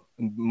universe, bro.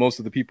 And most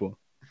of the people.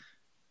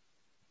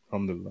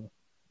 Alhamdulillah.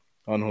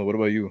 Anho, what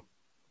about you?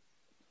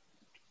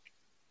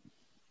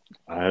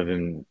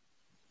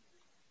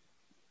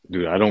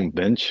 Dude, I don't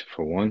bench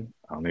for one.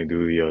 I only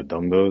do the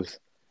dumbbells.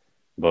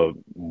 But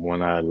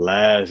when I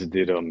last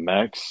did a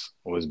max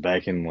was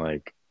back in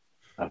like,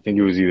 I think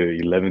it was either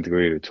 11th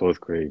grade or 12th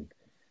grade.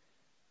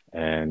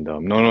 And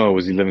no, it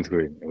was 11th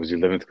grade. It was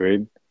 11th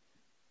grade.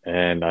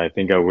 And I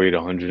think I weighed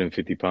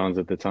 150 pounds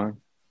at the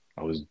time.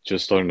 I was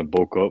just starting to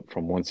bulk up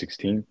from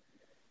 116.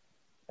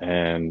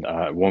 And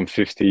at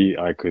 150,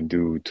 I could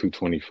do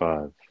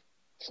 225.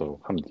 So,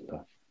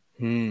 alhamdulillah.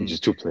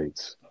 Just 2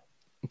 plates.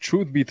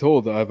 Truth be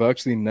told, I've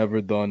actually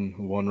never done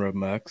 1 rep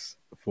max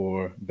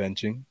for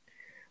benching.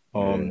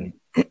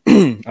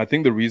 I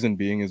think the reason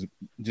being is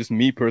just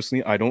me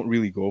personally, I don't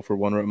really go for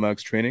 1 rep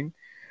max training.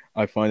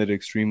 I find it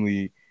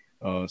extremely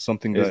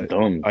something It's that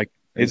dumb.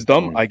 It's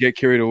dumb. I get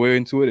carried away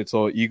into it. It's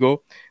all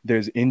ego.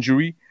 There's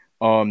injury.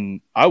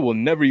 I will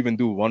never even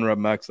do 1 rep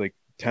max, like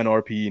 10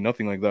 RPE,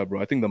 nothing like that,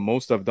 bro. I think the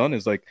most I've done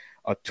is like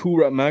a 2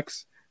 rep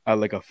max at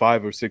like a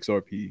 5 or 6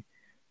 RPE.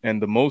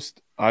 And the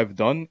most I've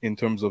done in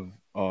terms of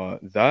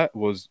that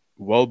was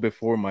well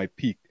before my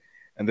peak.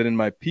 And then in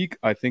my peak,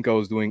 I think I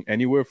was doing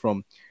anywhere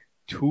from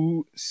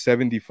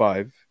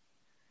 275.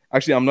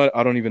 Actually,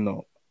 I don't even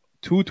know.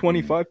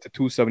 225 to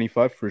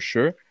 275 for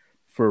sure.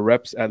 For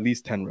reps, at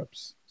least 10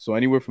 reps. So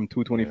anywhere from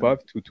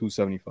 225 to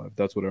 275.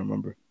 That's what I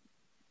remember.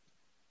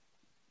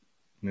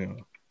 Yeah.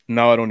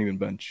 Now I don't even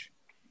bench.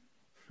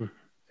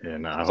 Yeah.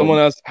 Nah, Someone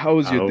asked, "How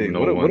was your day?"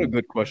 What a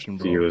good question,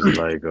 bro. He was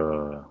like,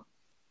 bro,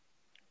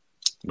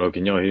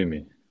 can y'all hear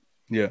me?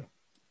 Yeah.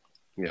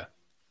 Yeah,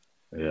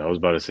 I was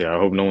about to say, I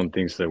hope no one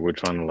thinks that we're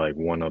trying to like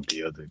one up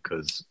the other,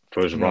 because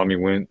first Rami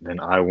went, then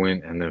I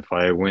went, and then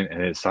Fire went,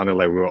 and it sounded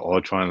like we were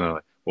all trying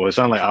to. Well, it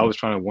sounded like I was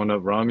trying to one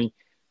up Rami,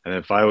 and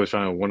then Fire was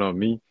trying to one up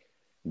me,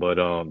 but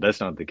that's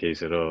not the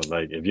case at all.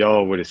 Like, if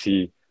y'all were to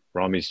see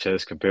Rami's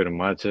chest compared to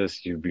my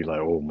chest, you'd be like,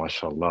 oh,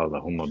 mashallah,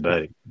 Allahumma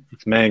barik.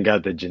 This man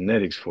got the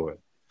genetics for it.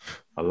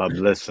 Allah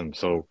bless him.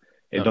 So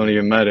it don't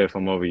even matter if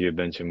I'm over here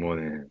benching more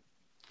than him.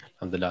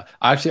 Alhamdulillah.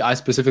 Actually, I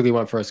specifically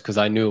went first because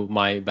I knew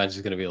my bench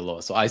is going to be the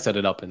lowest. So I set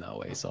it up in that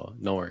way. So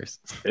no worries.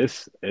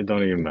 It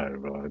don't even matter,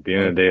 bro. At the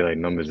end of the day, like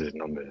numbers is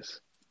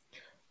numbers.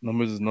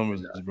 Numbers is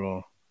numbers,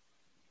 bro.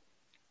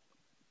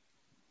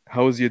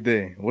 How was your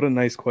day? What a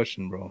nice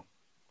question, bro.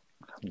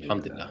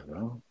 Alhamdulillah,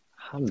 bro.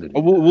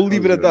 We'll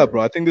leave it at that,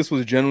 bro. I think this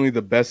was generally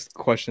the best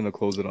question to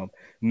close it on.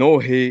 No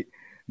hate.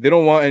 They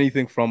don't want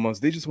anything from us.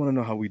 They just want to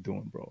know how we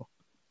doing, bro.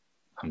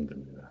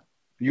 Alhamdulillah.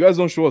 You guys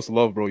don't show us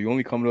love, bro. You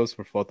only come to us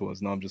for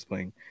fatwas. No, I'm just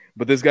playing.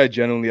 But this guy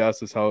genuinely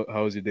asked us, how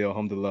was your day?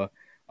 Alhamdulillah.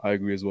 I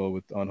agree as well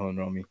with Anha and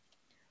Rami.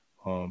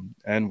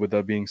 And with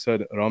that being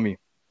said, Rami,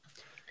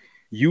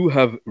 you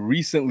have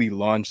recently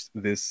launched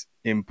this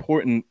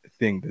important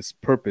thing, this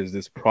purpose,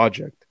 this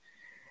project,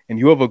 and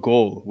you have a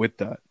goal with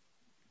that.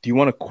 Do you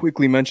want to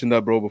quickly mention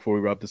that, bro, before we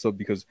wrap this up?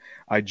 Because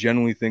I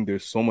genuinely think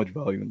there's so much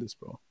value in this,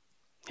 bro.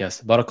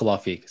 Yes, barakallah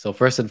feek. So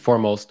first and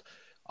foremost,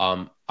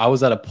 I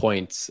was at a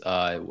point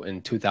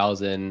in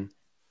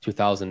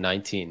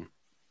 2019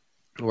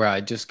 where I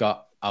just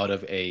got out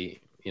of I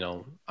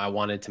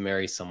wanted to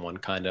marry someone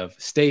kind of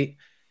state,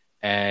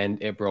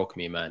 and it broke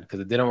me, man, because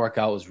it didn't work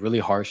out. It was really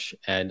harsh,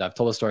 and I've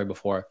told the story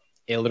before.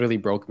 It literally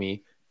broke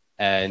me,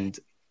 and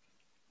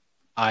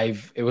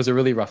it was a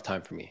really rough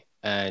time for me.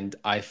 And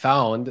I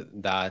found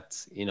that,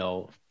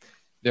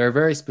 there are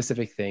very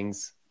specific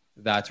things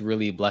that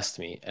really blessed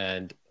me.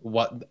 And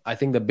what I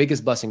think the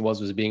biggest blessing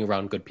was being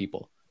around good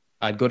people.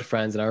 I had good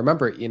friends. And I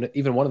remember,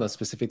 even one of them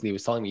specifically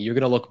was telling me, you're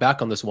going to look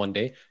back on this one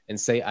day and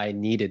say, I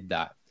needed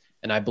that.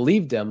 And I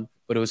believed him,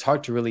 but it was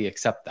hard to really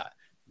accept that.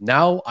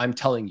 Now I'm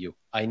telling you,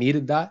 I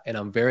needed that. And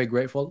I'm very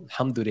grateful,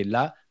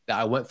 alhamdulillah, that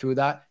I went through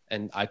that.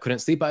 And I couldn't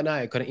sleep at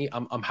night. I couldn't eat.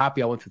 I'm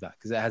happy I went through that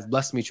because it has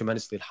blessed me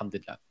tremendously,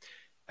 alhamdulillah.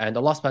 And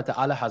Allah subhanahu wa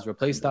ta'ala has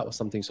replaced that with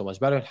something so much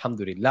better,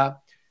 alhamdulillah.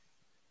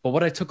 But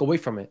what I took away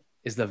from it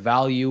is the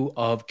value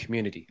of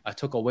community. I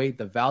took away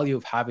the value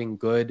of having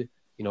good,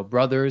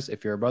 brothers,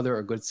 if you're a brother,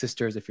 or good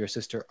sisters, if you're a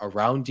sister,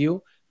 around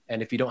you.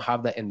 And if you don't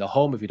have that in the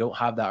home, if you don't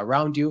have that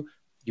around you,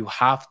 you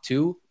have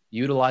to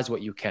utilize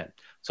what you can.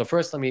 So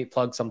first, let me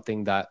plug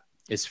something that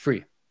is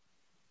free,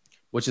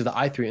 which is the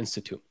I3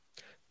 Institute.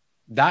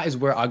 That is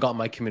where I got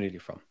my community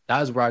from.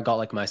 That is where I got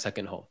like my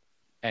second home.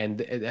 And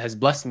it has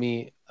blessed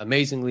me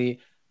amazingly.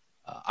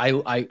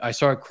 I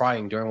started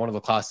crying during one of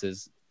the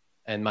classes,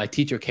 and my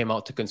teacher came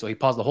out to console. He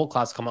paused the whole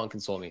class, come out and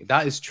console me.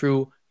 That is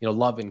true,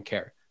 love and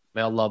care.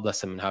 May Allah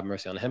bless him and have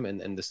mercy on him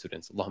and the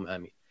students. Allahumma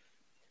ameen.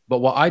 But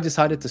what I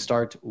decided to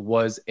start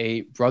was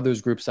a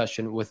brothers group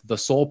session with the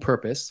sole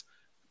purpose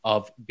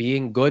of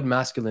being good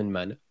masculine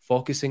men,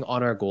 focusing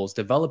on our goals,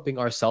 developing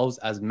ourselves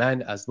as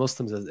men, as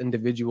Muslims, as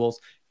individuals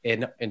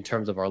in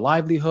terms of our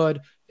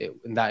livelihood.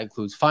 And that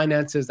includes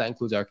finances, that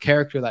includes our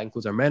character, that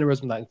includes our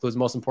mannerism, that includes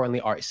most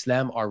importantly our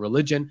Islam, our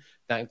religion,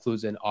 that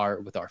includes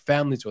with our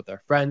families, with our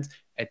friends,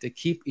 and to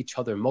keep each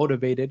other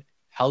motivated,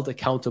 held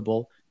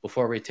accountable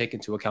before we take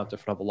into account in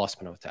front of Allah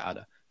subhanahu wa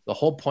ta'ala. The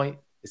whole point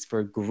is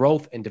for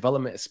growth and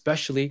development,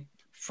 especially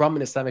from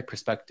an Islamic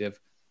perspective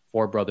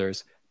for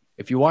brothers.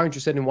 If you are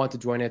interested and want to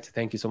join it,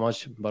 thank you so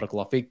much.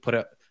 Barakallah feek.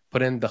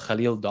 Put in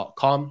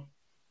thekhalil.com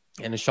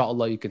and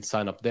inshallah you can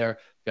sign up there.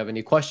 If you have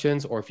any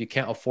questions, or if you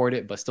can't afford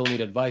it but still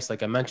need advice,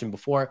 like I mentioned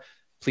before,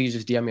 please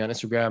just DM me on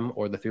Instagram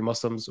or the Three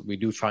Muslims. We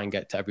do try and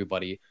get to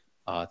everybody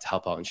to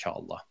help out,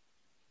 inshallah.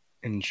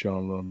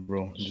 Inshallah,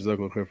 bro.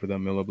 Jazakallah khair for that.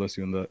 May Allah bless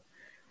you in that.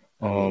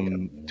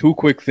 Two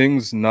quick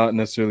things, not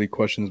necessarily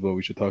questions, but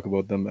we should talk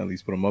about them, at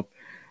least put them up.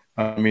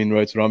 Ameen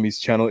writes, Rami's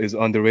channel is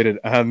underrated.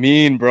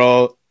 Ameen,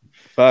 bro.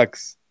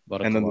 Facts.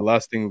 And then the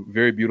last thing,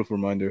 very beautiful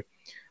reminder.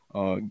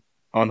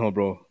 Anho,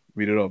 bro,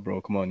 read it up, bro.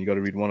 Come on, you got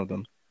to read one of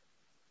them.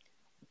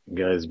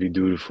 Guys, be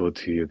dutiful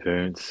to your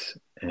parents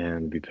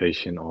and be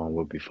patient on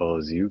what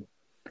befalls you.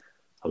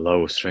 Allah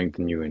will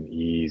strengthen you and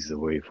ease the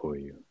way for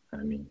you.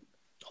 Ameen.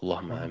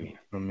 Allahumma ameen.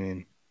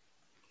 Ameen.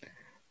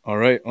 All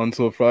right,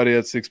 until Friday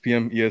at 6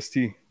 p.m.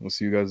 EST. We'll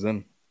see you guys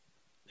then.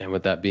 And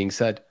with that being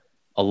said,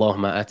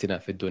 Allahumma atina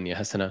fid dunya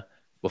hasana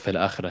wa fil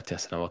akhirati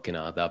hasana wa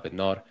qina adhab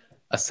an-nar.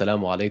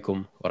 Assalamu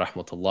alaikum wa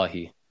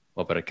rahmatullahi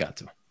wa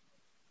barakatuh.